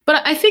right now.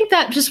 But I think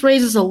that just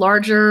raises a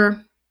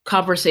larger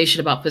conversation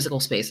about physical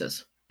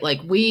spaces.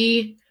 Like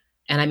we,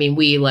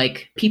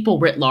 like people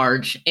writ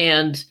large.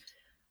 And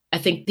I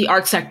think the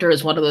art sector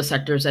is one of those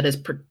sectors that is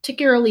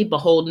particularly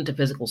beholden to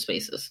physical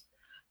spaces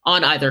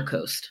on either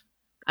coast.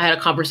 I had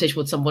a conversation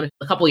with someone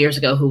a couple of years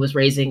ago who was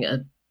raising a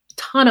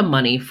ton of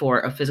money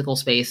for a physical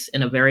space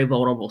in a very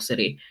vulnerable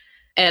city.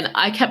 And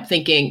I kept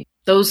thinking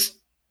those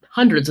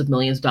hundreds of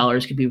millions of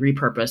dollars could be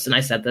repurposed. And I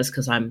said this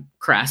because I'm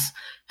crass.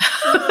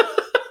 I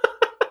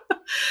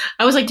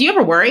was like, do you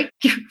ever worry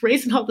you're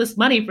raising all this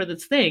money for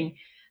this thing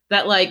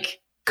that like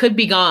could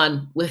be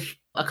gone with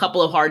a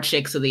couple of hard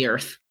shakes of the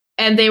earth?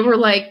 And they were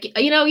like,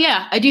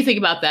 yeah, I do think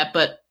about that,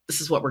 but this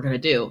is what we're going to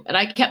do. And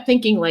I kept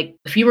thinking, like,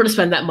 if you were to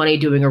spend that money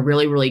doing a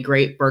really, really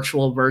great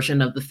virtual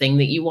version of the thing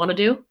that you want to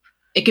do,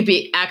 it could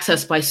be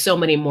accessed by so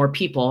many more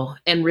people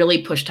and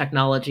really push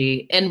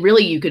technology. And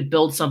really, you could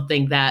build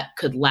something that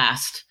could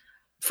last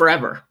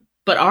forever.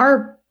 But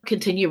our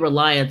continued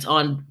reliance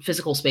on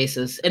physical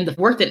spaces and the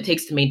work that it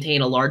takes to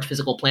maintain a large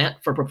physical plant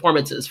for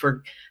performances,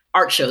 for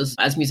art shows,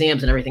 as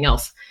museums and everything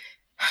else,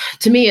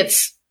 to me,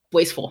 it's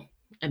wasteful.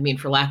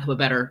 For lack of a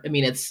better,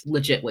 it's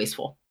legit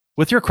wasteful.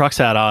 With your Crux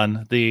hat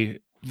on, the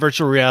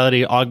virtual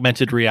reality,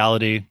 augmented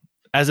reality,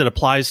 as it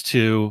applies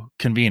to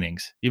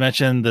convenings, you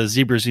mentioned the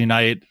Zebras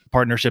Unite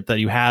partnership that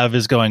you have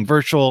is going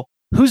virtual.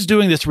 Who's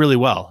doing this really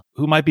well?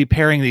 Who might be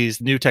pairing these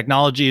new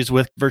technologies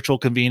with virtual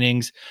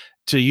convenings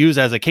to use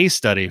as a case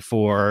study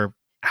for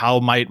how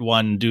might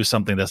one do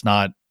something that's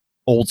not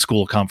old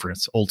school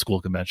conference, old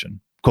school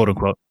convention, quote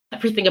unquote?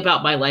 Everything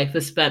about my life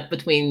is spent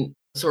between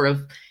sort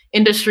of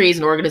industries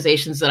and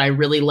organizations that I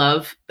really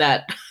love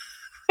that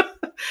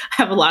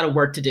have a lot of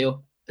work to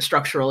do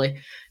structurally.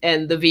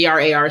 And the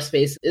VR AR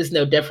space is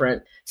no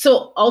different.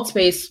 So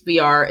AltSpace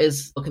VR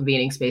is a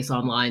convening space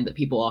online that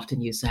people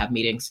often use to have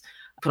meetings,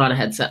 put on a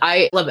headset.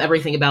 I love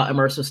everything about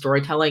immersive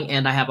storytelling,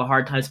 and I have a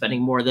hard time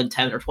spending more than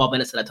 10 or 12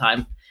 minutes at a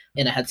time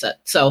in a headset.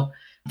 So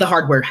the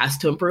hardware has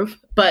to improve.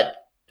 But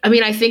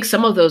I think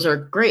some of those are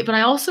great, but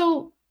I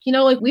also,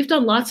 we've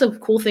done lots of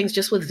cool things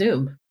just with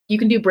Zoom. You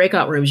can do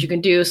breakout rooms. You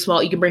can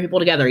bring people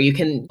together. You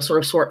can sort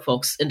of sort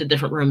folks into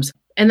different rooms.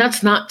 And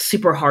that's not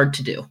super hard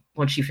to do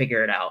once you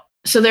figure it out.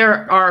 So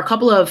there are a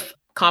couple of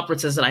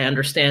conferences that I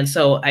understand.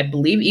 So I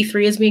believe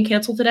E3 is being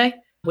canceled today,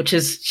 which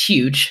is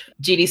huge.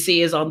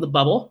 GDC is on the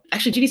bubble.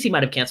 Actually, GDC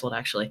might have canceled,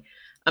 actually.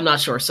 I'm not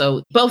sure.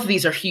 So both of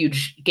these are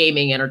huge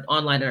gaming and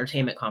online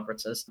entertainment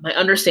conferences. My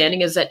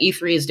understanding is that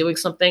E3 is doing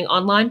something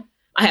online.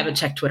 I haven't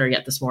checked Twitter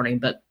yet this morning,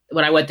 but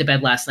when I went to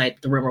bed last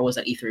night, the rumor was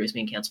that E3 was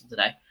being canceled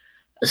today.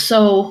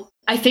 So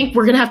I think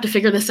we're going to have to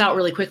figure this out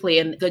really quickly.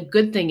 And the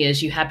good thing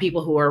is you have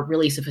people who are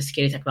really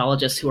sophisticated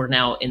technologists who are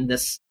now in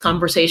this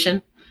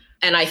conversation.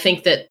 And I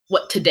think that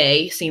what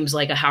today seems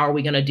like a how are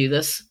we going to do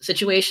this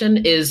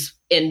situation is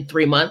in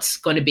 3 months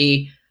going to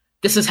be,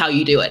 this is how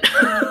you do it.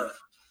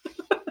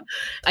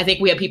 I think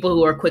we have people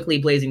who are quickly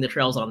blazing the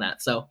trails on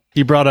that. So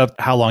you brought up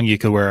how long you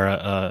could wear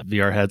a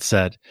VR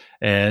headset,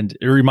 and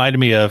it reminded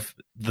me of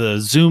the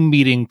Zoom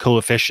meeting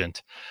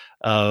coefficient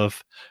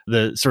of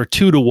the sort of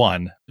 2 to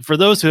 1. For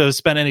those who have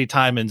spent any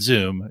time in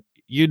Zoom,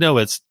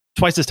 it's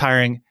twice as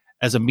tiring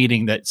as a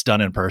meeting that's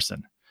done in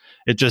person.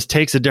 It just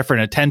takes a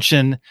different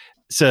attention.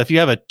 So if you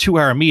have a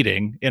 2-hour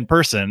meeting in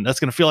person, that's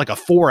going to feel like a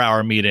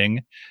 4-hour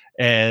meeting.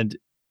 And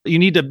you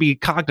need to be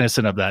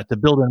cognizant of that, to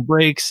build in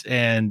breaks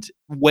and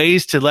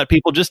ways to let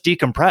people just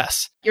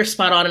decompress. You're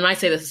spot on. And I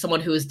say this as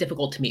someone who is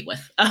difficult to meet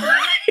with.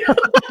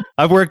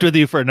 I've worked with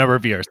you for a number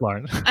of years,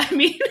 Lauren. I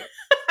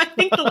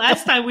think the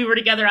last time we were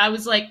together, I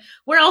was like,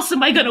 where else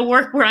am I going to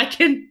work where I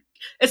can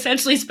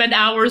essentially spend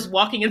hours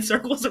walking in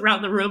circles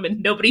around the room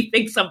and nobody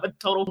thinks I'm a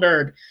total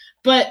nerd?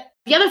 But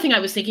the other thing I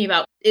was thinking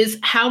about is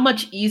how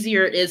much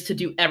easier it is to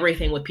do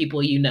everything with people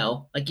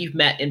like you've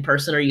met in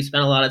person or you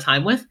spent a lot of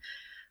time with.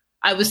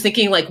 I was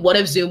thinking, like, what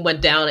if Zoom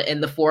went down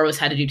and the 4 of us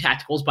had to do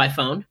tacticals by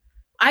phone?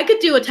 I could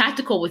do a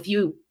tactical with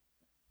you.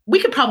 We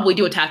could probably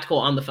do a tactical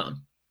on the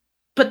phone.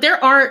 But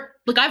there aren't,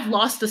 I've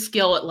lost the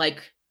skill at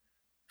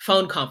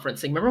phone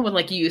conferencing. Remember when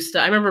like you used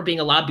to, I remember being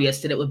a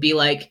lobbyist and it would be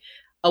like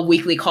a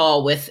weekly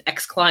call with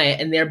X client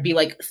and there'd be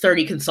like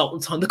 30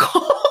 consultants on the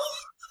call,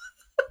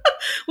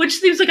 which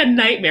seems like a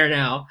nightmare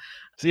now.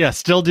 So yeah,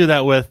 still do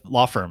that with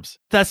law firms.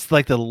 That's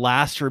like the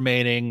last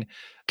remaining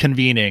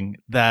convening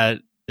that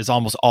is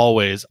almost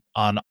always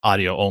on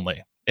audio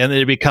only. And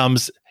it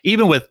becomes,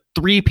 even with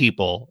 3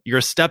 people,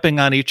 you're stepping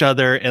on each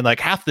other and like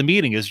half the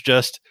meeting is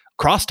just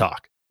crosstalk.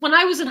 When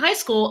I was in high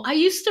school, I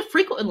used to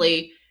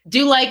frequently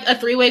do like a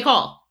 3-way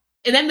call.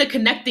 And then the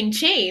connecting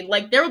chain,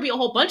 like there would be a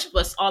whole bunch of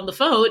us on the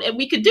phone and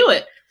we could do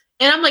it.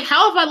 And I'm like,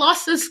 how have I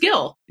lost this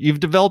skill? You've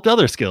developed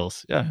other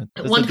skills. Yeah.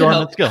 One could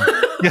hope. Skill.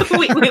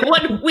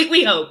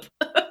 we hope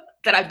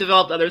that I've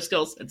developed other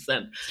skills since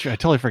then. True. I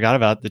totally forgot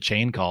about the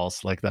chain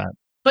calls like that.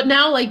 But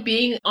now, like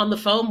being on the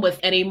phone with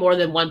any more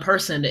than one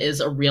person is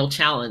a real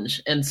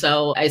challenge. And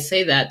so I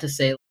say that to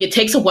say it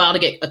takes a while to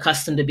get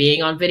accustomed to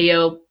being on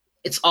video.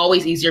 It's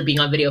always easier being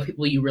on video with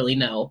people you really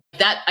know.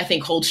 That I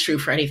think holds true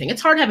for anything.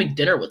 It's hard having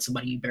dinner with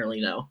somebody you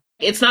barely know.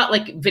 It's not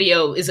like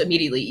video is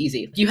immediately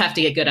easy. You have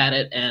to get good at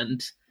it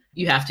and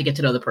you have to get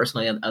to know the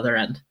person on the other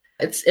end.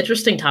 It's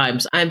interesting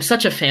times. I'm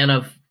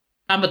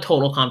a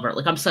total convert.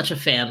 Like I'm such a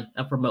fan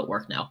of remote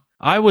work now.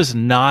 I was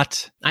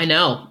not. I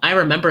know. I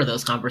remember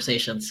those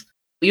conversations.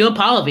 You and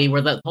Pallavi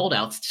were the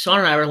holdouts. Sean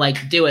and I were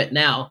like, do it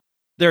now.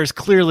 There's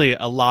clearly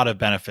a lot of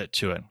benefit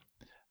to it.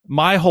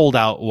 My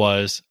holdout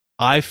was,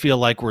 I feel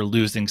like we're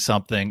losing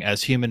something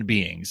as human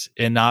beings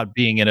in not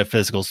being in a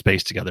physical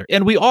space together.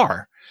 And we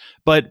are.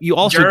 But you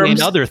also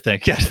gain other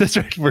things. Yes, that's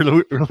right.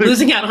 We're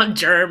losing out on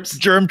germs.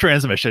 Germ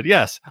transmission.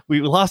 Yes,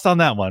 we lost on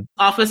that one.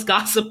 Office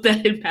gossip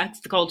that impacts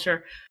the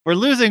culture. We're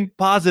losing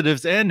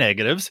positives and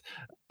negatives,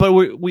 but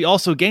we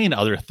also gain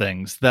other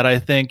things that I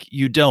think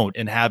you don't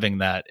in having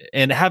that.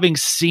 And having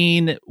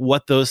seen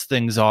what those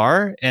things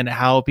are and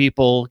how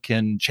people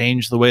can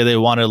change the way they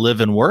want to live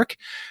and work,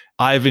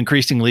 I've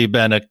increasingly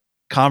been a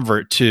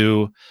convert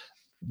to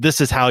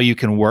this is how you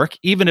can work,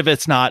 even if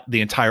it's not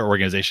the entire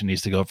organization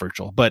needs to go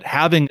virtual, but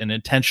having an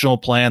intentional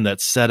plan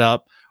that's set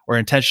up or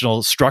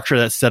intentional structure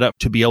that's set up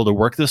to be able to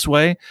work this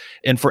way.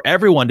 And for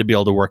everyone to be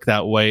able to work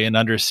that way and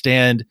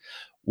understand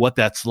what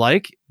that's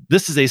like.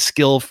 This is a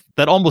skill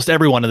that almost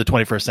everyone in the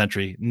 21st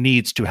century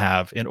needs to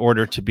have in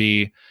order to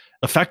be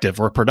effective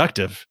or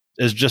productive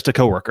as just a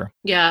coworker.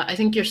 Yeah, I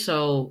think you're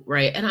so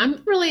right. And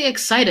I'm really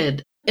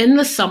excited. In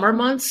the summer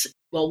months,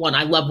 well, one,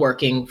 I love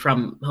working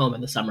from home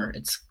in the summer.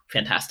 It's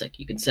fantastic.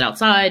 You can sit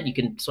outside, you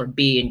can sort of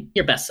be in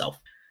your best self.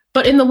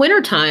 But in the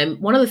wintertime,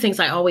 one of the things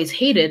I always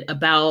hated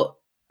about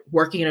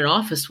working in an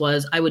office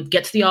was I would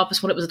get to the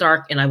office when it was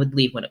dark and I would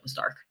leave when it was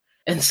dark.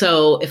 And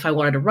so if I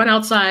wanted to run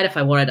outside,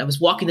 I was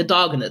walking the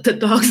dog and the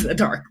dog's in the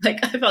dark. Like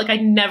I felt like I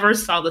never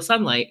saw the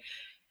sunlight.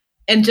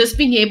 And just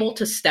being able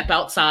to step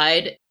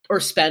outside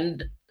or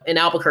spend in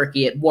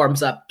Albuquerque, it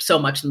warms up so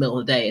much in the middle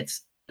of the day.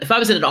 If I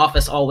was in an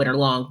office all winter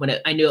long, when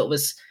I knew it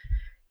was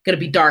going to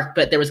be dark,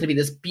 but there was going to be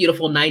this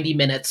beautiful 90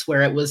 minutes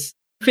where it was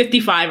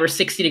 55 or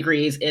 60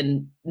 degrees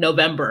in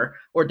November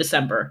or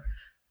December.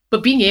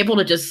 But being able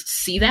to just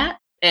see that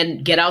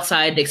and get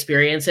outside and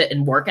experience it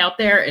and work out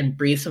there and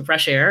breathe some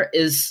fresh air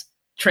is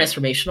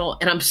transformational.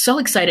 And I'm so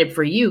excited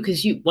for you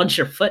because once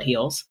your foot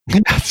heals.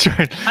 That's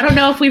right. I don't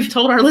know if we've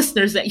told our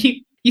listeners that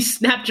you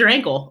snapped your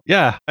ankle.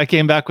 Yeah, I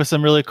came back with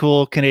some really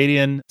cool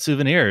Canadian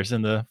souvenirs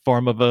in the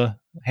form of a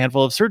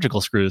handful of surgical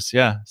screws.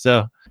 Yeah.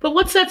 But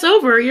once that's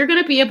over, you're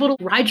going to be able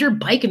to ride your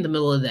bike in the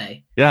middle of the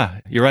day.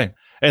 Yeah, you're right.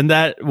 And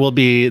that will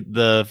be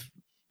the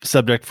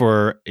subject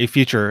for a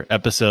future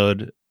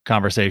episode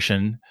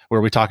conversation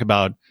where we talk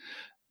about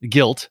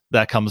guilt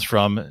that comes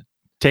from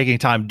taking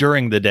time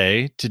during the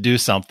day to do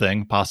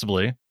something,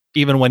 possibly,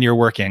 even when you're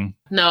working.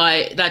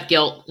 No, that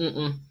guilt,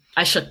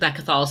 I shook that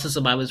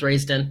Catholicism I was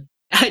raised in.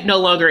 I no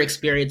longer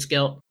experience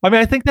guilt. I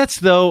mean, I think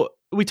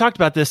we talked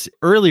about this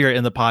earlier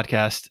in the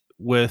podcast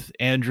with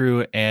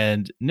Andrew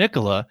and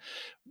Nicola.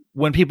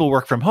 When people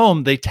work from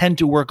home, they tend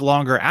to work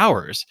longer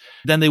hours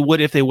than they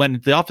would if they went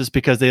into the office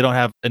because they don't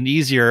have an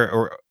easier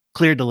or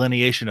clear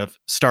delineation of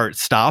start,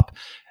 stop.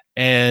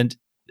 And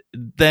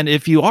then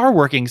if you are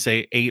working,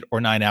 say, 8 or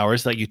 9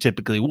 hours like you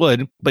typically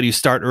would, but you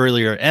start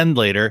earlier and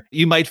later,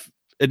 you might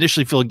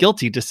initially feel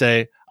guilty to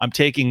say, I'm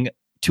taking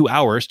 2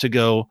 hours to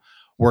go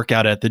work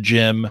out at the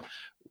gym,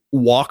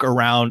 walk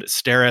around,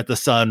 stare at the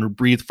sun,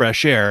 breathe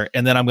fresh air,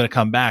 and then I'm going to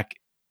come back.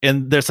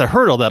 And there's a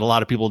hurdle that a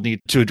lot of people need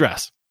to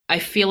address. I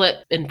feel it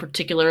in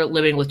particular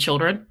living with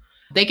children.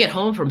 They get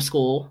home from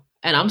school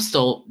and I'm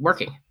still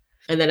working.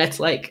 And then it's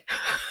like,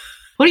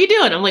 what are you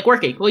doing? I'm like,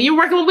 working. Well, you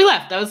were working when we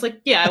left. I was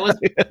like, yeah, I was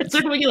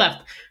working when you left.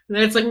 And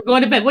then it's like, we're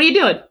going to bed. What are you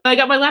doing? I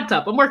got my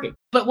laptop. I'm working.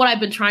 But what I've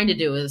been trying to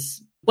do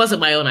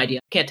wasn't my own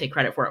idea. Can't take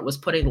credit for it. Was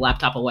putting the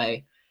laptop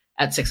away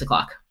at 6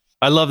 o'clock.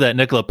 I love that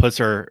Nicola puts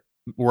her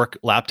work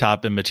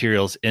laptop and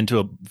materials into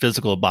a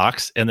physical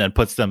box and then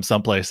puts them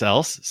someplace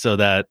else so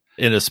that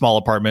in a small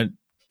apartment,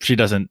 she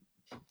doesn't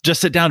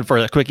just sit down for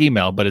a quick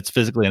email, but it's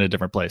physically in a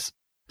different place.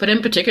 But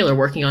in particular,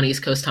 working on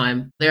East Coast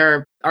time,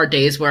 there are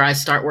days where I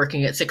start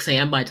working at 6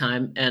 a.m. my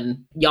time and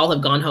y'all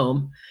have gone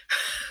home,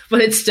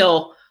 but it's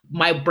still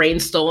my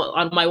brain's still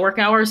on my work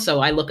hours. So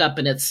I look up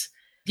and it's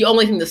the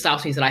only thing that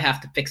stops me is that I have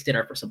to fix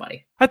dinner for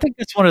somebody. I think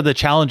that's one of the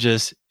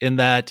challenges in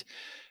that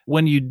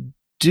when you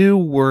do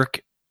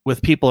work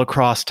with people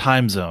across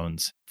time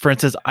zones, for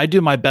instance, I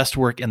do my best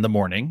work in the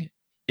morning.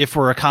 If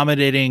we're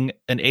accommodating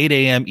an 8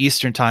 a.m.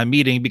 Eastern time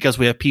meeting, because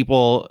we have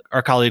people,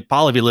 our colleague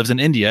Pallavi lives in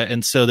India,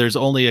 and so there's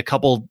only a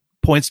couple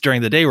points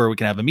during the day where we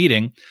can have a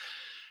meeting,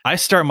 I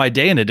start my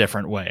day in a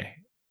different way.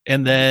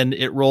 And then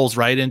it rolls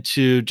right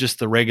into just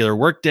the regular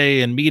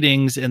workday and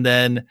meetings. And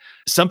then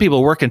some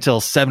people work until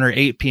 7 or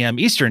 8 p.m.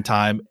 Eastern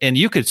time, and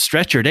you could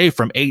stretch your day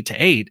from 8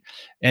 to 8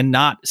 and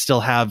not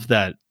still have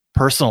that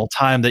personal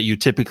time that you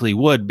typically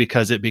would,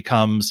 because it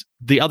becomes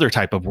the other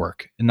type of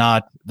work,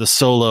 not the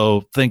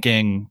solo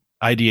thinking,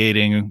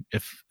 ideating,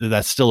 if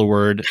that's still a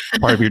word,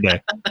 part of your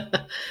day.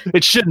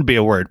 It shouldn't be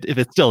a word if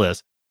it still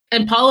is.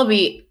 And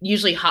Pallavi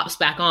usually hops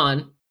back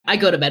on. I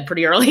go to bed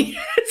pretty early.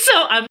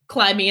 So I'm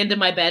climbing into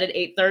my bed at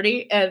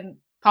 8:30 and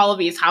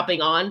Pallavi is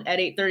hopping on at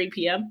 8:30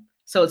 p.m.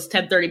 So it's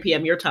 10:30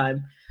 p.m. your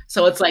time.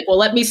 So it's like, well,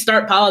 let me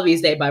start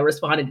Pallavi's day by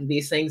responding to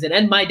these things and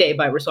end my day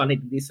by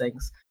responding to these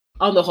things.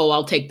 On the whole,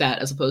 I'll take that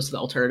as opposed to the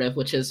alternative,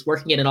 which is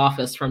working in an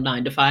office from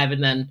 9 to 5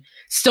 and then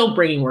still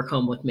bringing work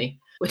home with me,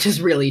 which is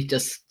really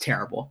just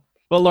terrible.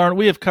 Well, Lauren,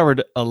 we have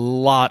covered a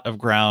lot of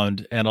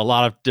ground and a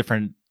lot of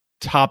different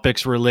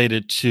topics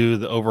related to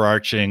the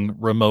overarching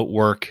remote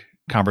work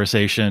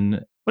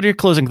conversation. What are your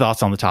closing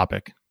thoughts on the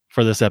topic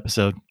for this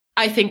episode?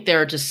 I think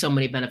there are just so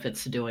many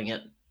benefits to doing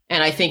it.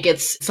 And I think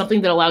it's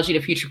something that allows you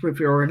to future-proof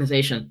your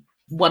organization.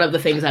 One of the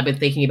things I've been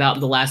thinking about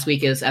in the last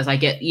week is, as I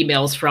get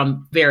emails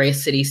from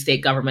various city,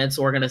 state governments,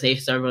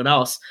 organizations, everyone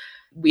else,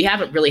 we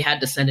haven't really had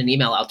to send an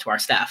email out to our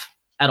staff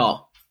at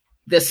all.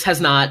 This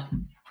has not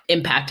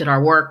impacted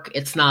our work.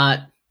 It's not,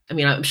 I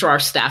mean, I'm sure our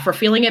staff are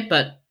feeling it,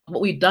 but what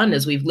we've done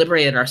is we've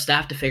liberated our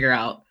staff to figure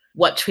out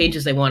what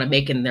changes they want to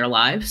make in their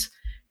lives.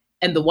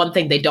 And the one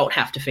thing they don't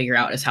have to figure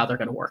out is how they're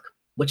going to work,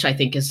 which I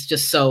think is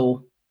just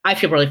so, I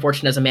feel really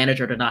fortunate as a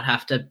manager to not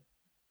have to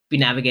be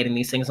navigating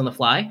these things on the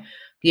fly.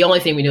 The only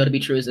thing we know to be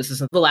true is this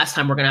isn't the last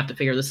time we're going to have to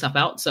figure this stuff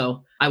out.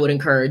 So I would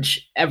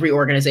encourage every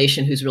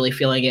organization who's really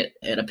feeling it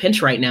in a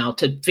pinch right now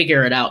to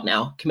figure it out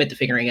now, commit to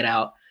figuring it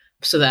out,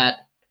 so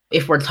that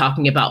if we're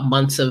talking about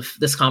months of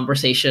this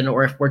conversation,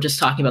 or if we're just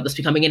talking about this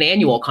becoming an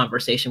annual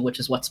conversation, which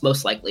is what's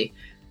most likely,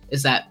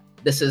 is that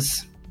this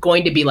is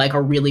going to be like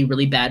a really,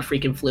 really bad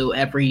freaking flu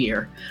every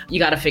year. You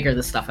got to figure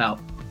this stuff out.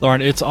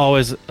 Lauren, it's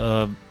always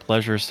a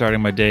pleasure starting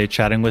my day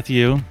chatting with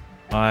you.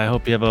 I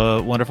hope you have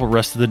a wonderful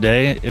rest of the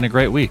day and a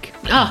great week.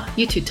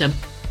 You too, Tim.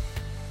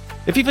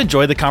 If you've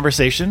enjoyed the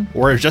conversation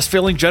or are just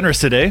feeling generous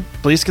today,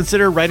 please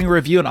consider writing a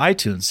review on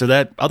iTunes so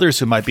that others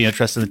who might be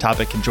interested in the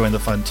topic can join the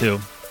fun too.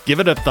 Give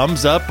it a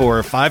thumbs up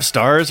or 5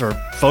 stars or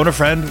phone a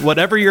friend,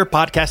 whatever your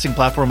podcasting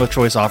platform of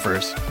choice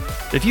offers.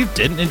 If you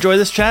didn't enjoy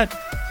this chat,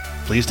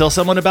 please tell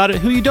someone about it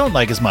who you don't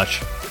like as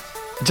much.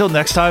 Until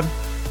next time,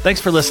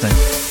 thanks for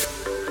listening.